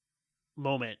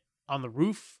moment on the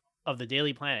roof of the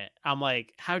Daily Planet. I'm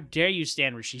like, how dare you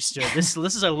stand where she stood? This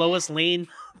is a Lois Lane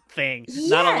thing,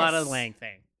 not a Lana Lang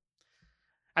thing.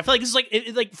 I feel like this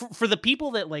is like for the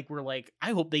people that like were like,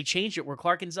 I hope they change it where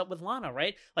Clark ends up with Lana,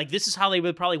 right? Like this is how they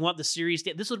would probably want the series.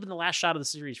 This would have been the last shot of the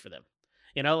series for them.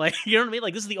 Like, you know what I mean?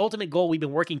 Like, this is the ultimate goal we've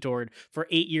been working toward for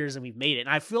 8 years and we've made it. And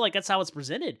I feel like that's how it's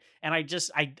presented. And I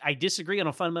disagree on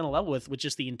a fundamental level with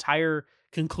just the entire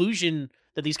conclusion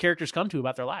that these characters come to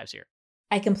about their lives here.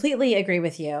 I completely agree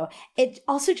with you. It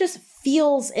also just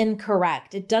feels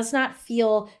incorrect. It does not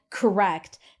feel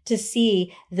correct to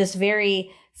see this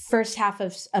very first half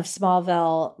of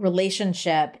Smallville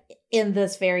relationship in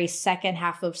this very second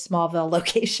half of Smallville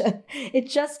location. It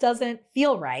just doesn't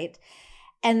feel right.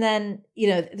 And then,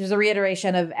 there's a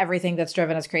reiteration of everything that's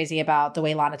driven us crazy about the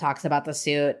way Lana talks about the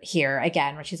suit here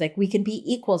again, where she's like, we can be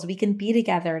equals, we can be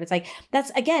together. And it's like, that's,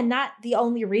 again, not the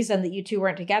only reason that you two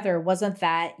weren't together. Wasn't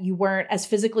that you weren't as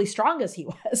physically strong as he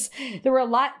was. There were a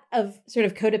lot of sort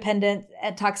of codependent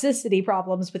and toxicity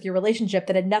problems with your relationship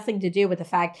that had nothing to do with the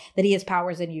fact that he has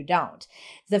powers and you don't.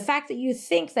 The fact that you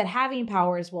think that having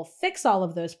powers will fix all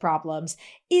of those problems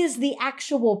is the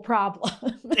actual problem.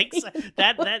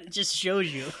 That just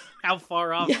shows you how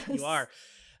far off you are.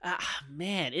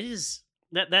 Man, it is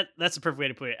that's a perfect way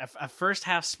to put it. A first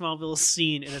half Smallville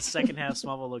scene in a second half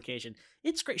Smallville location.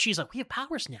 It's great. She's like, we have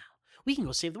powers now. We can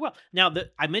go save the world. Now,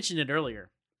 I mentioned it earlier.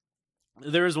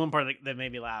 There was one part that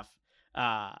made me laugh.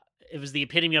 It was the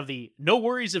epitome of the "no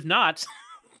worries if not"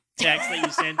 text that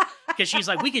you sent, because she's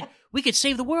like, we could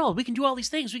save the world. We can do all these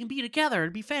things. We can be together.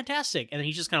 It'd be fantastic. And then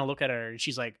he just kind of looked at her and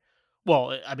she's like,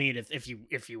 well, I mean, if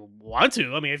you want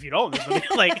to, I mean, if you don't,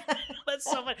 like, that's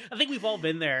so funny. I think we've all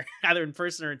been there, either in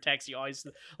person or in text. You always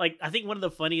like, I think one of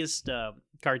the funniest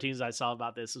cartoons I saw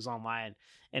about this was online,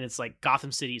 and it's like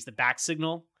Gotham City is the back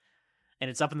signal, and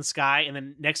it's up in the sky, and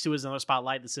then next to it is another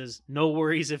spotlight that says "no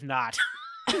worries if not."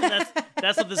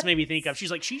 that's what this made me think of.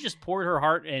 She's like, she just poured her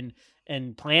heart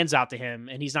and plans out to him,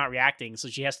 and he's not reacting, so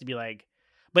she has to be like,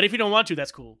 but if you don't want to,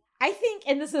 that's cool. I think,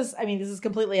 and this is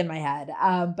completely in my head,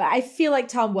 but I feel like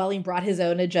Tom Welling brought his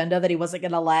own agenda that he wasn't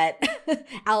going to let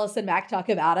Allison Mack talk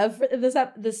him out of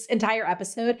this entire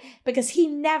episode, because he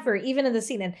never, even in the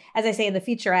scene, and as I say in the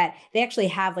featurette, they actually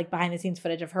have like behind the scenes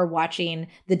footage of her watching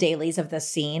the dailies of this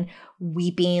scene,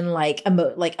 weeping like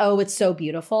oh, it's so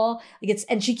beautiful.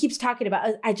 And she keeps talking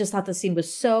about, I just thought the scene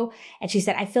was so, and she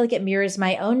said, I feel like it mirrors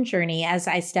my own journey as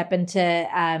I step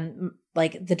into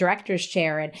like the director's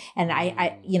chair, and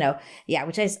I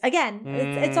which is, again,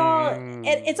 it's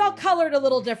all colored a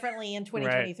little differently in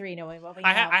 2023, right. Knowing what we know.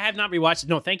 I have not rewatched it.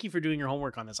 No, thank you for doing your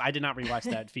homework on this. I did not rewatch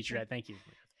that featurette. Thank you.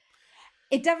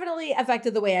 It definitely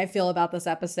affected the way I feel about this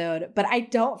episode, but I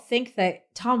don't think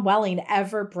that Tom Welling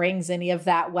ever brings any of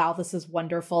that, wow, this is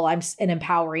wonderful, and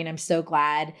empowering, I'm so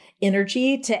glad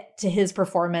energy to his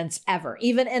performance ever.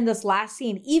 Even in this last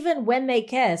scene, even when they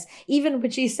kiss, even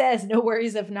when she says, no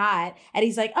worries if not, and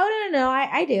he's like, oh, no,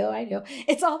 I do.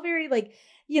 It's all very like,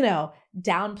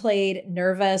 downplayed,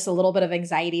 nervous, a little bit of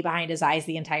anxiety behind his eyes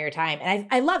the entire time. And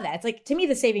I love that. It's like, to me,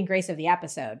 the saving grace of the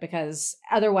episode, because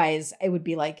otherwise it would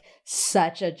be like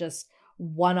such a just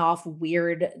one-off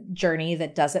weird journey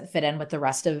that doesn't fit in with the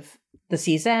rest of the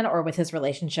season or with his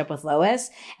relationship with Lois.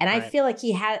 And right. I feel like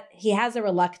he has a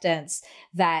reluctance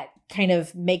that kind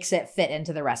of makes it fit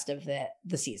into the rest of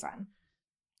the season.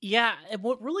 Yeah. And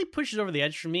what really pushes over the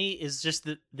edge for me is just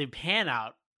the pan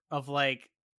out of like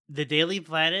the Daily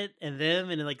Planet and them,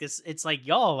 and like this, it's like,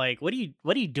 y'all, like, what are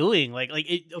you doing?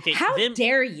 Okay, how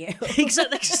dare you?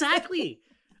 Exactly.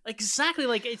 Exactly.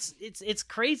 Like it's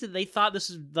crazy that they thought this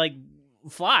was like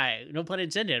fly, no pun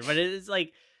intended. But it's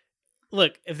like,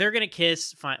 look, if they're gonna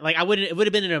kiss, fine. Like it would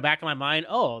have been in the back of my mind.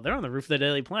 Oh, they're on the roof of the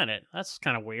Daily Planet. That's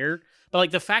kind of weird. But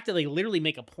like the fact that they literally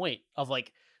make a point of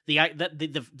like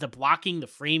the blocking, the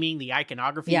framing, the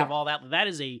iconography of all that. That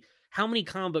is how many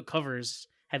comic book covers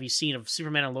have you seen of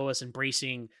Superman and Lois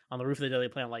embracing on the roof of the Daily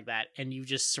Planet like that? And you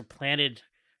just supplanted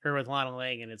her with Lana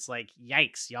Lang, and it's like,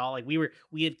 yikes, y'all! Like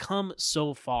we had come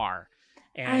so far.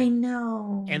 And, I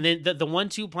know. And then the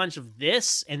 1-2 punch of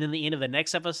this, and then the end of the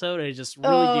next episode, it just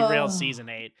really derailed season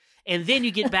 8. And then you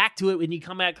get back to it when you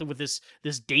come back with this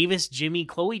Davis, Jimmy,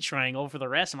 Chloe triangle for the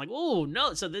rest. I'm like, oh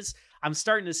no! So I'm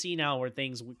starting to see now where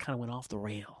things kind of went off the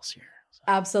rails here.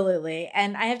 Absolutely.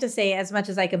 And I have to say, as much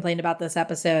as I complained about this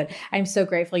episode, I'm so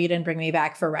grateful you didn't bring me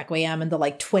back for Requiem and the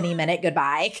 20-minute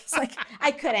goodbye. Cause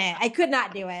I could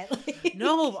not do it.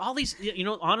 No, all these,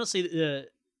 honestly,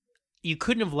 you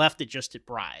couldn't have left it just at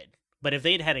Bride. But if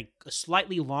they'd had a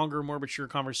slightly longer, more mature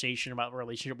conversation about what a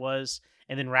relationship was,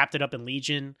 and then wrapped it up in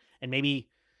Legion, and maybe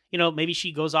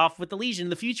she goes off with the Legion in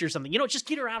the future or something. Just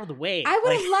get her out of the way. I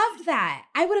would have loved that.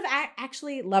 I would have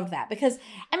actually loved that because,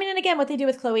 and again, what they do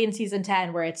with Chloe in season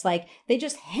 10, where it's like they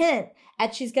just hint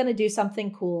at she's going to do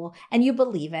something cool and you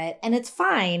believe it and it's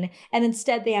fine. And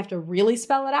instead they have to really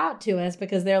spell it out to us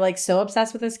because they're so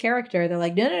obsessed with this character. They're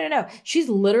like, no. She's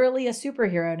literally a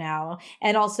superhero now.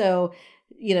 And also,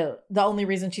 the only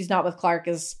reason she's not with Clark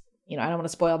is, I don't want to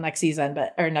spoil next season,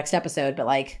 or next episode, but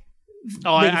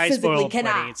I spoiled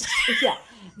cannot. Yeah.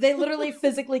 They literally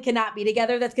physically cannot be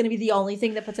together. That's going to be the only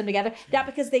thing that puts them together. Not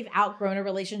because they've outgrown a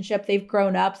relationship. They've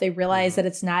grown up. They realize that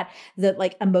it's not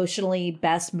the emotionally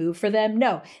best move for them.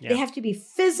 No, they have to be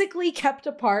physically kept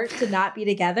apart to not be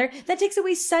together. That takes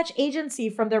away such agency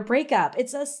from their breakup.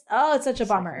 It's such a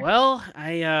bummer. Well,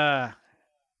 I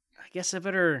guess I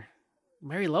better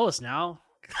marry Lois now.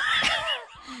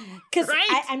 Because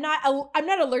I'm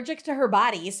not allergic to her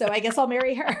body, so I guess I'll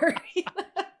marry her.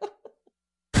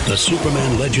 The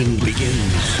Superman legend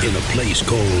begins in a place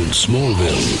called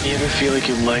Smallville. You ever feel like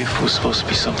your life was supposed to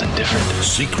be something different?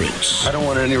 Secrets. I don't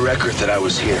want any record that I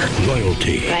was here.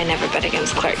 Loyalty. I never bet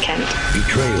against Clark Kent.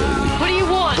 Betrayal. What do you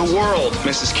want? The world,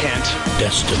 Mrs. Kent.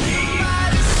 Destiny.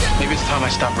 Maybe it's time I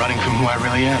stop running from who I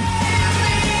really am.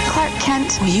 Clark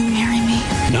Kent, will you marry me?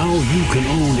 Now you can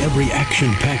own every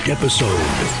action-packed episode.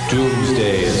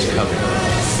 Doomsday is coming.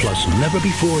 Plus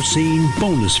never-before-seen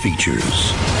bonus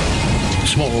features.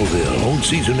 Smallville, own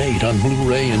season 8 on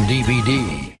Blu-ray and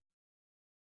DVD.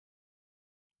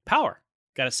 Power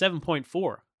got a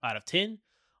 7.4 out of 10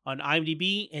 on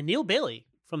IMDb, and Neil Bailey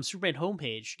from Superman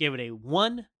homepage gave it a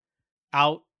 1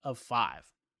 out of 5.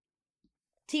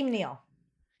 Team Neil.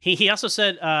 He also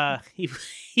said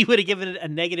he would have given it a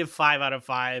negative 5 out of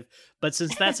 5, but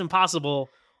since that's impossible,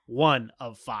 1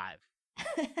 of 5.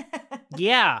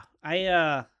 Yeah,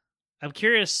 I'm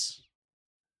curious,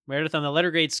 Meredith, on the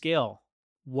letter grade scale,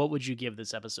 what would you give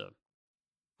this episode?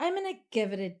 I'm gonna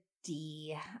give it a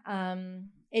D.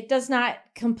 It does not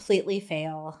completely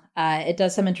fail. It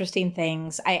does some interesting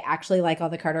things. I actually like all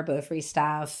the Carter Beaufry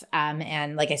stuff.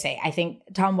 And like I say, I think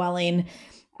Tom Welling,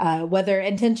 whether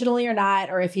intentionally or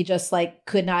not, or if he just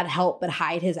could not help but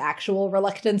hide his actual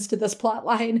reluctance to this plot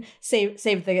line, saved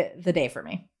the day for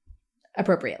me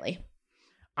appropriately.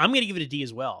 I'm going to give it a D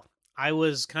as well. I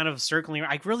was kind of circling.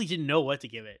 I really didn't know what to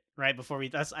give it right before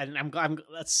that's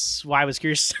why I was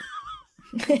curious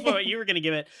what you were going to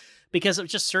give it, because I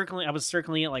was just circling. I was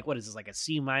circling it what is this, a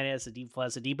C-, a D+,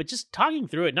 a D, but just talking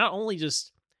through it, not only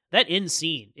just that end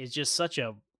scene is just such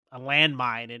a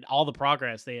landmine and all the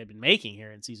progress they had been making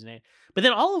here in season 8, but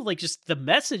then all of just the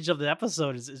message of the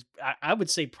episode is I would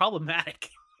say problematic,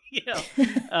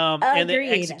 and the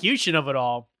execution of it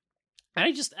all. And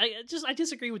I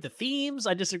disagree with the themes.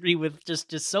 I disagree with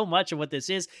just so much of what this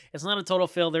is. It's not a total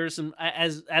fail. There's some,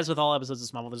 as with all episodes of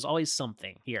Smallville, there's always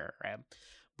something here, right?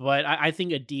 But I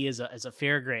think a D is a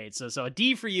fair grade. So a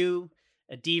D for you,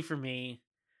 a D for me.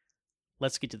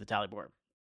 Let's get to the tally board.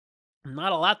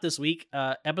 Not a lot this week.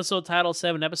 Episode title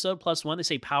 7 episode +1. They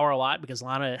say power a lot because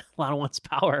Lana wants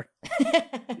power.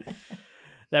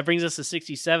 That brings us to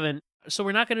 67. So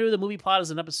we're not going to do the movie plot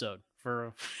as an episode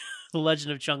for The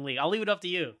Legend of Chung-Li. I'll leave it up to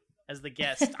you as the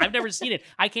guest. I've never seen it.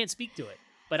 I can't speak to it,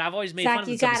 but I've always made fun of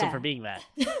this episode for being that.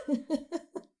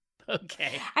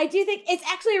 Okay. I do think it's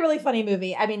actually a really funny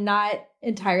movie. I mean, not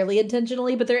entirely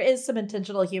intentionally, but there is some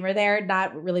intentional humor there.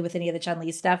 Not really with any of the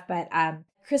Chun-Li stuff, but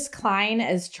Chris Klein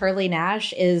as Charlie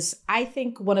Nash is, I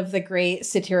think, one of the great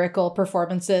satirical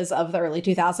performances of the early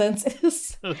 2000s. It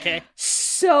is okay.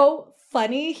 So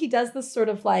funny. He does this sort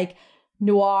of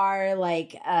noir,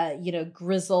 like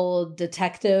grizzled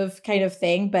detective kind of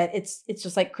thing, but it's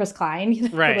just like Chris Klein,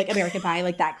 Right. from like American Pie,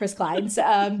 like that Chris Klein's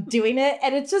doing it.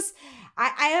 And it's just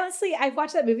I honestly, I've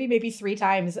watched that movie maybe 3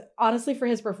 times, honestly, for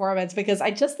his performance, because I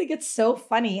just think it's so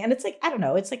funny. And it's like, I don't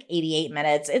know, it's like 88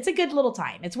 minutes. It's a good little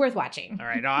time. It's worth watching. All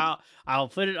right, I'll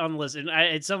put it on the list, and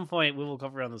at some point we will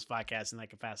cover it on this podcast in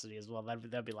that capacity as well.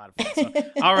 That'd be a lot of fun. So,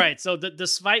 all right, so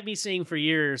despite me saying for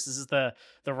years, this is the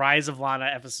Rise of Lana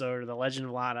episode, or the Legend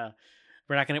of Lana.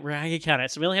 We're not gonna count it.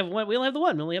 So we only have one. We only have the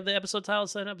one. We only have the episode title,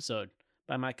 set episode,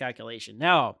 by my calculation.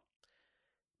 Now,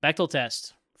 Bechdel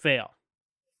test fail.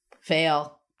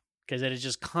 Because it is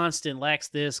just constant Lex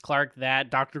this, Clark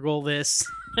that, Dr. Gold this,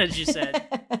 as you said.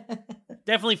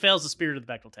 Definitely fails the spirit of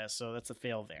the Bechdel test, so that's a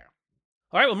fail there.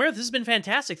 All right, well, Meredith, this has been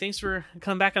fantastic. Thanks for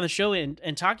coming back on the show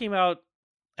and talking about,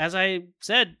 as I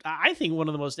said, I think one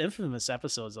of the most infamous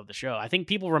episodes of the show. I think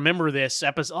people remember this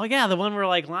episode. Oh, yeah, the one where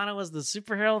like Lana was the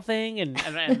superhero thing, and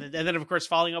then, of course,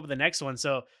 following up with the next one.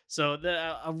 So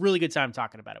a really good time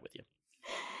talking about it with you.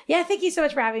 Yeah, thank you so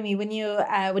much for having me. When you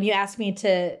asked me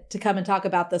to come and talk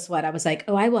about this one, I was like,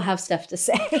 oh, I will have stuff to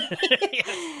say.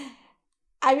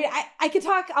 I mean, I could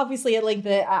talk obviously at length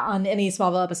on any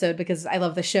Smallville episode because I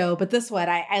love the show, but this one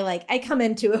I come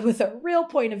into it with a real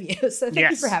point of view. So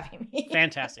thank you for having me.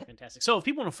 Fantastic. So if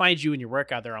people want to find you and your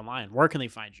work out there online, where can they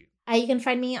find you? You can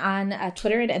find me on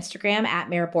Twitter and Instagram at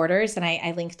Mare Borders, and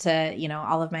I link to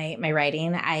all of my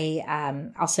writing.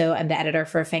 I also am the editor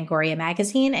for Fangoria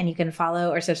magazine, and you can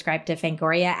follow or subscribe to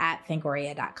Fangoria at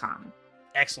fangoria.com.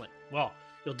 Excellent. Well,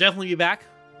 you'll definitely be back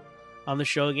on the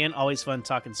show again. Always fun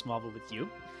talking Smallville with you.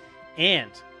 And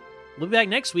we'll be back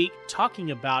next week talking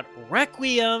about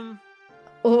Requiem.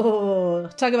 Oh,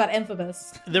 talk about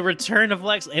infamous. The return of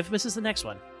Lex. Infamous is the next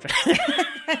one.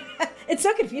 It's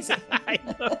so confusing. I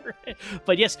know, right?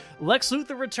 But yes, Lex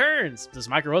Luthor returns. Does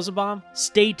Michael Rosenbaum?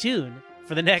 Stay tuned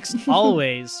for the next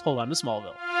Always Hold On to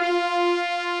Smallville.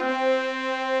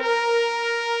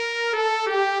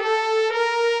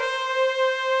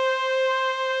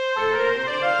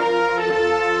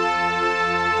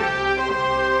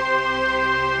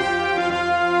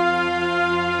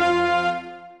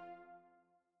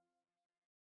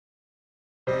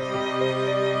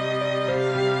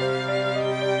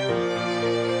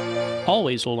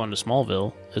 Always Hold On to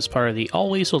Smallville is part of the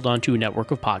Always Hold On To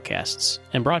network of podcasts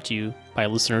and brought to you by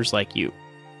listeners like you.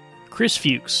 Chris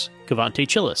Fuchs, Cavante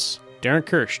Chillis, Darren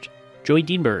Kirst, Joey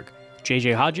Dienberg,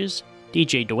 JJ Hodges,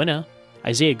 DJ Duena,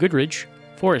 Isaiah Goodridge,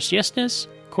 Forrest Yesnes,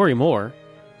 Corey Moore,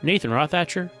 Nathan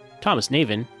Rothatcher, Thomas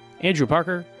Navin, Andrew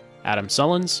Parker, Adam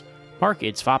Sullins, Mark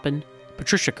Idsfoppen,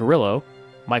 Patricia Carrillo,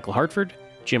 Michael Hartford,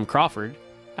 Jim Crawford,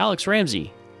 Alex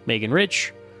Ramsey, Megan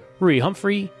Rich, Rui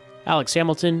Humphrey, Alex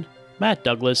Hamilton, Matt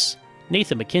Douglas,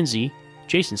 Nathan McKenzie,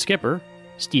 Jason Skipper,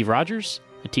 Steve Rogers,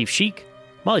 Atif Sheik,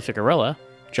 Molly Ficarella,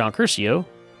 John Curcio,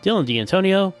 Dylan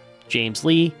D'Antonio, James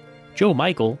Lee, Joe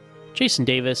Michael, Jason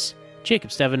Davis,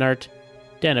 Jacob Stevenart,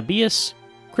 Dana Bias,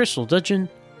 Crystal Dudgeon,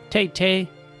 Tay Tay,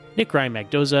 Nick Ryan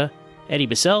Magdoza, Eddie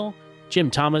Bissell, Jim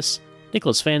Thomas,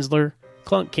 Nicholas Fansler,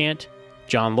 Clunk Cant,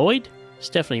 John Lloyd,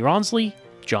 Stephanie Ronsley,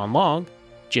 John Long,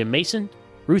 Jim Mason,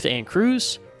 Ruth Ann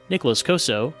Cruz, Nicholas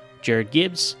Coso, Jared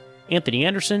Gibbs, Anthony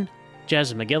Anderson,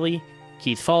 Jasmine McGilly,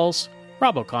 Keith Falls,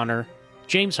 Rob O'Connor,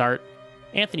 James Hart,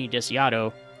 Anthony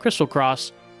Desiato, Crystal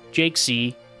Cross, Jake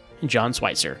C., and John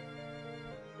Schweitzer.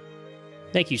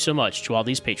 Thank you so much to all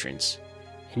these patrons.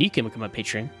 And you can become a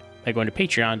patron by going to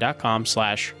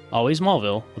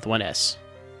patreon.com/alwaysmallville with 1S.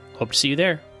 Hope to see you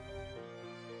there.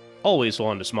 Always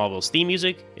Hold On to Smallville's theme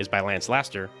music is by Lance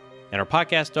Laster, and our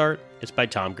podcast art is by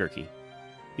Tom Gerke.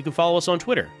 You can follow us on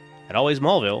Twitter at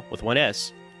alwaysmallville with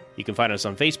 1S. You can find us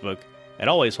on Facebook at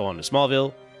Always Hold On to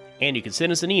Smallville, and you can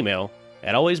send us an email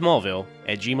at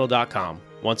alwaysmallville@gmail.com,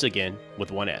 once again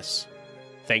with 1S.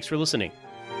 Thanks for listening.